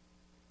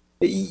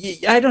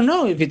 I don't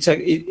know if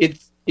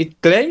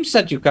it claims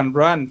that you can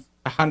run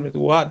 100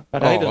 watt,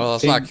 but I don't well,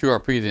 it's not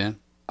QRP then.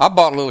 I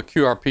bought a little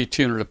QRP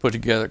tuner to put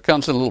together. It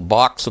comes in a little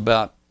box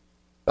about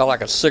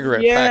like a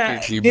cigarette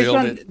package. You this build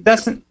one it.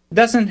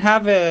 Doesn't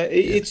have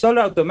it's all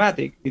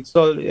automatic. It's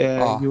all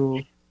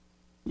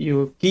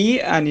you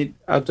key and it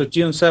auto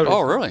tunes everything.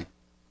 Oh, really?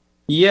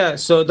 Yeah.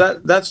 So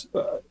that's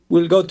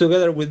will go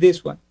together with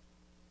this one.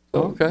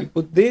 So okay. You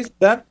put this,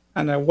 that,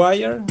 and a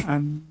wire,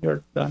 and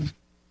you're done.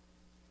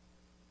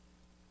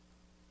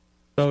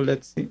 So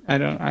let's see. I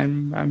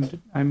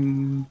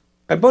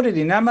bought it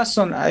in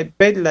Amazon. I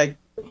paid like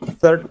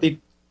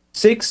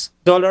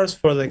 $36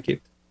 for the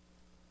kit.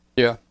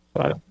 Yeah.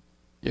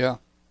 Yeah.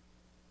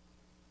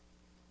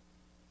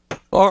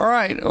 All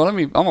right. Well,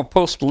 I'm gonna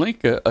post the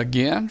link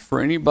again for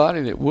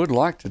anybody that would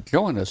like to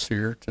join us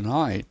here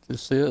tonight.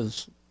 This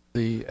is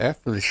the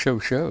After the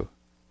Show.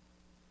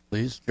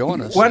 Please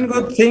join us. One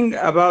good thing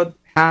about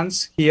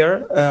Hans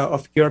here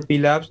of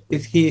QRP Labs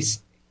is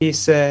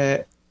his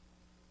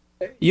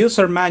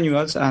user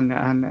manuals and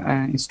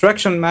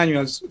instruction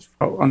manuals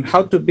on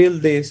how to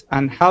build this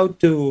and how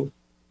to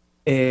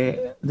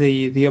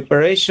the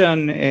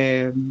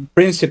operation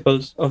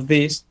principles of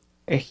this.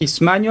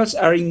 His manuals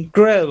are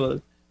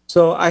incredible.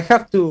 So I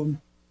have to.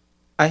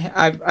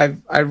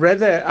 I read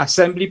the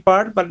assembly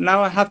part, but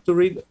now I have to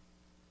read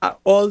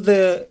all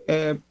the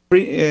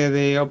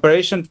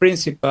operation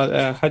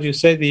principle. How do you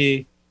say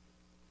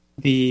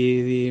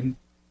the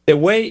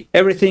way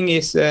everything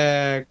is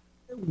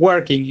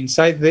working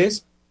inside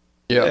this?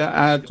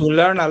 Yeah. To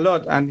learn a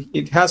lot, and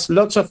it has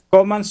lots of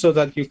commands so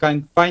that you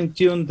can fine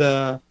tune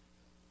for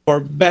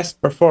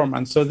best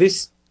performance. So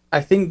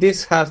I think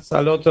this has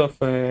a lot of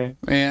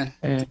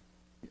man.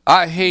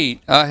 I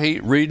hate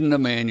reading the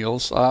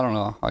manuals. I don't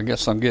know. I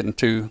guess I'm getting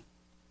too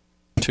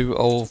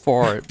old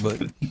for it.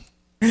 But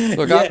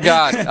look,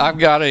 yeah. I've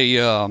got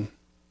a.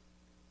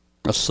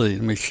 Let's see.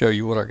 Let me show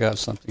you what I got.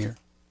 Something here.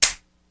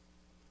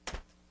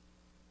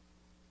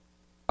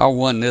 I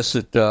won this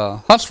at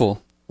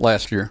Huntsville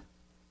last year.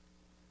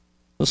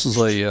 This is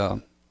a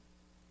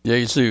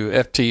Yaesu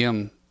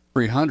FTM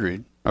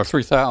 300 or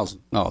 3000.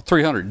 No,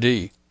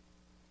 300D.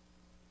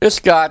 It's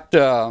got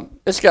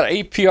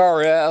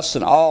APRS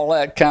and all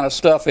that kind of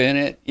stuff in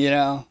it.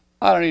 I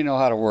don't even know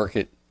how to work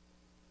it,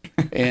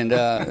 and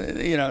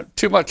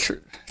too much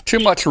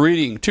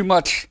reading, too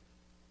much.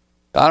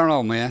 I don't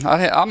know, man.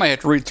 I may have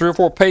to read 3 or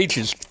 4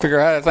 pages to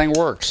figure out how that thing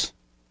works.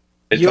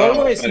 You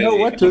always know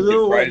what to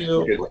do when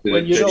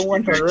you don't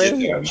want to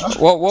read.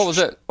 What was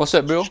that? What's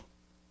that, Bill?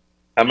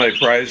 How many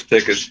prize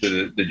tickets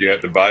did you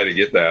have to buy to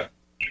get that?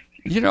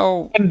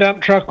 One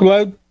dump truck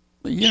load.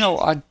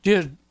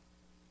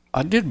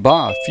 I did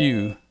buy a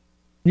few.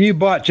 You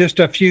bought just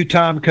a few,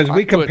 Tom, because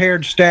we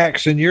compared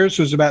stacks, and yours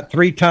was about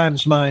 3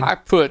 times mine.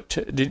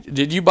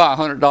 Did you buy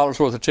 $100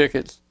 worth of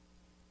tickets?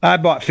 I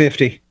bought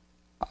 50.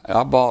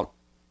 I bought.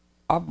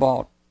 I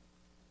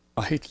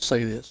hate to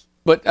say this,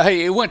 but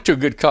hey, it went to a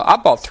good cause. I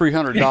bought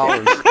 $300.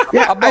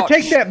 Yeah, I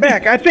take that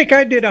back. I think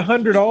I did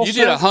 100 also. You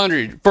did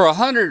 100 for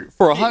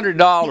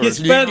 $100. You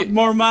spent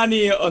more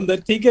money on the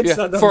tickets.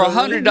 Yeah, for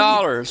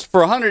 $100.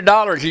 For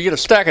 $100, you get a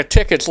stack of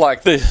tickets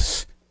like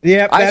this.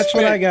 Yeah, that's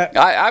what I got.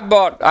 I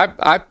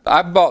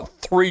bought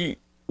 3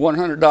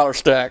 $100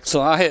 stacks,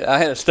 so I had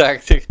a stack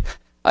of tickets.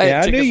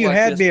 I knew you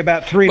had me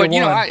about 3 to 1.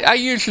 But I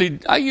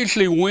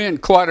usually win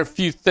quite a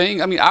few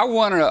things. I mean, I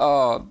won 3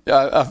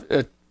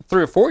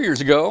 or 4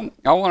 years ago.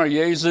 I won a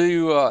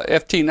Yaesu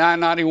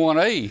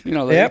FT991A. The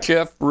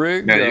HF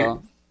rig.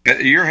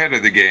 You're ahead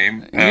of the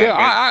game.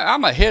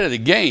 I'm ahead of the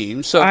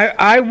game. So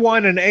I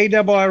won an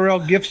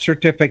ARRL gift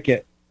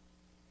certificate.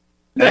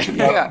 I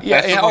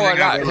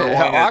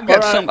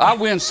got some. I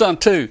win some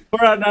too.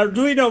 For an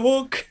Arduino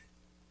book.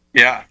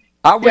 Yeah,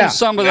 I win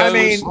some of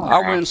those.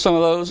 I win some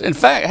of those. In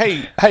fact,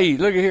 hey,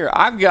 look at here.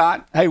 I've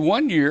got. Hey,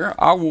 one year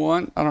I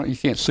won. I don't. You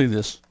can't see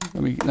this.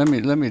 Let me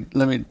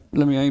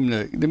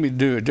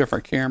do a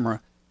different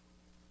camera.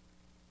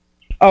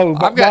 Oh,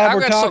 but while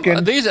we're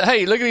talking,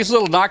 hey, look at these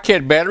little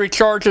Knockhead battery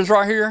charges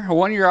right here.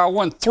 One year I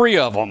won 3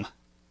 of them,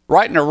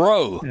 right in a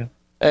row.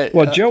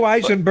 Yeah. Joe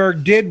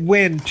Eisenberg did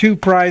win 2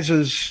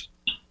 prizes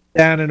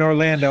down in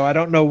Orlando. I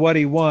don't know what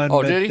he won.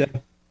 Oh, did he?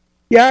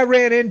 Yeah, I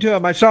ran into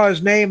him. I saw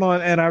his name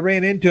and I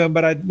ran into him,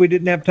 but we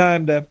didn't have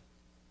time to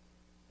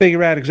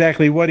figure out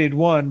exactly what he'd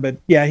won. But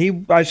yeah,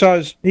 I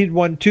saw he'd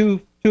won two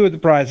of the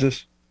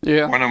prizes.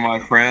 Yeah. One of my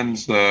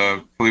friends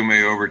flew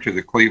me over to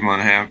the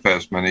Cleveland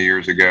Hamfest many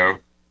years ago.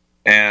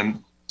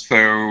 And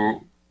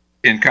so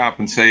in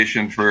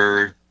compensation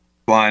for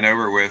flying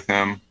over with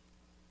him,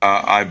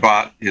 I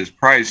bought his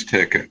prize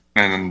ticket.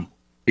 And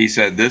he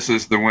said, "This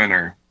is the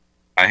winner."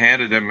 I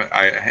handed him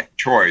a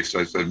choice.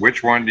 I said,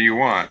 "Which one do you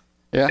want?"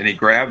 Yeah. And he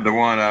grabbed the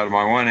one out of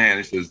my one hand.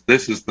 He says,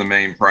 "This is the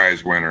main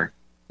prize winner."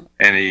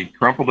 And he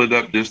crumpled it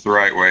up just the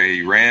right way.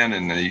 He ran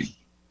and he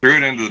threw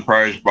it into the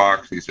prize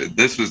box. He said,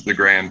 "This is the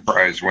grand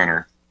prize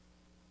winner."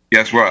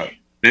 Guess what?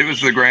 It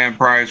was the grand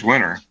prize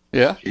winner.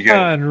 Yeah. He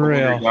got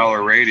Unreal. a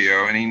 $100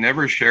 radio, and he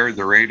never shared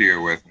the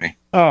radio with me.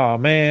 Oh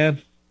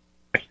man.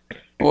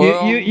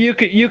 Well, you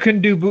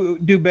can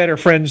do better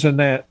friends than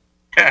that.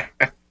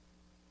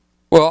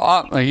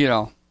 Well,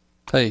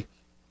 hey,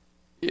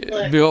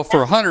 Bill,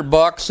 for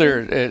 $100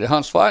 there at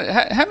Huntsville,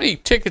 how many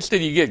tickets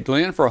did you get,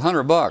 Glenn, for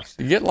 $100?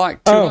 You get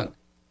like 200. Oh,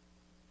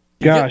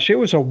 gosh, it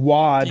was a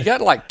wad. You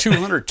got like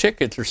 200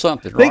 tickets or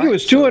something, I think right? it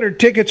was 200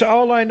 tickets.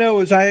 All I know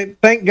is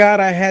thank God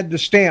I had the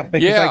stamp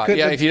because I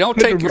couldn't. If you don't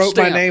take your wrote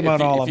stamp, my name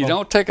on all of them. If you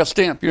don't take a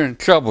stamp, you're in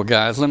trouble,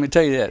 guys. Let me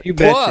tell you that. You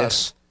betcha.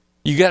 Plus,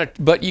 you got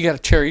to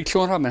tear each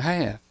one of them in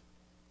half.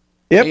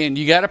 Yep. And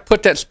you got to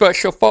put that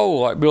special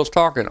fold, like Bill's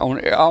talking,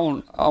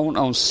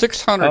 on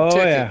 600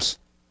 tickets,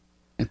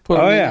 and put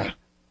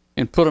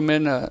them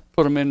in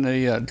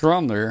the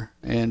drum there.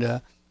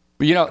 And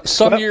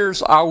some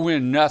years I'll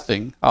win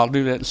nothing. I'll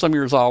do that. Some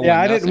years I'll win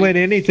nothing. I didn't win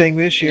anything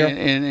this year.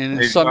 And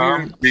Hey, some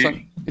Tom, years,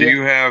 do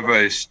you have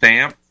a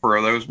stamp for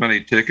those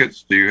many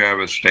tickets? Do you have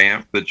a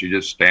stamp that you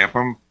just stamp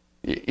them?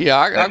 Yeah,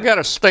 I've got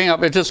a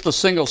stamp. It's just a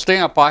single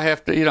stamp. I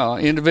have to,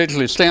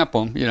 individually stamp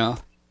them.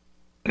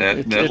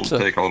 That'll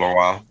take a little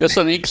while. It's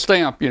an ink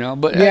stamp, but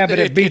but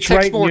it beats takes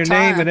writing your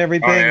name and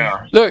everything. Oh,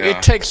 yeah. Look,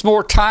 it takes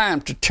more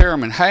time to tear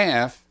them in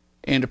half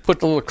and to put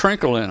the little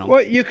crinkle in them.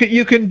 Well, you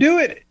can do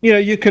it.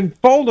 You can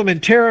fold them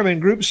and tear them in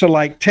groups of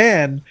like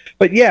 10.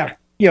 But yeah,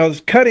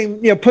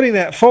 putting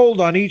that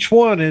fold on each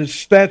one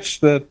that's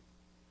the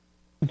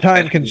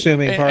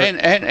time-consuming part.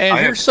 And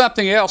here's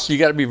something else you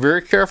got to be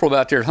very careful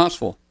about there at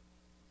Huntsville.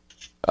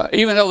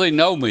 Even though they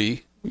know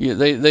me,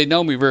 they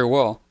know me very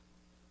well.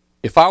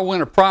 If I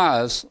win a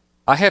prize,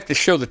 I have to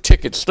show the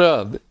ticket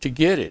stub to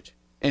get it.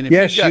 And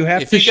if you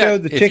have to show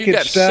the ticket stub. If you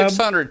got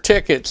 600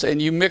 tickets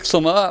and you mix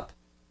them up,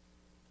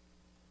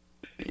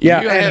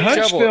 you're going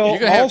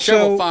to have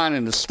trouble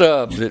finding the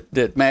stub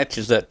that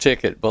matches that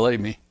ticket, believe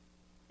me.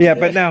 Yeah,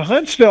 but now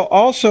Huntsville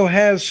also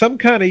has some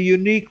kind of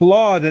unique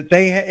law that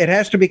it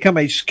has to become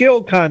a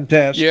skill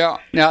contest. Yeah,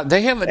 now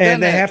they haven't done that.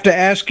 And they have to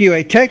ask you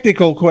a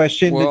technical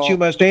question that you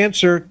must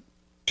answer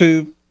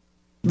to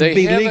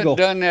They haven't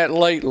done that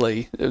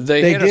lately.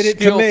 They had a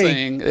skill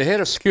thing. They had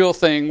a skill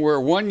thing where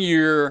one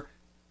year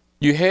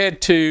you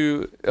had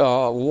to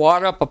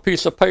wad up a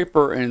piece of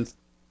paper and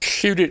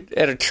shoot it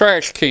at a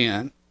trash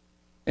can,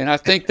 and I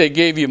think they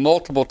gave you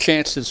multiple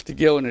chances to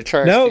go in the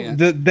trash can.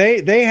 No,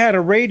 they had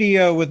a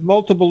radio with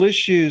multiple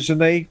issues,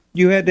 and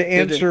you had to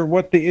answer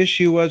what the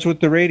issue was with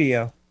the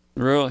radio.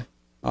 Really?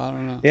 I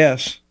don't know.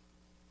 Yes.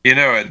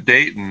 At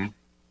Dayton,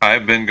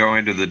 I've been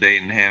going to the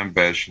Dayton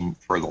Hamfest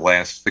for the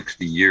last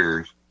 60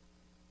 years,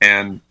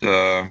 and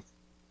I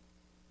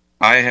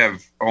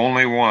have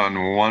only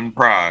won one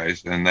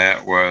prize, and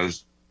that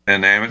was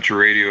an amateur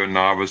radio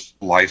novice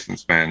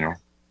license manual.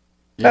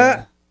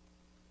 Yeah.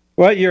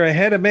 Well, you're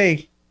ahead of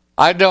me.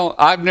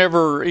 I've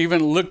never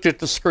even looked at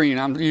the screen.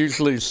 I'm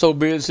usually so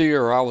busy,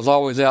 or I was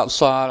always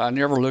outside. I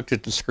never looked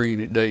at the screen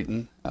at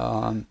Dayton.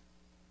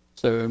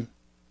 So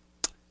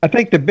I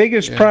think the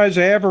biggest prize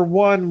I ever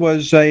won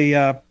was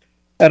an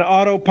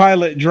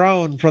autopilot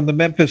drone from the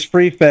Memphis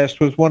Free Fest.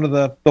 Was one of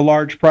the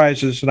large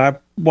prizes, and I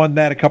won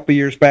that a couple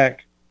years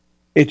back.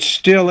 It's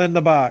still in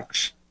the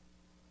box.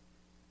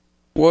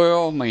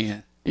 Well,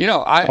 man,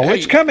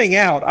 it's coming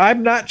out.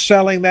 I'm not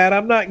selling that.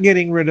 I'm not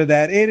getting rid of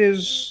that. It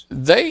is.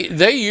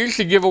 They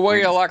usually give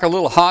away like a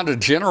little Honda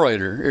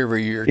generator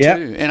every year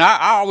too, and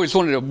I always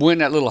wanted to win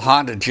that little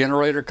Honda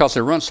generator because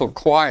they run so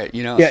quiet,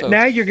 Yeah. So,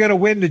 now you're going to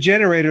win the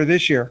generator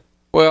this year.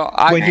 Well,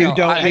 you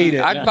don't need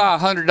it. I'd buy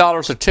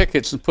 $100 of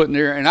tickets and put in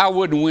there, and I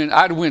wouldn't win.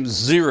 I'd win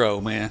zero,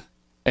 man,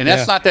 and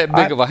that's not that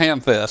big of a ham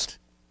fest.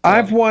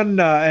 I've won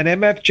an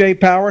MFJ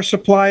power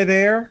supply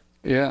there.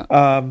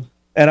 Yeah.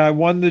 And I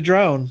won the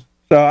drone.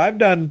 So I've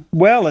done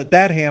well at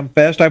that ham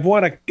fest. I've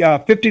won a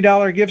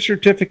 $50 gift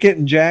certificate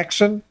in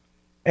Jackson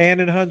and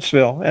in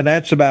Huntsville, and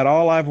that's about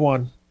all I've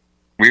won.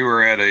 we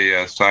were at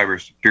a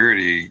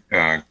cybersecurity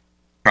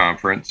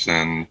conference,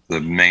 and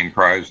the main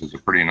prize was a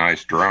pretty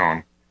nice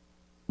drone.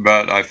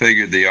 But I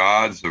figured the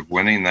odds of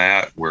winning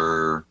that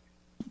were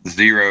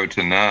 0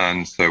 to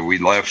none, so we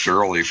left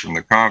early from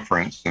the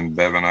conference, and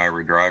Bev and I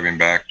were driving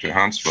back to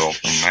Huntsville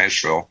from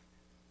Nashville,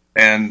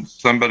 and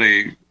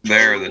somebody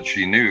there that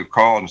she knew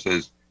called and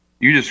says,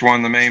 "You just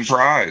won the main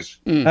prize."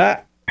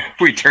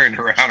 We turned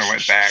around and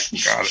went back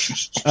and got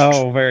it.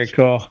 Oh, very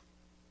cool.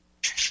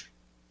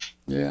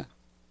 Yeah.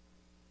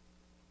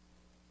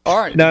 All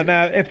right.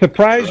 Now, if the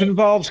prize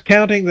involves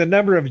counting the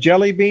number of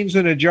jelly beans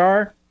in a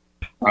jar,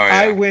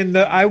 I win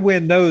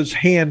those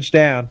hands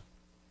down.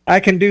 I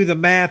can do the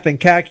math and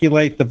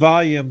calculate the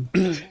volume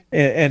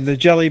and the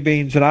jelly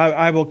beans, and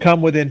I will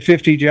come within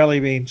 50 jelly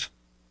beans.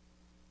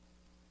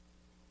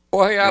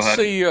 Well, hey, I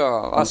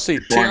see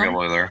Tim.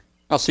 There.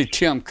 I see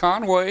Tim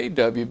Conway,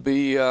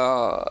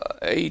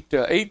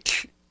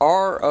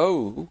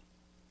 WB8HRO.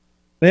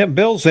 Yeah,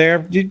 Bill's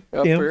there.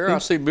 Here, I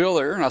see Bill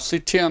there, and I see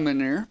Tim in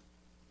there.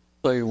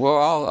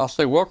 I'll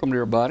say welcome to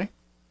everybody.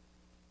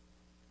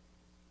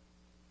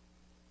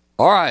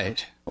 All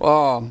right.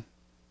 Well,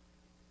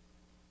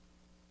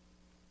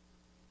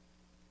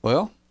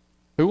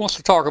 who wants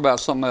to talk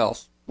about something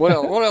else? What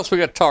else we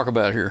got to talk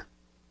about here?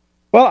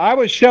 Well, I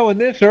was showing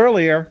this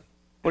earlier.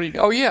 What do you?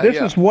 Oh yeah,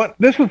 This was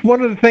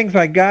one of the things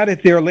I got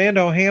at the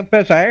Orlando Ham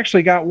Fest. I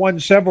actually got one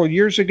several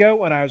years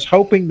ago, and I was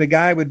hoping the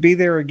guy would be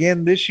there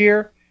again this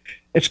year.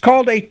 It's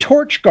called a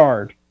torch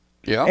guard.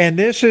 Yeah. And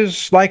this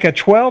is like a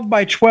 12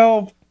 by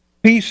 12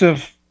 piece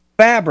of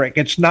fabric.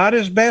 It's not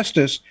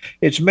asbestos.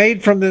 It's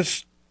made from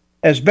this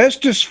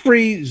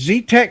asbestos-free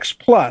Zetex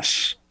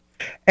Plus,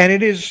 and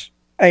it is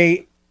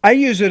I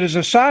use it as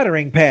a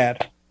soldering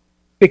pad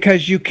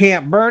because you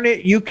can't burn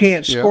it, you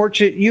can't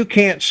scorch it, you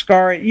can't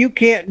scar it, you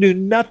can't do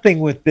nothing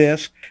with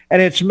this,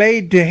 and it's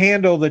made to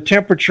handle the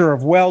temperature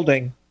of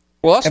welding.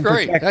 Well, that's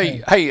great.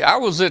 Hey, I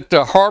was at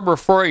Harbor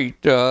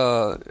Freight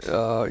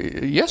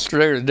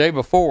yesterday or the day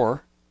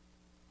before,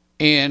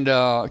 and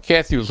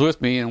Kathy was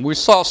with me, and we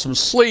saw some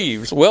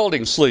sleeves,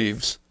 welding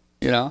sleeves.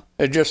 You know,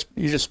 you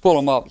just pull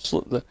them up.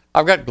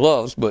 I've got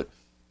gloves, but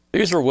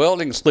these are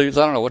welding sleeves.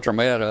 I don't know what they're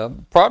made of.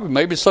 Probably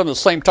maybe some of the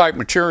same type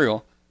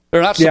material.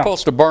 They're not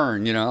supposed to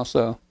burn, you know.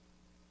 So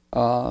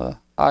I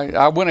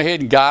went ahead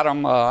and got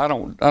them. I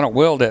don't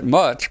weld that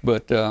much,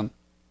 but I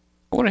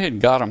went ahead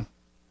and got them.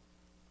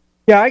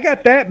 Yeah, I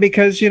got that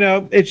because, you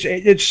know,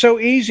 it's so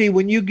easy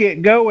when you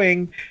get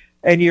going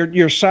and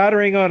you're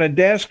soldering on a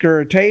desk or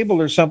a table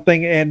or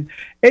something, and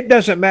it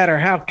doesn't matter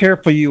how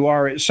careful you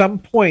are. At some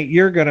point,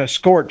 you're going to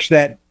scorch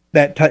that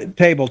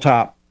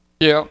tabletop.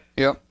 Yeah.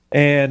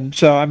 And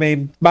so, I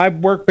mean, my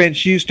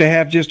workbench used to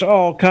have just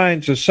all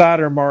kinds of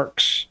solder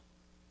marks,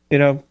 you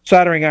know,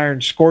 soldering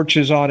iron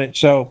scorches on it.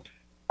 So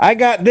I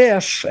got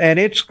this, and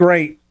it's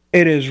great.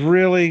 It is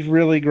really,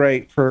 really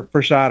great for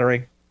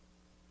soldering.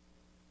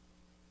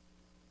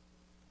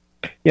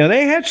 You know,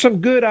 they had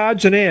some good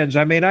odds and ends.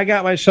 I mean, I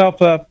got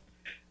myself a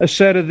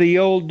set of the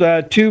old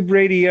tube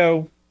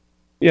radio,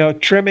 you know,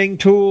 trimming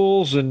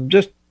tools and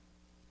just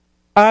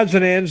odds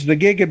and ends. The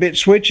gigabit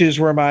switches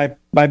were my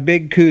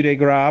big coup de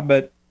grace,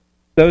 but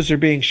those are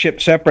being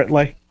shipped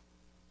separately.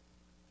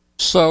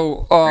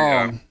 So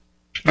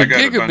the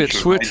gigabit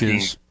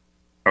switches.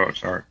 Oh,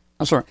 sorry.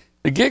 I'm sorry.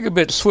 The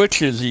gigabit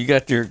switches you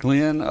got there,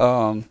 Glenn.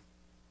 I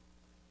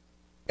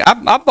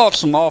bought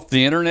some off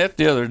the internet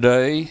the other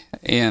day,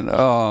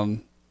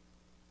 and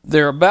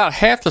they're about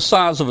half the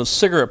size of a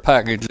cigarette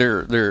package.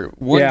 They're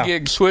 1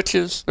 gig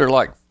switches. They're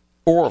like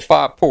 4 or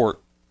 5 port.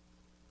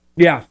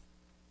 Yeah.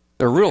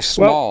 They're real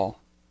small. Well,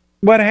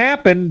 what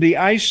happened, the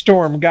ice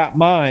storm got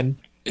mine.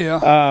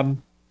 Yeah.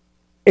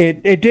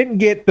 It didn't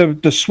get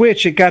the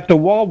switch. It got the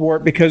wall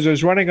wart because it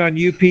was running on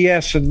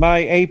UPS, and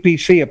my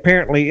APC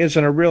apparently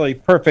isn't a really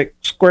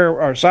perfect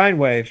square or sine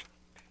wave.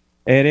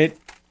 And it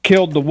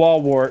killed the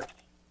wall wart.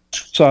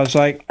 So I was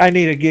like, I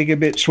need a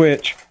gigabit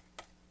switch.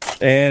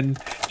 And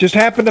just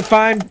happened to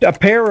find a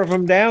pair of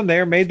them down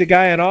there, made the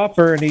guy an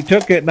offer, and he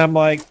took it, and I'm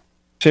like,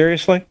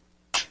 seriously?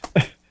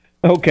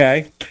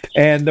 Okay.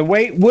 And the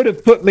weight would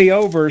have put me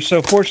over,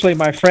 so fortunately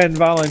my friend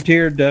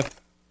volunteered to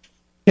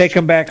take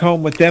them back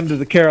home with them to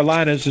the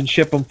Carolinas and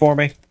ship them for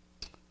me.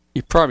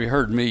 You probably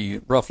heard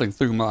me ruffling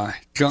through my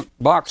junk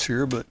box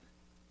here, but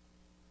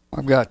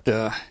I've got,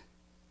 let's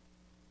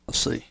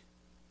see.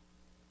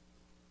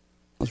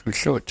 Let me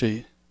show it to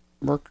you.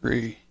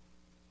 Mercury.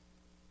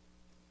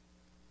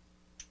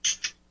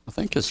 I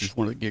think this is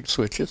one of the gig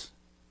switches.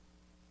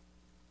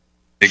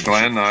 Hey,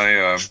 Glenn,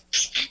 I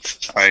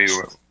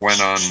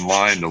went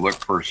online to look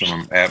for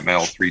some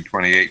Atmel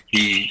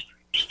 328P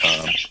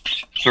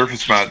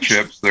surface mount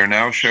chips. They're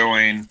now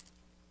showing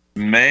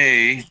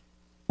May.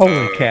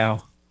 Holy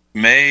cow.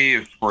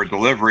 May for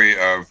delivery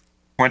of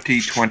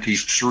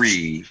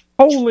 2023.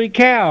 Holy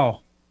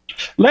cow.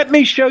 Let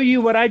me show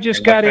you what I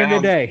just got in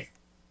today.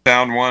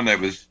 Found one that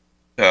was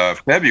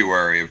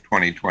February of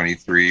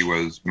 2023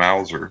 was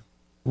Mauser.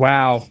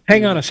 Wow.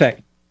 Hang on a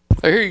sec.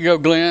 Here you go,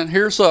 Glenn.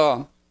 Here's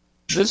I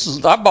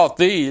bought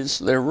these.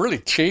 They're really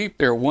cheap.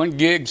 They're 1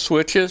 gig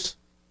switches.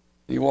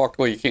 You walked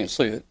away, you can't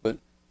see it, but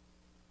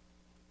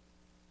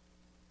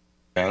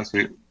Yeah, I see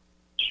it.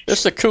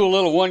 it's a cool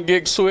little 1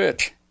 gig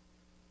switch.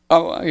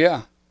 Oh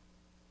yeah,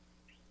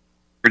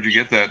 Where'd you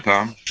get that,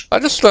 Tom? I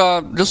just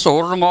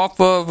ordered them off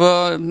of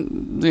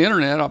the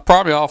internet.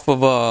 Probably off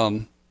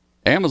of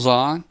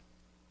Amazon.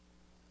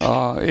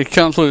 It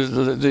comes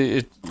with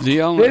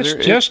the owner. This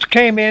just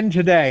came in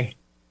today.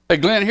 Hey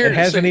Glenn, here It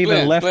hasn't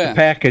even Glenn, left the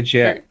package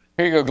yet.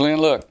 Here you go, Glenn.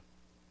 Look,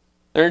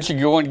 there's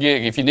your 1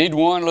 gig. If you need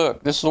one,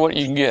 look, this is what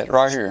you can get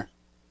right here.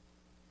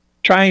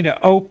 Trying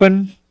to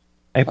open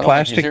a don't think he's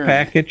plastic hearing me.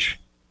 package,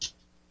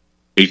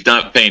 He's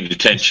not paying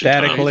attention.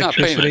 static Tom. He's not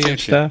paying electricity and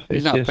attention. stuff.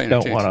 He's It not just paying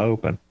don't want to attention.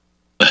 open.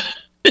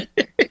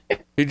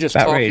 He just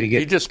About talking. ready to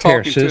get He's just a pair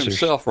of talking to scissors.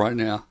 himself right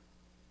now.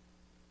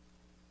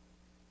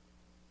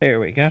 There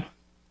we go.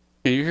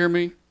 Can you hear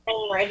me?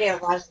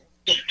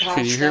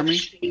 Can you hear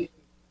me?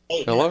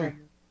 Hello?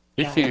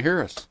 He can't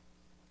hear us.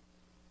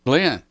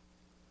 Glenn.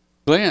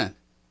 Glenn.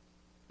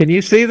 Can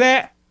you see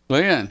that?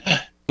 Glenn.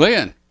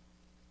 Glenn.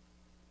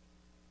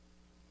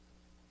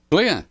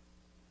 Glenn.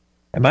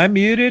 Am I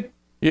muted?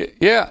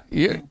 Yeah.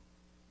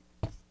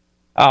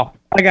 Oh,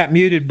 I got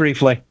muted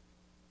briefly.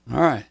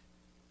 All right.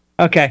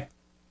 Okay.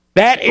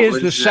 That is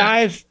What the is that?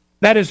 size.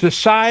 That is the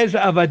size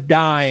of a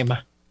dime.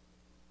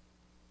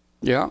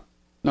 Yeah.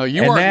 No,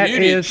 you And weren't that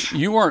muted. is-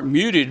 You weren't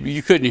muted.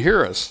 You couldn't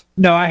hear us.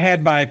 No, I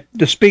had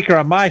the speaker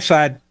on my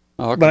side,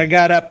 Okay. but I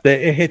got up.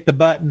 It hit the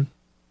button.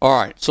 All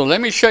right. So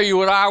let me show you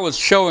what I was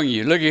showing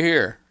you. Look at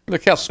here.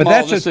 Look how small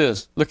that's this a-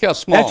 is. Look how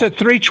small. That's a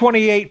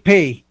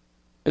 328p.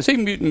 Is he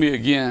muting me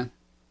again?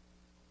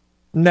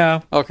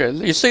 No. Okay.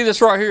 You see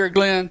this right here,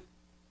 Glenn?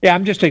 Yeah,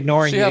 I'm just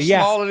ignoring See you. how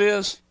Yeah. small it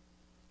is?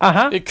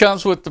 Uh-huh. It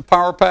comes with the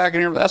power pack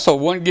and everything. That's a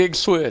 1 gig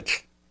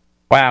switch.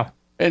 Wow.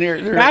 And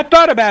here, I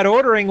thought about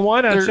ordering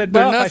one. I They're- said,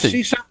 they're well, if I nothing.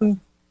 see something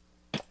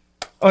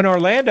in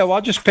Orlando, I'll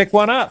just pick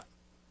one up.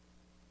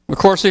 of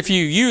course, if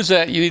you use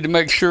that, you need to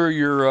make sure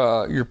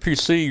your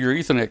PC, your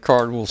Ethernet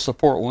card will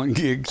support 1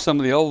 gig. Some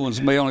of the old ones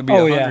may only be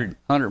Oh, yeah.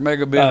 100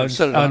 megabit.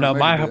 Instead of Oh 100 no,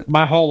 megabit.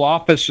 my whole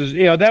office is,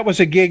 that was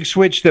a gig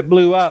switch that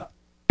blew up.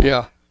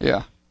 Yeah.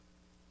 And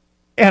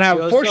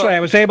You also- fortunately,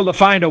 I was able to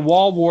find a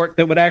wall wart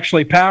that would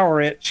actually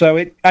power it,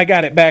 so I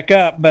got it back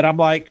up. But I'm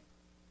like,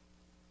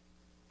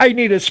 I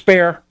need a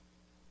spare,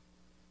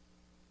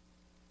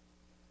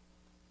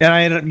 and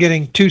I ended up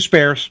getting 2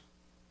 spares.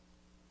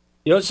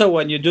 You also,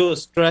 when you do a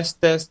stress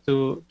test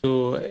to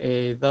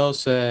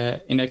those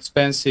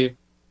inexpensive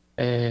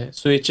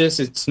switches,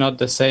 it's not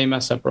the same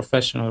as a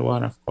professional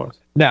one, of course.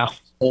 No,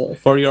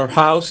 For your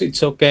house,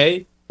 it's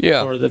okay.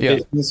 Yeah. For the yeah.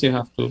 business, you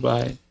have to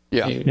buy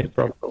Yeah. a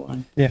proper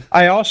one. yeah.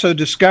 I also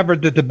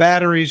discovered that the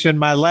batteries in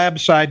my lab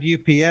side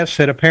UPS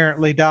had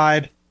apparently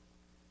died,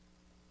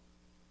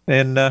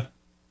 and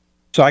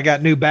so I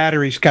got new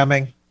batteries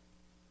coming.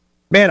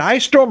 Man,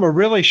 Ice Storm will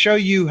really show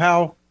you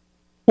how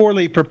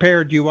poorly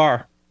prepared you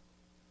are.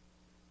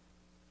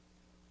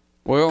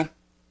 Well,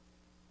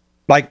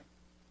 Like,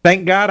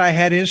 thank God I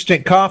had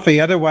instant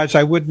coffee. Otherwise,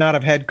 I would not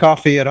have had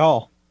coffee at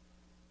all.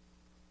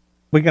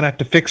 We're going to have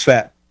to fix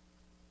that.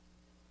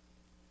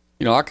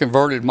 I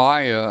converted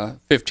my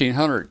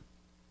 1500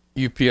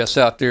 UPS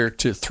out there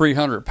to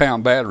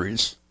 300-pound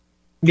batteries.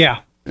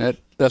 Yeah.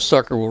 That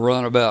sucker will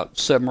run about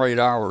 7 or 8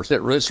 hours.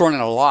 It's running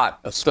a lot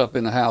of stuff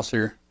in the house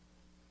here.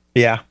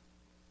 Yeah.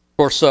 Of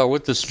course,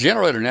 with this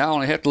generator now, I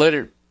only have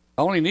to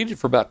I only need it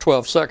for about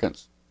 12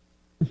 seconds.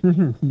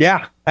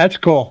 Yeah. That's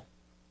cool.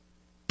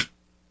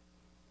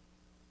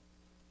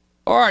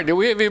 All right, do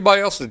we have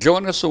anybody else to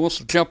join us that wants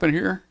to jump in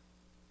here?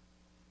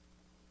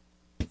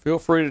 Feel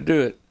free to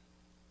do it.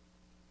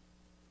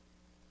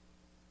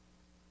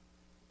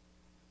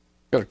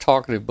 Got a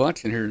talkative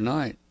bunch in here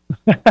tonight.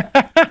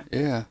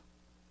 Yeah.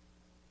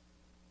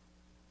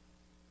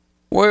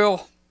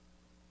 Well,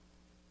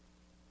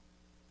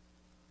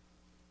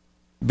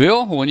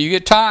 Bill, when you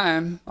get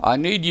time, I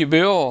need you,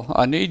 Bill.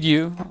 I need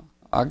you.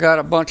 I got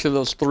a bunch of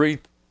those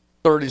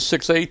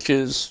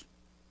 336Hs.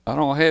 I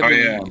don't have any.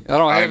 Yeah. I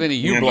don't have any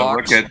U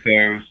blocks. Look at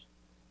those.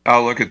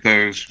 I'll look at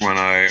those when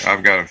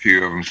I've got a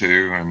few of them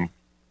too, and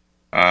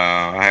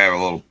I have a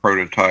little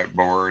prototype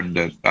board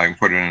that I can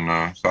put in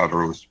a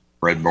solderless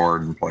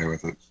breadboard and play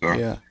with it. So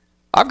Yeah,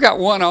 I've got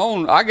one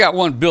I got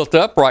one built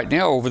up right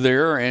now over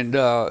there, and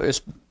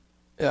it's.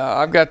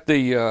 I've got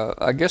the.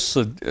 I guess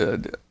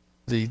the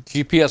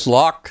GPS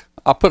lock.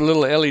 I put a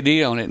little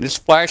LED on it, and it's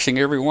flashing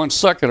every 1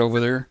 second over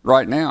there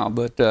right now.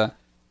 But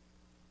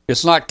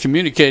it's not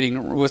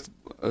communicating with.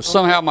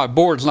 Somehow my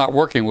board's not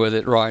working with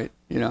it right.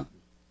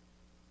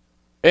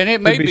 And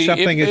it may be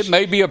it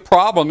may be a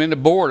problem in the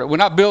board.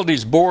 When I build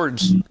these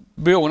boards,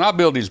 Bill,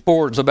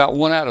 about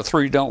 1 out of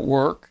 3 don't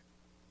work.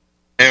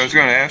 Hey, I was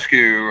going to ask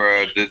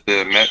you, did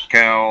the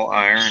Metcal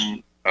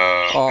iron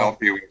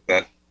help you with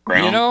that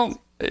ground?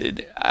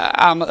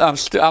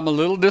 I'm a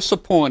little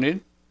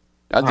disappointed.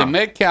 The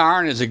Metcal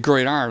iron is a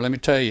great iron, let me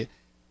tell you.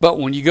 But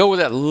when you go with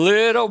that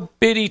little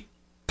bitty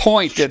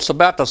point that's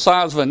about the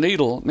size of a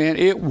needle, man,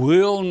 it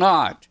will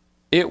not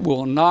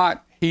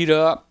heat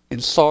up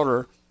and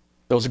solder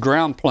those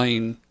ground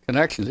plane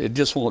connections. It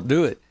just won't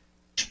do it.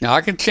 Now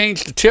I can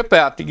change the tip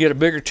out to get a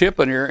bigger tip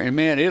in here, and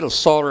man, it'll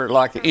solder it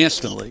like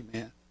instantly,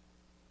 man.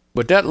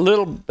 But that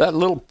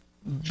little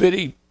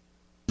bitty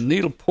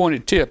needle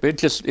pointed tip,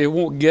 it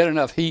won't get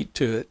enough heat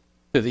to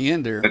the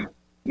end there.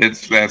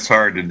 That's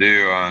hard to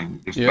do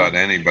on just about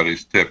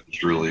anybody's tip.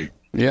 It's really,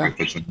 if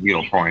it's a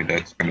needle point,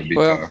 that's going to be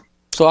tough.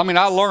 So I mean,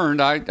 I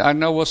learned. I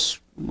know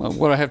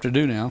what I have to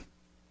do now.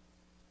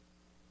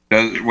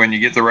 When you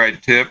get the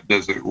right tip,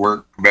 does it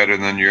work better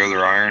than your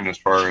other iron as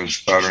far as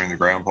soldering the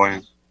ground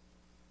planes?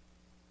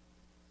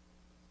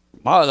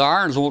 My other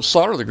irons won't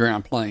solder the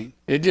ground plane.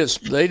 They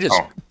just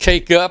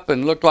cake up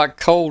and look like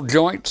cold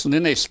joints, and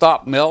then they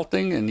stop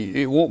melting, and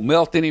it won't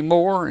melt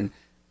anymore, and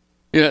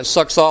it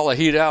sucks all the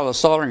heat out of the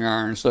soldering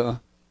iron. So,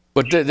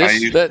 but that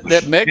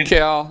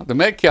Metcal, the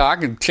Metcal, I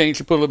can change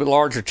to put a little bit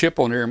larger tip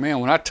on there. Man,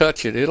 when I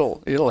touch it,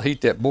 it'll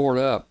heat that board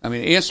up. I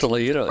mean,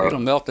 instantly it'll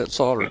melt that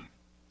solder.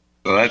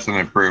 So that's an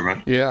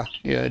improvement. Yeah,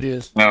 it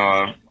is.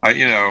 No,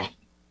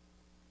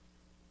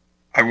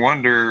 I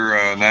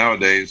wonder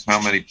nowadays how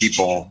many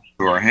people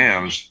who are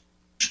hams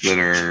that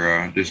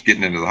are just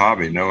getting into the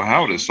hobby know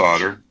how to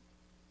solder.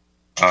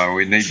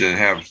 We need to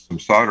have some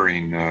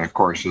soldering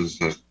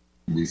courses at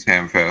these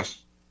ham fests.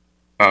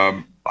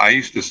 I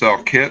used to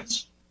sell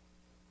kits,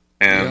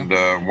 and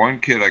one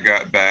kit I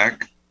got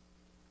back,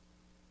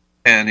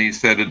 and he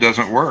said, it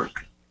doesn't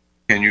work.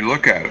 Can you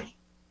look at it?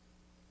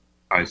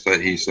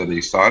 He said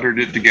he soldered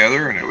it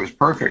together and it was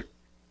perfect,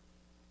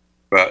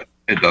 but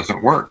it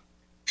doesn't work.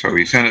 So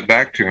he sent it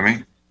back to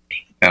me,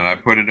 and I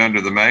put it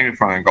under the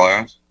magnifying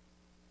glass,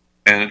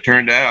 and it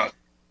turned out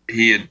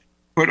he had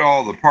put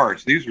all the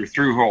parts. These were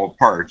through-hole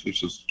parts.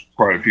 This was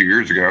quite a few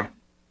years ago.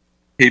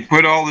 He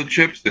put all the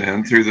chips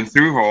in through the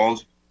through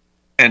holes,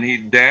 and he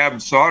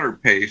dabbed solder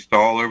paste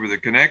all over the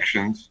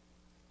connections,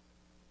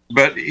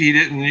 but he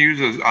didn't use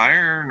his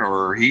iron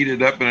or heat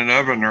it up in an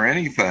oven or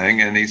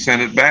anything, and he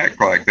sent it back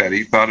like that.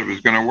 He thought it was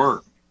going to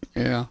work.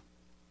 Yeah.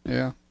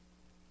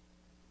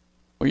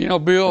 Well,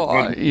 Bill,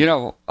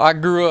 I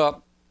grew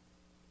up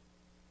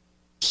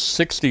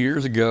 60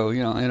 years ago,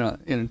 in a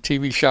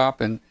TV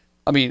shop, and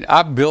I mean,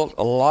 I built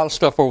a lot of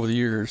stuff over the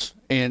years,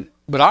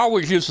 but I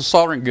always used a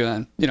soldering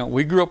gun.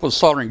 We grew up with a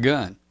soldering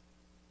gun.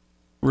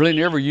 Really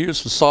never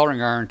used the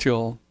soldering iron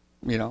until,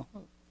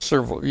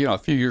 a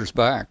few years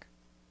back.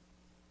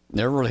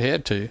 Never really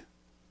had to.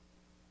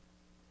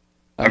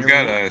 I've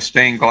got a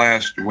stained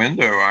glass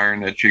window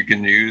iron that you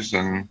can use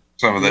and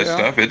some of that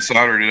stuff. It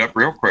soldered it up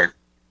real quick.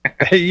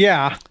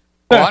 Yeah.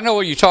 Well, I know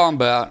what you're talking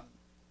about.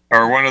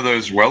 Or one of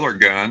those Weller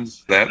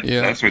guns.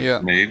 That's what you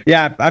need.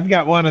 Yeah, I've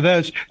got one of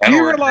those. Do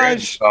you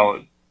realize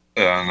solid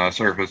on a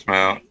surface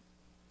mount?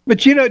 But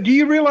do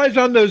you realize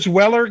on those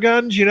Weller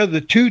guns, the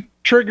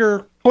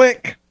 2-trigger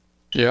click?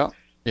 Yeah.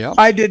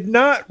 I did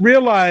not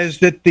realize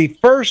that the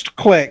first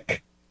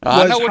click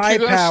was high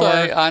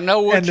power. I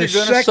know what you're going to say.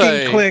 And the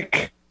second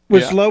click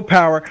was low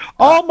power.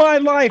 All my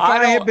life,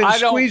 I have been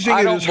squeezing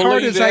it as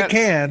hard as I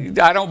can.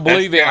 I don't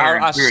believe it.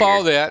 I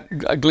saw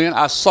that, Glenn.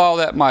 I saw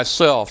that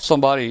myself.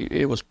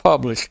 It was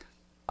published.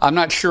 I'm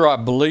not sure I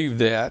believe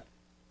that.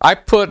 I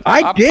put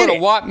a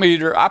watt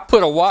meter. I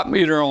put a watt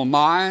meter on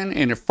mine,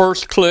 and the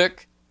first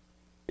click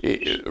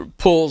it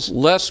pulls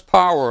less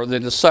power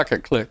than the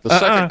second click. The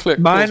second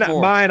click pulls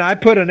more. Mine. I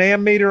put an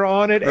ammeter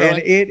on it, and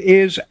it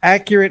is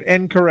accurate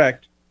and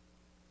correct.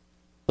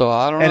 So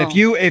I don't know.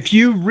 And if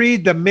you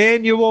read the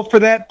manual for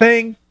that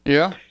thing,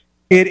 it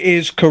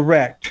is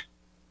correct.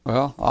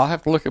 Well, I'll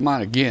have to look at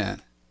mine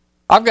again.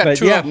 I've got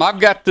two of them.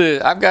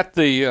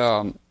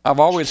 I've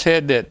always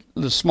had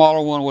the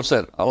smaller one. What's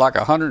that? Like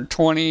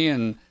 120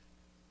 and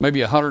maybe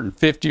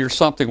 150 or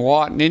something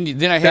watt. And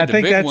then I had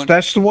the big one.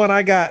 That's the one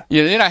I got.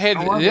 Yeah. Then I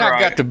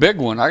got the big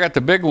one. I got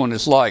the big one.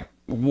 It's like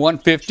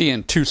 150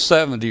 and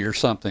 270 or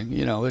something.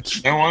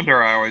 It's no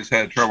wonder I always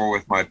had trouble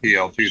with my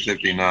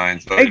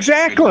PL259. So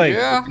exactly.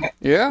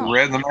 Yeah.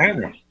 Read the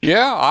manual.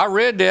 Yeah, I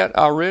read that.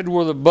 I read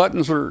where the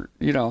buttons were.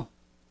 Yeah.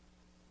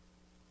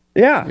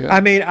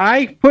 I mean,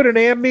 I put an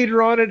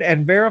ammeter on it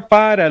and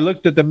verified. I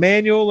looked at the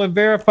manual and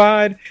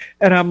verified,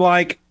 and I'm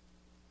like,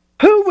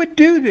 who would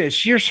do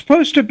this? You're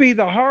supposed to be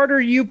the harder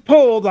you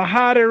pull, the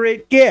hotter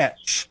it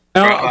gets.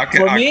 No,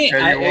 for me,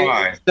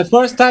 the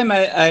first time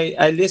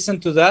I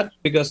listened to that,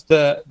 because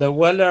the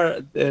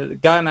Weller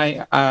gun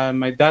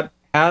my dad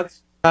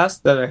has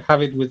that I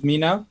have it with me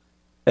now,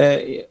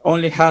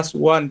 only has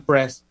one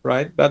press,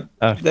 right? But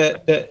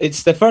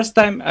it's the first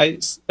time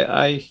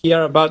I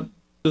hear about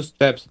 2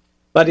 steps.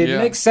 But it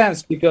makes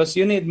sense, because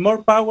you need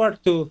more power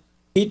to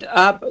heat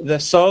up the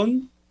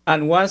zone,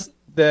 and once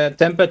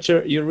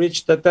you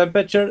reach the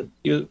temperature,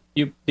 you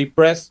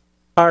depress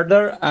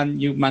harder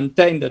and you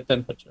maintain the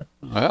temperature.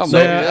 Well, so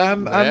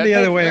I'm the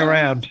other way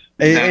around.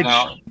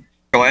 Now,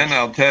 Glenn,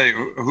 I'll tell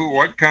you,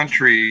 what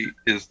country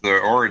is the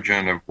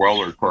origin of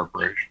Weller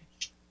Corporation?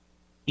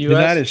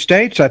 United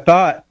States, I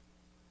thought.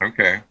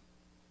 Okay.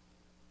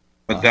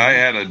 But I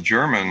had a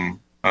German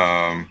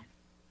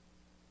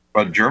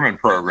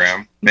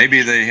program.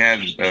 Maybe they had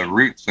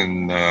roots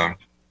in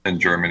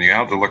Germany.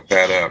 I'll have to look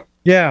that up.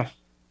 Yeah.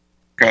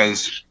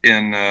 because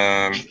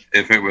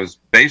if it was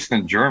based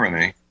in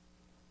Germany,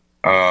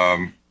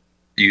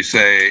 you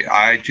say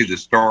 "I to the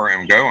store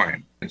am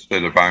going"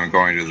 instead of "I'm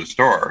going to the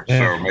store."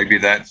 Yeah. So maybe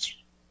that's.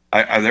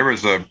 There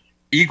was a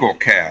Eagle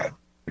CAD.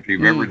 If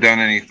you've ever done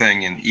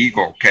anything in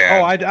Eagle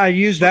CAD, I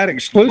use that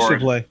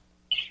exclusively.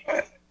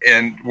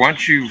 And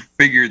once you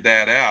figured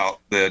that out,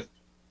 that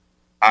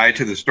 "I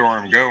to the store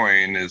am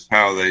going" is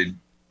how the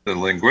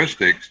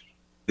linguistics,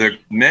 the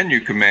menu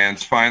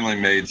commands finally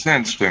made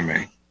sense to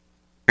me.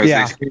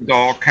 Because they seemed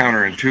all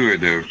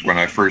counterintuitive when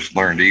I first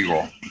learned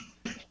Eagle.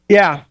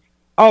 Yeah.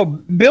 Oh,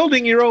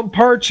 building your own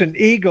parts in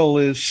Eagle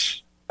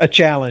is a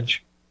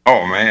challenge.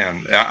 Oh,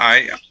 man.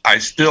 I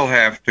still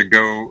have to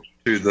go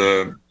to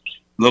the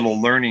little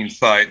learning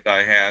site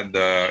I had.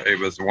 It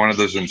was one of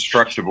those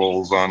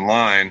Instructables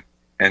online,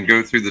 and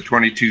go through the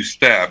 22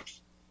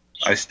 steps.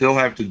 I still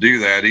have to do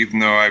that, even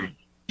though I've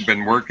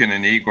been working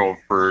in Eagle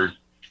for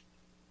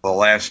the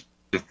last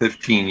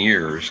 15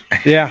 years.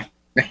 Yeah.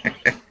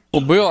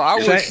 Well, Bill, I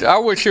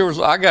wish there was.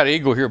 I got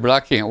Eagle here, but I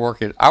can't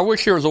work it. I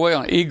wish there was a way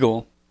on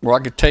Eagle where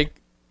I could take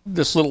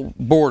this little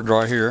board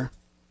right here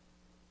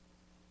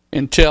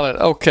and tell it,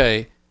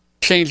 okay,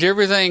 change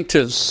everything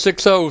to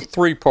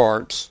 603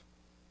 parts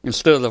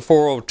instead of the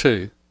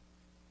 402,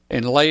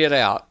 and lay it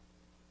out.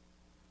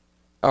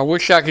 I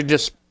wish I could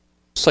just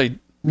say,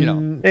 it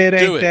ain't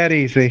that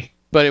easy,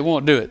 but it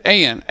won't do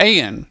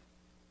it.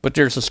 But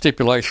there's a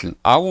stipulation.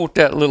 I want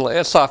that little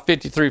SI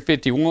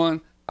 5351.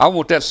 I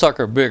want that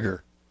sucker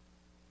bigger.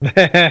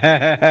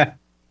 That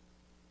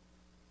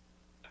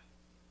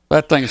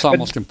thing's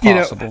almost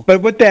impossible.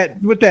 But with that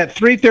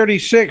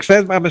 336,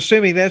 I'm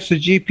assuming that's the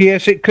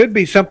GPS. It could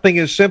be something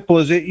as simple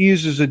as it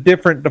uses a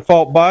different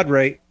default baud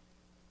rate.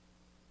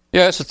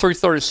 Yeah, it's a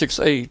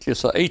 336H.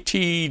 It's a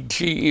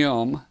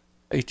ATGM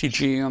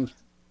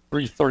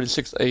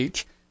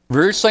 336H.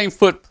 Very same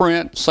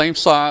footprint, same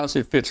size.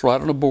 It fits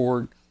right on the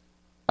board.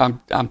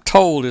 I'm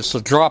told it's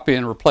a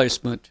drop-in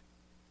replacement.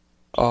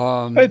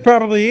 It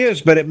probably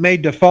is, but it may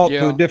default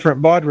to a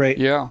different baud rate.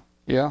 Yeah.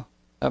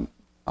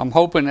 I'm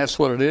hoping that's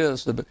what it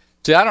is.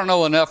 See, I don't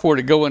know enough where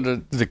to go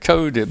into the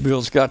code that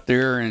Bill's got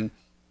there, and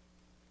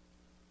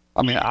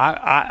I mean,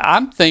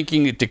 I'm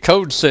thinking that the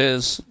code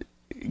says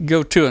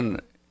go to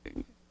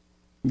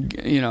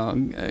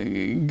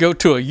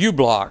a U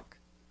block,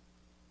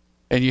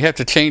 and you have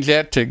to change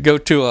that to go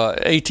to a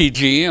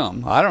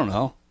ATGM. I don't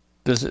know.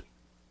 Does it?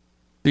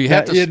 Do you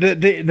have to?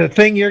 The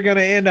thing you're going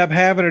to end up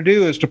having to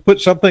do is to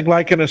put something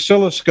like an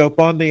oscilloscope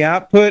on the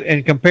output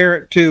and compare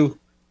it to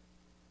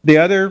the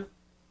other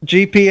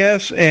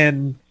GPS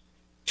and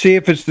see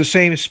if it's the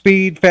same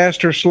speed,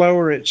 faster,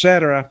 slower,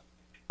 etc.,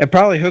 and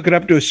probably hook it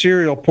up to a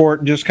serial port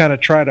and just kind of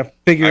try to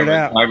figure it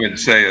out. I would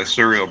say a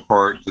serial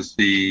port to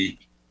see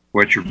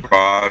what your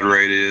baud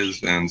rate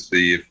is and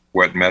see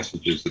what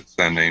messages it's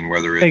sending,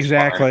 whether it's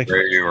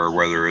binary or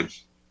whether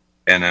it's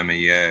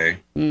NMEA.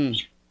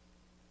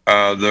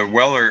 The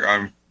Weller,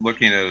 I'm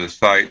looking at a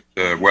site.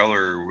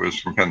 Weller was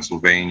from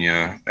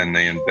Pennsylvania, and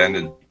they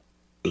invented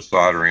the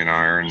soldering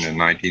iron in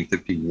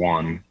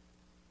 1951,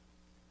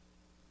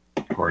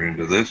 according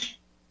to this.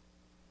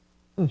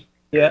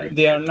 Yeah,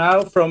 they are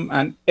now from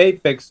an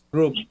Apex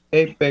group,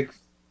 Apex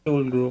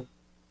tool group.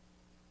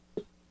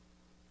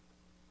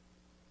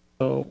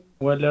 So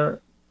Weller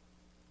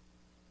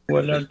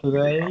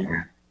today.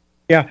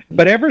 Yeah,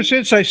 but ever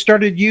since I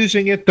started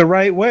using it the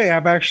right way,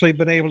 I've actually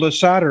been able to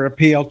solder a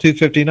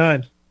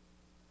PL259.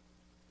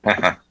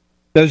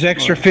 Those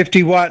extra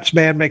 50 watts,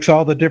 man, makes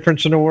all the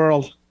difference in the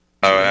world.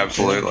 Oh,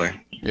 absolutely.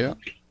 Yeah.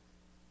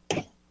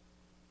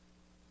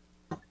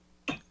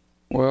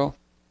 Well.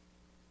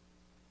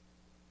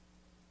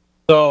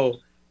 So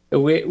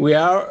we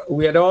are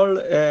all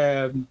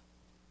in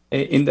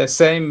the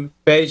same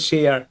page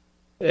here.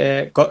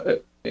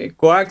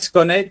 Coax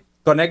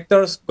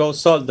connectors go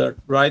soldered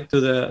right to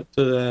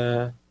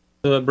the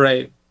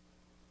braid,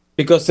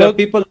 because there are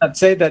people that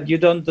say that you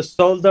don't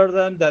solder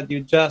them, that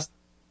you just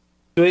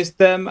twist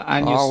them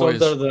and you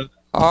solder them.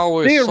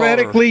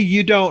 Theoretically,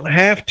 you don't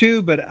have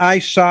to, but I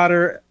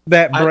solder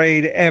that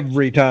braid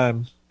every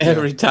time.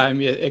 Every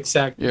time, yeah,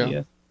 exactly.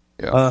 Yeah.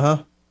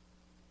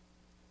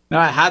 Now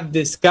I had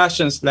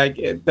discussions like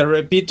the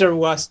repeater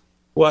was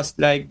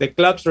like the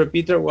club's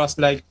repeater was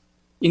like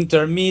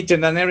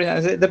intermittent and everything.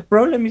 I said, the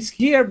problem is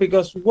here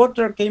because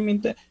water came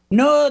into.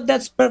 No,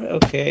 that's perfect.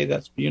 Okay,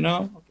 that's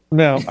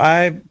No,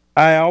 I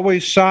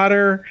always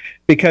solder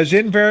because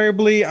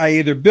invariably I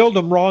either build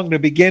them wrong to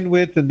begin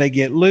with and they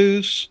get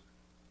loose.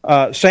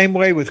 Same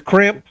way with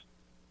crimp.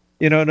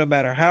 No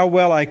matter how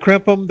well I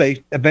crimp them,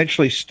 they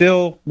eventually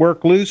still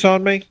work loose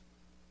on me.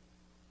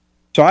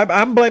 So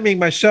I'm blaming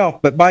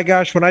myself, but by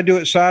gosh, when I do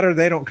it solder,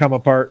 they don't come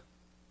apart.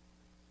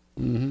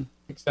 Mm-hmm.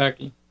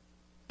 Exactly.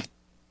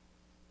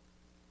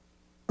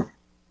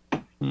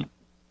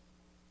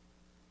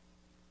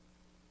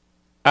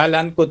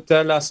 Alan could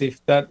tell us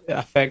if that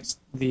affects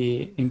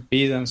the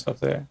impedance of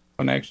the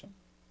connection.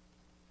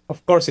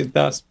 Of course it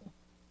does.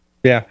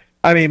 Yeah.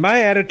 I mean,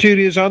 my attitude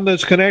is on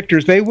those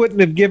connectors, they wouldn't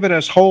have given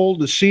us hole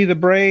to see the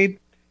braid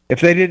if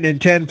they didn't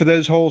intend for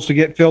those holes to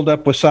get filled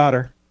up with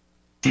solder.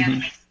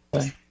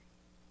 Mm-hmm.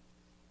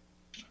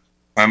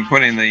 I'm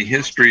putting the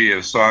history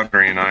of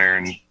soldering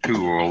iron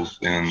tools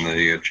in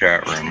the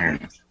chat room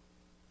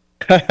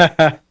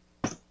here.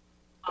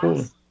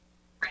 Cool.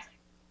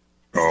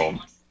 Called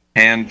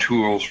Hand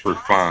Tools for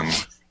Fun.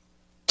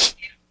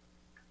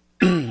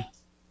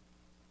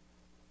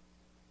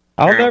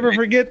 I'll never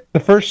forget the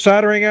first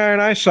soldering iron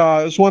I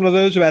saw. It was one of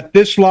those about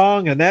this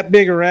long and that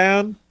big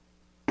around.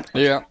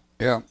 Yeah.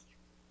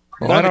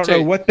 Well, I don't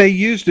know what they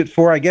used it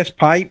for. I guess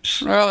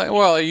pipes.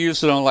 Well, they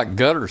used it on like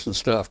gutters and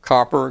stuff,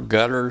 copper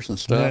gutters and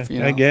stuff.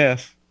 Yeah, I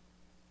guess.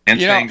 And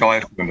stained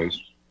glass windows.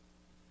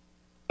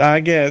 I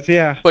guess,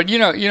 yeah. But you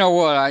know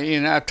what?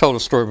 I've told a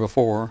story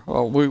before.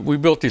 We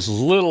built these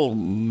little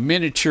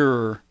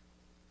miniature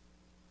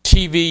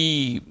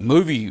TV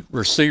movie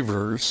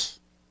receivers,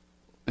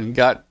 and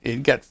got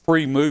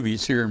free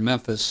movies here in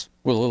Memphis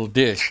with a little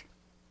dish,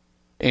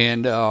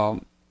 and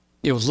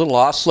it was a little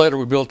oscillator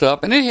we built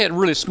up, and it had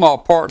really small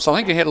parts. I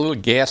think it had a little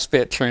gas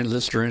FET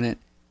transistor in it,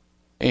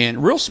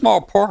 and real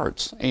small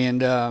parts.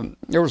 And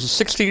there was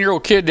a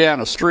 16-year-old kid down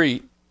the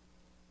street,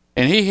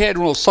 and he had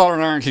one of those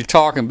soldering irons you're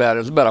talking about. It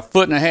was about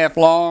 1.5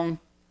 feet long,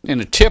 and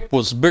the tip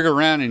was bigger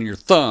around than your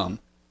thumb.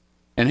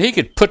 And he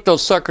could put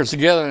those suckers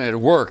together and it'd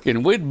work.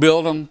 And we'd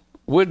build them,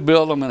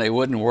 and they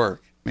wouldn't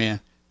work, man.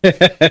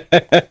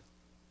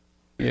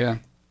 Yeah.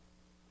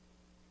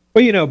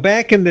 Well,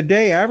 back in the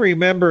day, I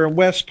remember in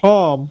West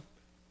Palm,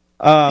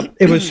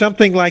 it was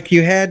something like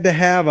you had to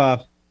have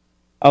a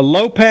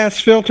low-pass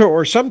filter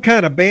or some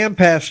kind of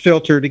bandpass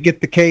filter to get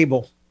the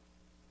cable.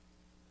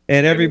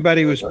 And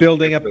everybody was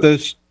building up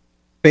those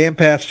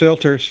bandpass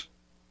filters.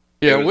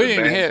 Yeah, we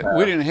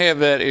didn't have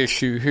that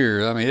issue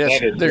here. I mean,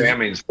 that's a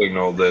jamming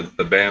signal that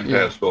the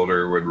bandpass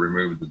filter would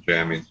remove the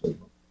jamming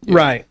signal. Yeah.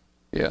 Right.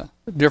 Yeah.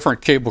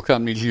 Different cable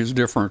companies use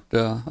different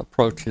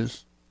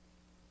approaches.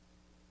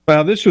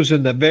 Well, this was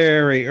in the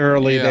very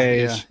early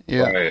days.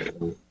 Yeah. Right.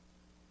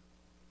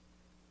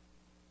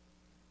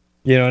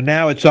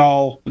 Now it's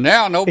all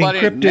nobody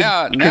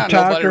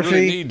cryptography.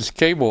 Really needs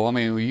cable. I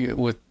mean,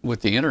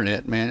 with the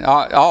internet, man.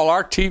 All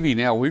our TV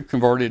now, we've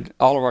converted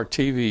all of our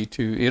TV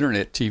to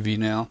internet TV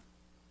now.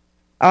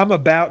 I'm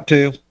about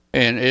to,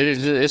 and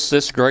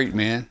it's great,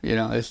 man.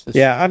 It's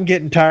I'm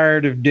getting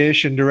tired of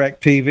Dish and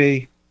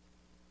DirecTV.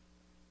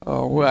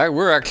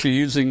 We're actually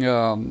using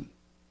YouTube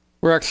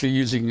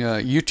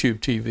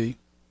TV.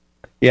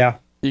 Yeah,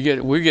 we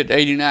get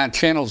 89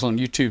 channels on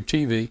YouTube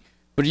TV.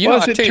 But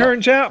as it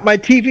turns out, my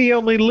TV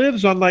only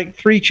lives on like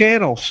 3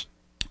 channels.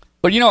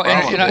 But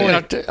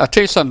I'll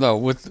tell you something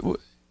though.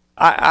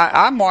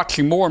 I'm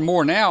watching more and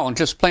more now on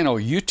just plain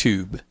old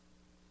YouTube.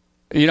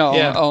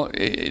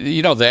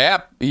 The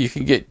app you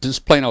can get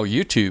just plain old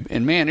YouTube,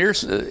 and man,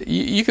 there's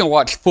you can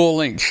watch full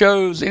length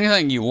shows,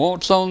 anything you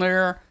want's on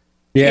there.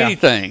 Yeah,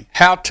 anything,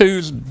 how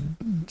tos,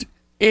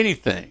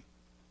 anything.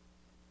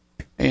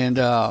 And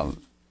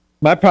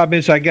my problem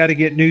is I got to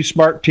get new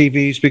smart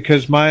TVs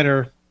because mine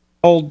are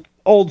old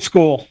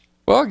school.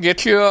 Well,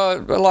 get you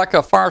like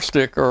a Fire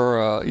Stick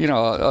or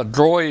a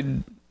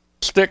Droid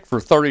stick for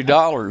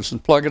 $30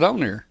 and plug it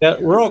on there. The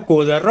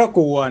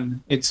Roku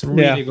one, it's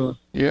really good.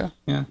 Yeah.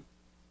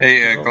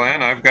 Hey,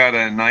 Glenn, I've got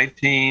a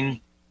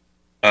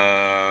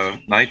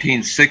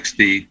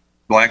 1960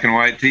 black and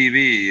white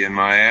TV in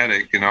my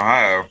attic in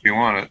Ohio. If you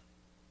want it.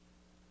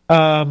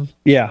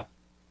 Yeah.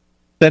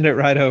 Send it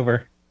right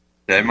over.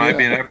 That might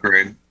be an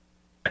upgrade.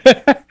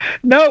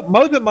 No,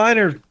 most of mine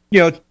are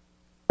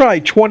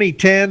probably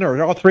 2010,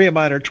 or all 3 of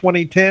mine are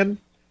 2010.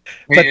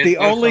 But the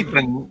only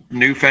something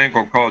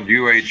newfangled called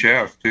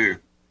UHF too.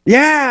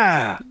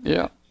 Yeah.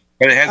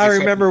 But it has I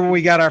remember when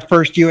we got our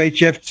first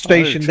UHF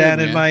station down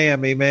in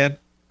Miami, man.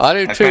 I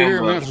do too here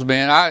in Memphis,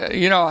 man.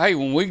 Hey,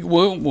 when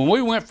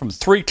we went from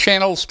 3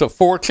 channels to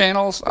 4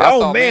 channels,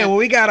 when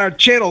we got our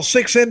Channel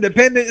 6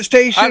 independent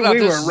station,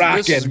 we were rocking.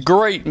 This is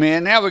great,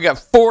 man. Now we got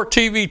 4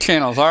 TV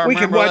channels. We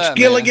can watch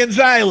Gilligan's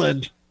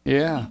Island.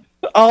 Yeah.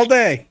 All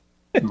day.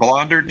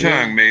 Blonder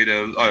Tongue made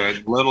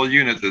a little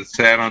unit that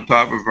sat on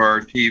top of our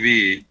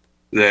TV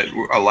that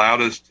allowed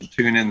us to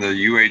tune in the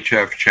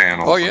UHF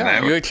channels. Oh yeah,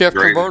 UHF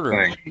converter.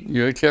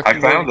 UHF. I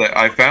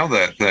found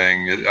that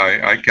thing.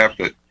 I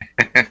kept it.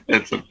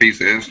 It's a piece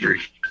of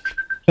history.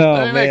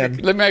 Let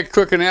me make a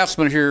quick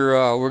announcement here.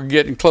 We're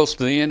getting close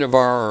to the end of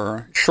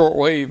our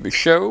shortwave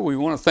show. We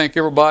want to thank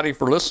everybody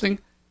for listening.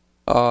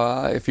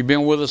 If you've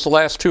been with us the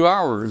last 2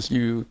 hours,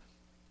 you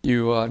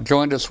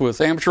joined us with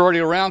Amateur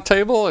Radio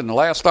Roundtable, and the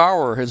last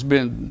hour has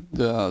been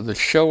the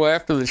show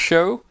after the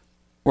show,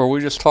 where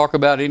we just talk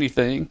about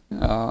anything.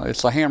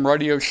 It's a ham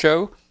radio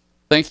show.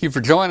 Thank you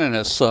for joining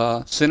us.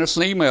 Send us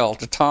an email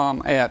to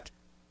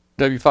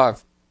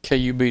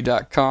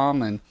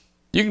tom@w5kub.com, and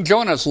you can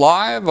join us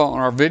live on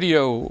our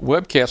video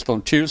webcast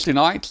on Tuesday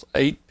nights,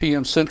 8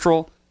 p.m.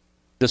 Central.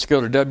 Just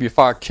go to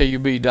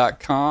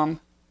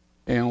w5kub.com,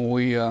 and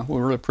we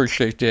really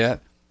appreciate that.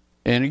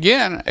 And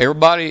again,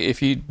 everybody,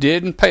 if you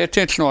didn't pay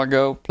attention a while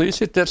ago, please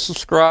hit that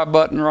subscribe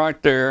button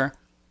right there.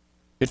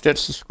 Hit that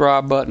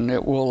subscribe button.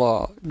 It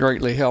will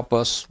greatly help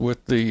us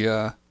with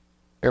the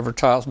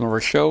advertisement of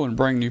our show and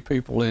bring new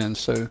people in.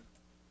 So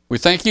we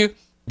thank you.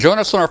 Join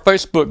us on our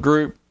Facebook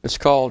group. It's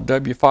called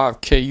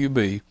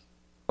W5KUB.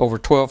 Over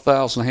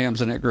 12,000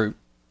 hams in that group.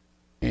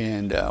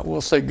 And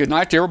we'll say good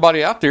night to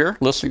everybody out there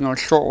listening on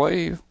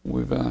shortwave.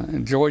 We've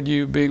enjoyed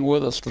you being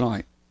with us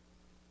tonight.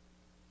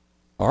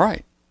 All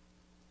right.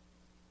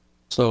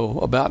 So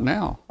about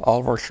now, all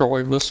of our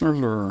shortwave listeners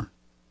are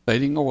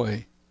fading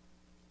away.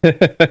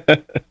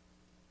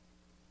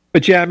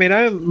 But yeah, I mean,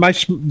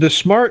 the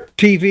smart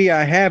TV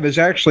I have is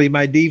actually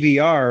my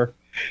DVR,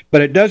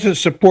 but it doesn't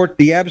support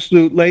the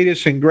absolute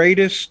latest and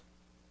greatest,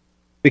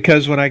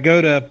 because when I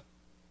go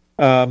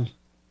to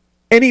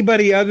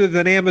anybody other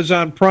than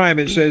Amazon Prime,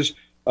 it says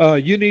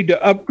you need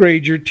to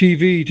upgrade your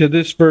TV to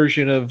this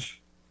version of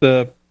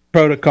the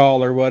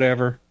protocol or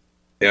whatever.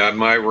 Yeah,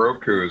 my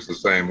Roku is the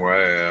same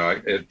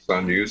way. It's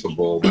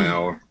unusable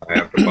now. I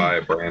have to buy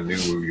a brand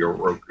new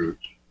Roku.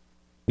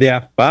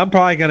 Yeah, but I'm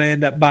probably going to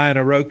end up buying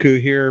a Roku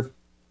here,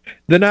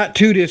 the not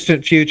too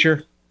distant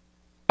future.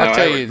 I'll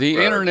tell you, the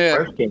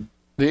internet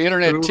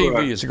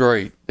TV is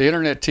great. The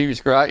internet TV is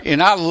great,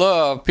 and I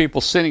love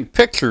people sending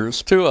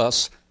pictures to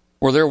us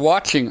where they're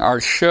watching our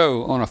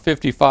show on a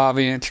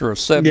 55-inch or a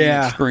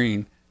 70-inch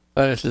screen.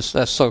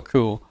 That's so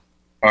cool.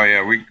 Oh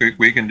yeah,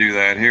 we can do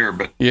that here.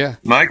 But yeah,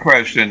 my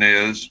question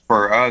is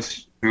for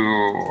us who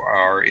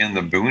are in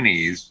the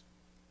boonies,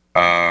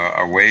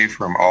 away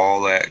from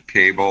all that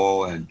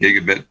cable and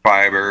gigabit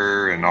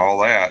fiber and all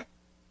that.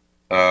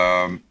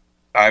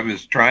 I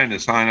was trying to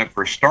sign up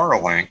for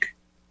Starlink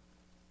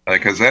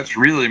because that's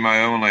really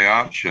my only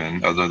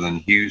option other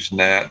than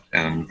HughesNet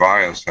and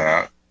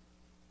Viasat.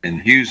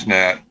 In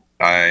HughesNet,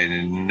 I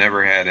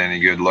never had any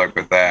good luck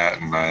with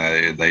that,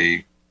 and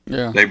they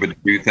would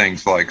do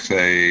things like,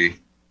 say,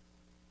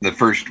 the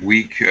first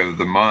week of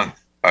the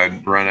month,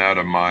 I'd run out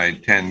of my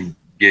 10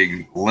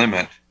 gig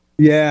limit.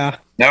 Yeah.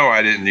 No,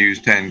 I didn't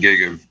use 10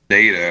 gig of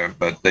data,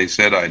 but they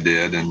said I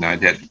did, and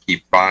I'd have to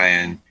keep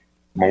buying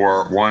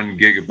more, 1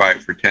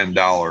 gigabyte for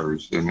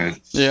 $10, and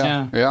it's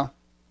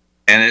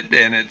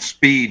and its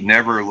speed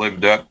never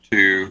lived up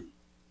to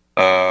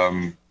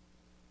what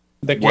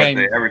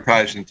they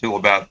advertised until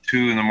about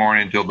 2 in the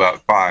morning until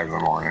about 5 in the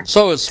morning.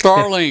 So is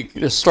Starlink?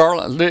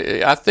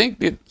 I think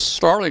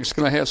Starlink's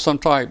going to have some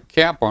type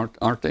cap,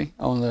 aren't they?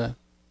 On the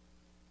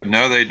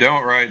No, they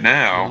don't right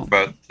now,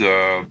 but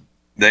the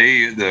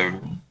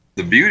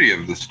beauty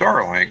of the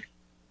Starlink,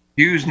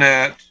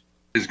 HughesNet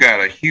has got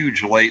a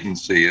huge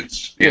latency.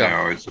 It's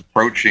it's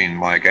approaching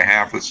like a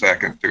half a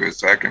second to a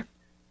second.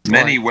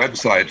 Many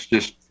websites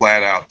just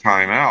flat out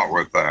time out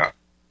with that.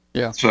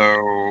 Yeah.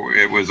 So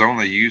it was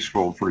only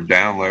useful for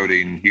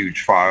downloading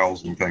huge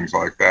files and things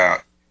like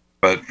that.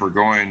 But for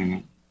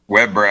going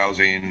web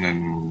browsing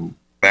and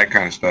that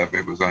kind of stuff,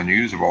 it was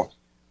unusable.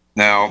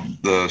 Now,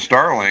 the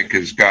Starlink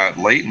has got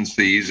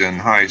latencies and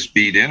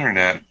high-speed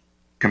internet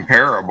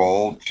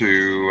comparable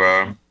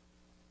to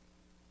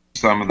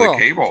some of the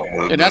cable.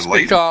 And that's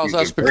because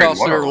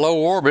they're low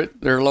orbit.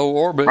 They're low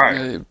orbit. Right.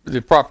 And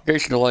the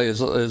propagation delay is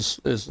a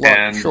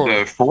lot shorter.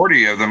 And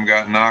 40 of them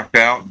got knocked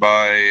out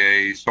by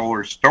a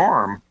solar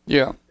storm.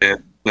 Yeah.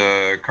 It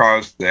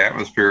caused the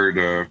atmosphere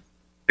to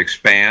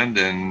expand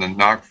and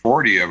knocked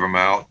 40 of them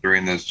out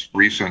during this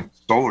recent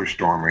solar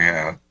storm we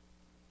had.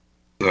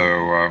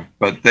 So,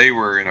 but they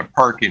were in a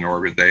parking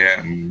orbit. They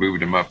hadn't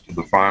moved them up to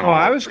the final. Oh,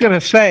 I was going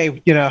to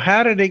say,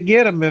 how did it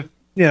get them if,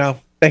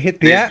 they hit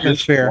the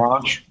atmosphere?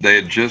 They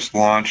had just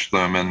launched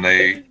them, and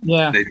they check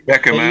them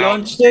out. They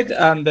launched it,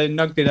 and they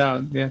knocked it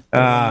out. Yeah.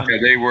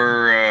 They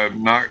were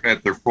not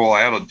at their full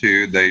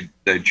altitude.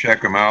 They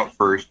check them out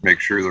first, make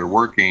sure they're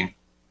working,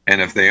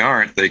 and if they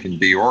aren't, they can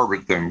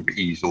deorbit them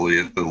easily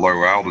at the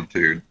low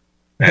altitude.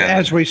 And,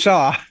 as we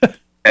saw.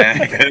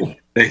 And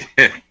they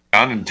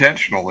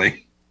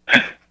unintentionally.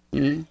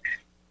 Mm-hmm.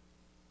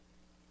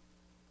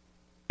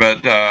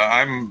 But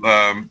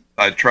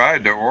I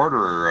tried to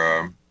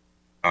order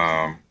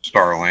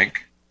Starlink,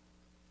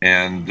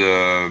 and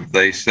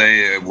they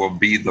say it will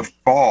be the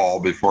fall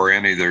before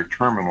any of their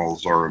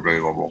terminals are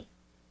available.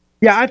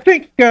 Yeah, I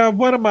think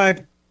one of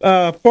my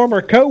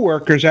former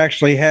coworkers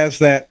actually has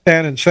that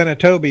down in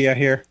Senatobia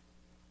here.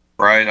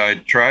 Right, I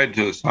tried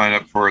to sign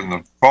up for it in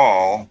the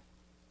fall.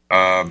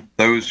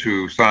 Those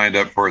who signed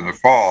up for it in the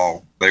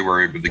fall, they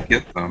were able to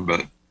get them,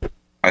 but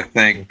I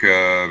think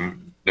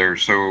they're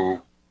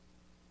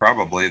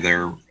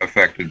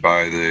affected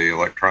by the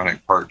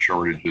electronic part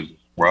shortages as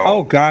well.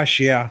 Oh gosh,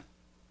 yeah.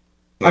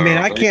 So I mean,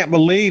 I can't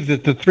believe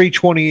that the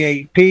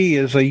 328p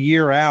is a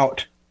year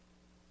out.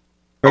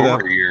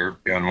 Over a year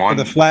on one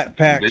for the flat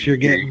packs you're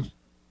getting.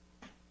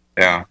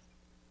 Yeah,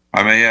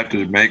 I may have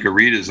to make a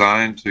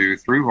redesign to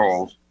through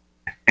holes.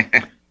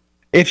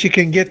 If you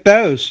can get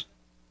those.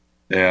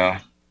 Yeah,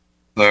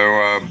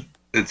 so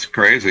it's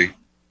crazy,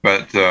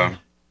 but.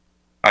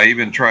 I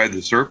even tried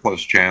the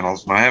surplus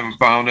channels, and I haven't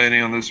found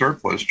any on the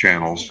surplus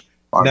channels.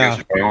 I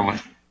guess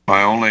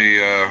my only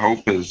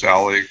hope is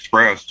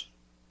AliExpress,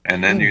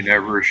 and then you're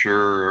never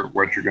sure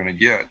what you're going to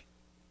get.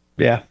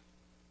 Yeah.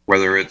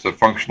 Whether it's a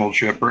functional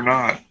chip or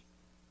not.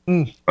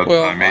 But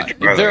Well, I may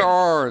try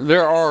that.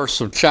 there are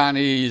some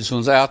Chinese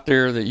ones out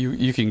there that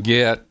you can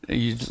get.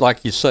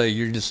 Like you say,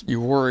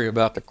 you worry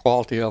about the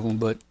quality of them,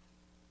 but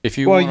if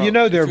you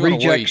they're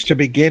rejects to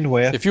begin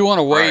with. If you want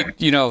to wait,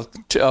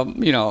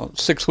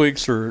 6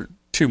 weeks or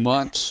 2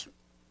 months,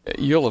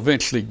 you'll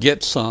eventually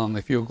get some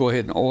if you'll go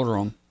ahead and order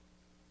them.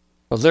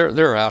 Because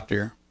they're out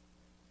there.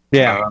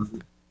 Yeah.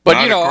 But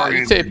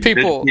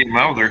people.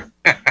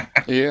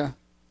 Yeah.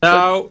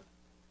 Now.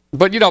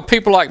 But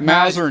people like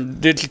Mauser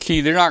and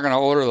DigiKey, they're not going to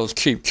order those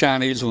cheap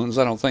Chinese ones.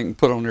 I don't think and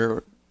put them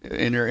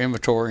in their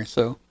inventory.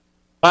 So.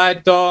 Bye,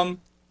 Tom.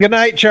 Good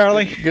night,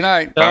 Charlie. Good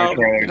night. Bye,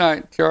 Good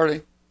night,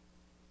 Charlie.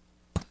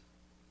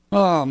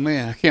 Oh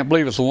man, I can't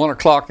believe it's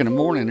 1:00 in the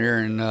morning here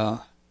in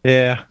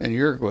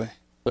Uruguay.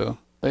 So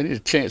they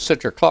need to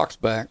set their clocks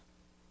back.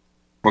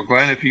 Well,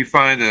 Glenn, if you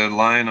find a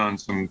line on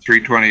some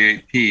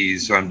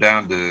 328Ps, I'm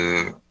down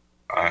to.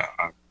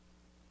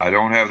 I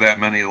don't have that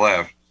many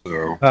left,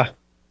 so.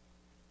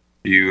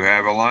 You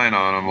have a line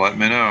on them, let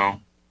me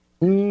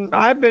know.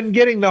 I've been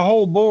getting the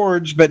whole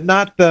boards, but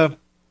not the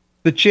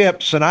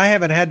chips, and I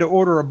haven't had to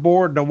order a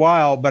board in a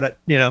while. But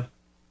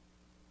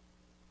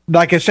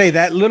like I say,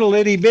 that little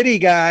itty bitty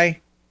guy,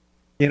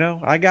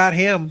 I got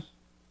him.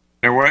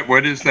 And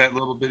what is that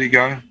little bitty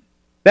guy?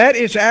 That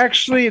is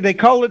actually, they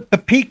call it the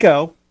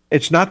Pico.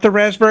 It's not the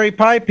Raspberry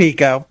Pi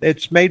Pico.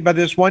 It's made by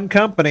this one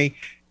company.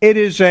 It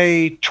is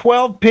a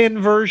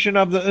 12-pin version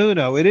of the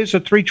Uno. It is a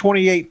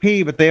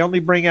 328P, but they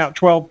only bring out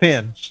 12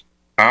 pins.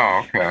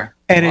 Oh, okay.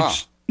 And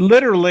it's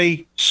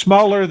literally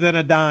smaller than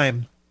a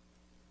dime.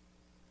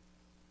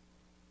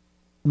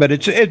 But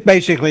it's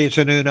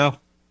an Uno.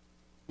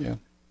 Yeah.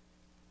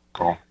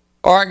 Cool.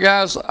 All right,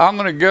 guys, I'm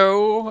going to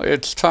go.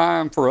 It's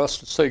time for us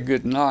to say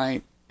good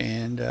night,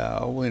 and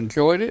we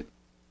enjoyed it.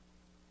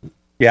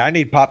 Yeah, I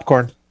need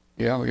popcorn.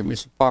 Yeah, we'll give me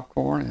some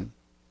popcorn. And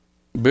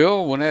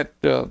Bill, when that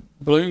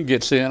balloon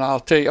gets in, I'll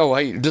tell you. Oh,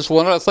 hey, just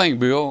one other thing,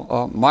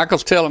 Bill.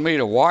 Michael's telling me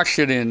to wash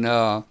it in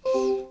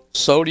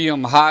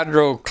sodium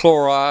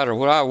hydrochloride or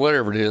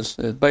whatever it is.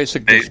 It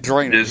basically just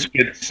drain it. Just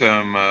get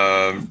some,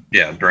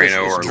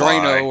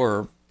 Drano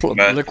or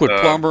liquid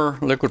plumber,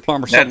 something like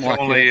that. That's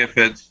only if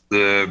it's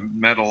the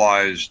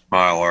metallized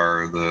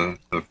mylar,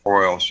 the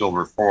foil,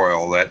 silver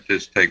foil. That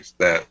just takes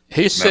that.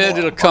 He said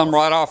it'll come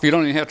right off. You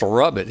don't even have to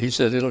rub it. He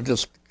said it'll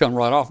just come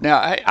right off.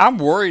 Now, I'm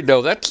worried,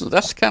 though.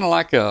 That's kind of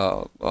like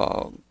a...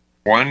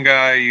 One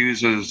guy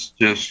uses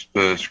just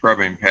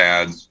scrubbing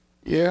pads.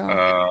 Yeah.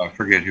 I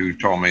forget who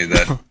told me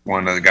that.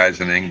 One of the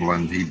guys in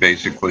England, he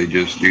basically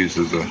just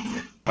uses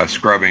a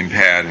scrubbing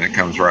pad and it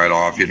comes right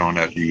off. You don't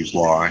have to use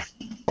lye.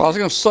 Well, I was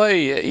going to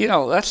say,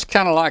 that's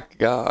kind of like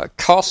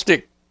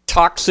caustic,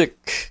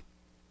 toxic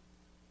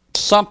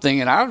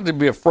something, and I would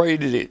be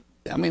afraid that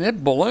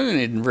that balloon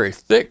isn't very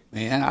thick,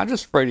 man. I'm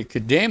just afraid it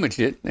could damage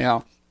it.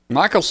 Now,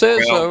 Michael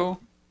says, though...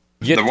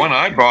 The one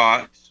I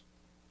bought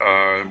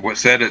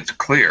said it's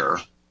clear.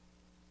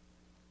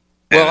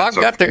 Well, I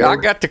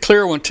got the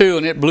clear one, too,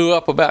 and it blew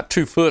up about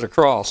 2 foot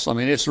across. I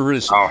mean, it's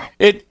really...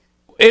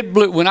 It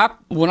blew... When I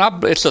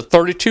it's a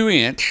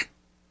 32-inch...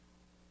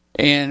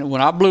 And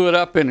when I blew it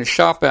up in the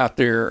shop out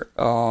there,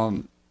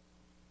 I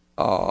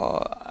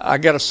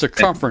got a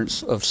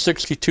circumference of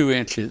 62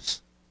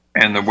 inches.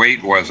 And the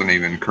weight wasn't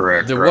even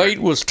correct. The weight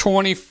was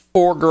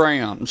 24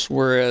 grams,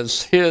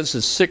 whereas his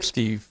is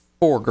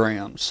 64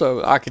 grams.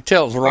 So I could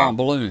tell it was the wrong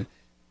balloon.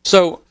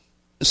 So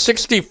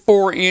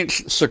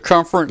 64-inch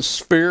circumference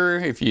sphere,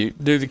 if you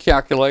do the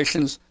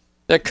calculations,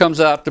 that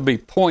comes out to be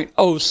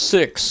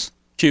 0.06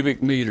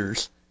 cubic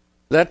meters.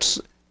 That's...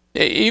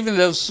 Even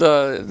those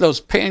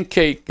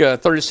pancake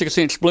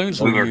 36-inch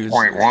balloons we use,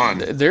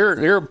 0.1. They're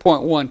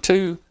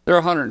 0.12. They're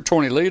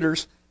 120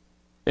 liters,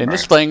 and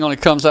this thing only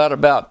comes out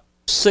about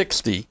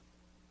 60.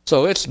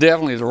 So it's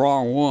definitely the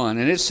wrong one,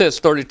 and it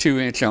says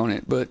 32-inch on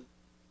it. But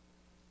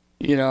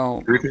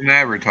truth in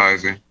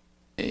advertising.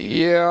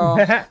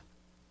 Yeah.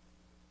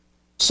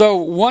 So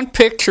one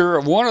picture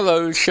of one of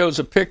those shows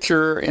a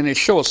picture, and they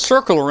show a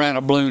circle around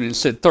a balloon and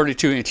said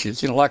 32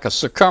 inches, like a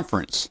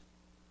circumference.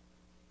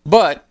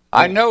 But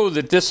I know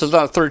that this is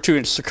not a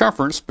 32-inch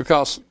circumference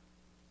because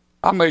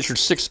I measured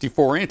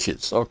 64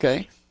 inches,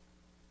 okay?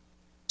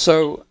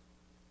 So,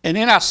 and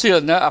then I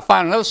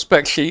find another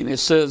spec sheet, and it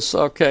says,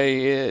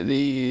 okay,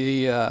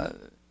 where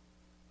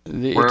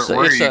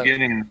are you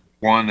getting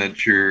one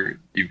that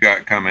you've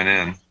got coming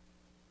in?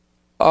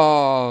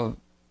 The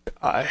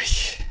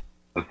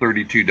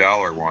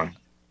 $32 one.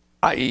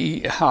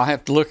 I'll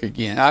have to look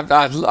again.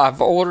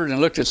 I've ordered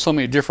and looked at so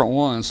many different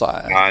ones.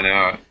 I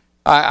know it.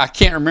 I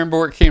can't remember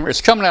where it came from.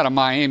 It's coming out of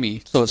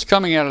Miami, so it's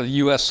coming out of the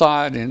U.S.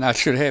 side, and I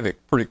should have it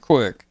pretty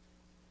quick.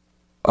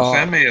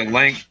 Send me a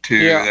link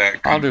to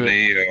that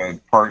company,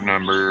 part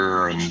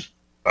number, and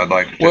I'd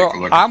like to take a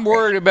look. I'm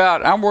worried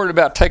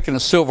about taking the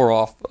silver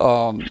off.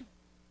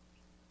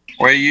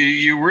 Well,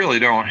 you really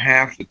don't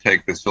have to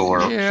take the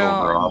silver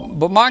off.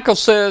 But Michael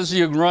says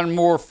you can run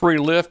more free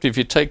lift if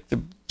you take the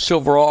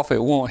silver off.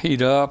 It won't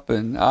heat up,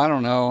 and I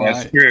don't know.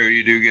 That's true.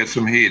 You do get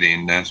some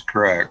heating. That's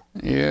correct.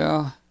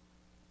 Yeah.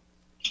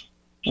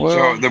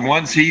 Well, so the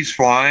ones he's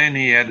flying,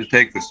 he had to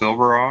take the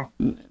silver off?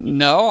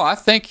 No, I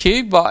think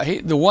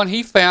the one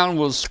he found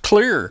was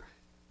clear.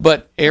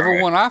 But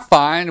every one I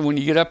find, when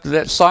you get up to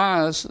that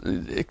size,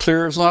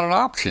 clear is not an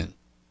option.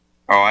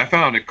 Oh, I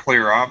found a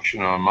clear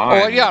option on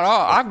mine. Oh, yeah, no,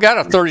 I've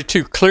got a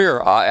 32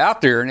 clear out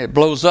there, and it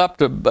blows up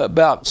to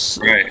about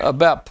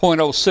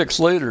 0.06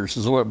 liters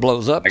is what it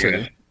blows up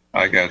to.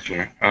 I got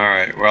you. All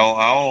right. Well,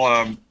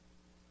 I'll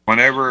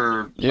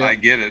whenever I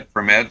get it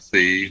from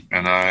Etsy,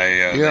 and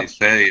they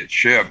say it's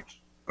shipped,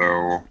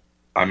 so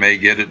I may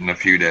get it in a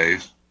few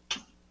days.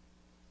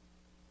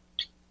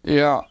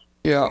 Yeah.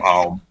 Yeah,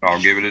 I'll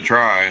give it a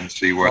try and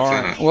see what's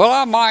in it. Well,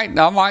 I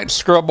might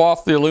scrub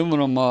off the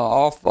aluminum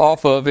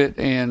off of it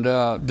and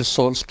just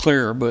so it's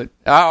clear. But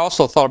I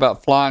also thought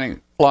about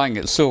flying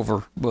it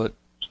silver. But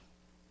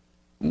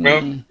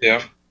well,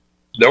 yeah,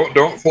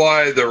 don't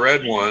fly the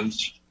red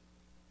ones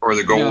or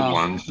the gold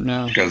ones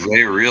because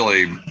they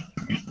really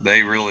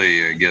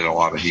get a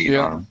lot of heat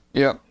on them.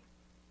 Yep.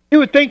 You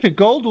would think the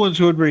gold ones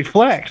would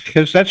reflect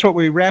because that's what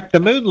we wrapped the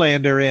moon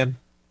lander in.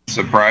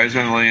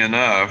 Surprisingly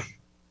enough.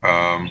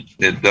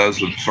 It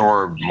does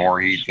absorb more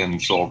heat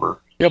than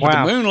silver. Yeah,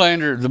 but the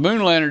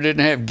moon lander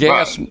didn't have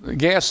gas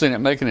in it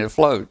making it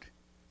float.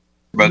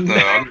 But the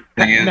other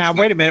thing is, now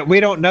wait a minute, we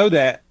don't know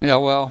that. Yeah,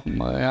 well,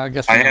 I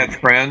guess I had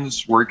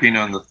friends working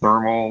on the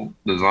thermal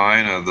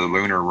design of the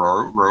lunar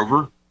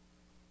rover,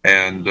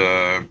 and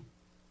the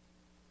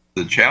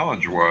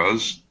challenge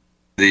was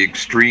the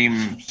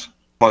extremes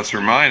plus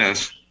or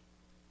minus.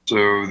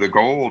 So the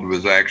gold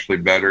was actually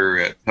better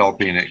at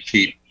helping it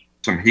keep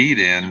some heat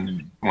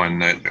in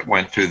when it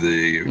went to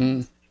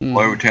the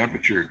low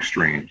temperature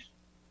extremes.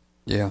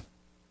 Yeah.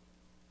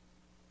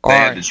 They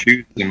had to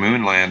choose the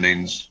moon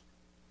landings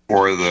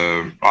for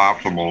the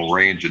optimal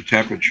range of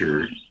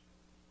temperature.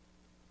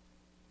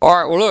 All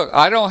right. Well, look,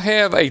 I don't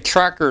have a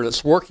tracker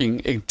that's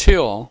working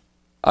until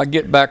I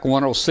get back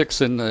 106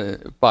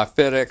 by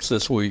FedEx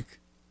this week.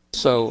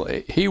 So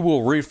he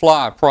will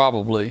refly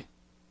probably.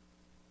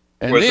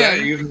 And was that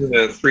using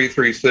a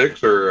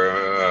 336 or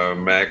a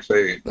Max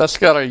 8? That's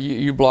got a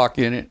U-block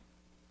in it.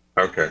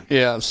 Okay.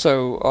 Yeah,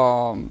 so...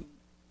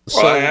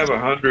 I have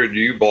 100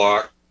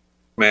 U-block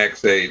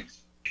Max 8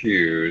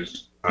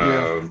 Qs.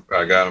 I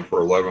got them for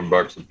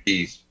 $11 a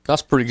piece.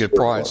 That's a pretty good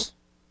price.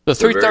 The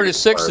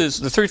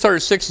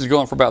 336 is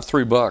going for about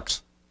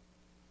 $3.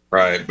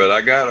 Right, but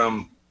I got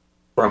them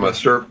from a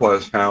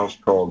surplus house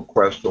called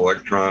Quest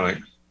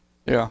Electronics.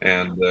 Yeah.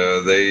 And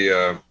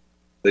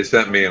they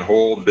sent me a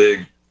whole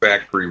big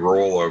factory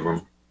roll of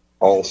them,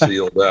 all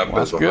sealed up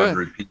as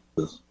 100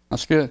 pieces.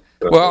 That's good.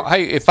 So, well,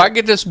 hey, if I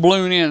get this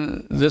balloon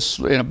in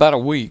about a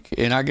week,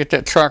 and I get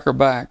that tracker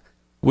back,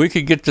 we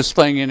could get this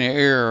thing in the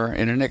air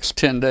in the next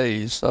 10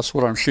 days. That's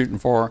what I'm shooting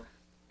for.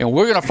 And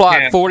we're going to fly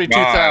at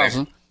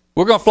 42,000.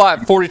 We're going to fly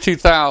at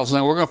 42,000,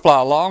 and we're going to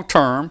fly long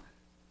term,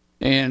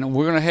 and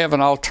we're going to have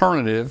an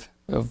alternative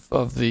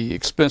of the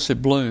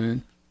expensive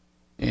balloon,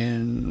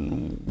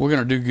 and we're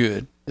going to do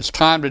good. It's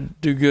time to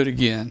do good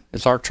again.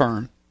 It's our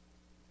turn.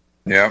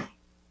 Yeah,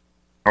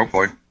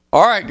 hopefully.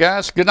 All right,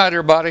 guys. Good night,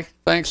 everybody.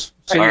 Thanks.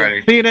 See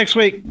you next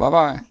week.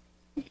 Bye-bye.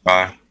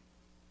 Bye.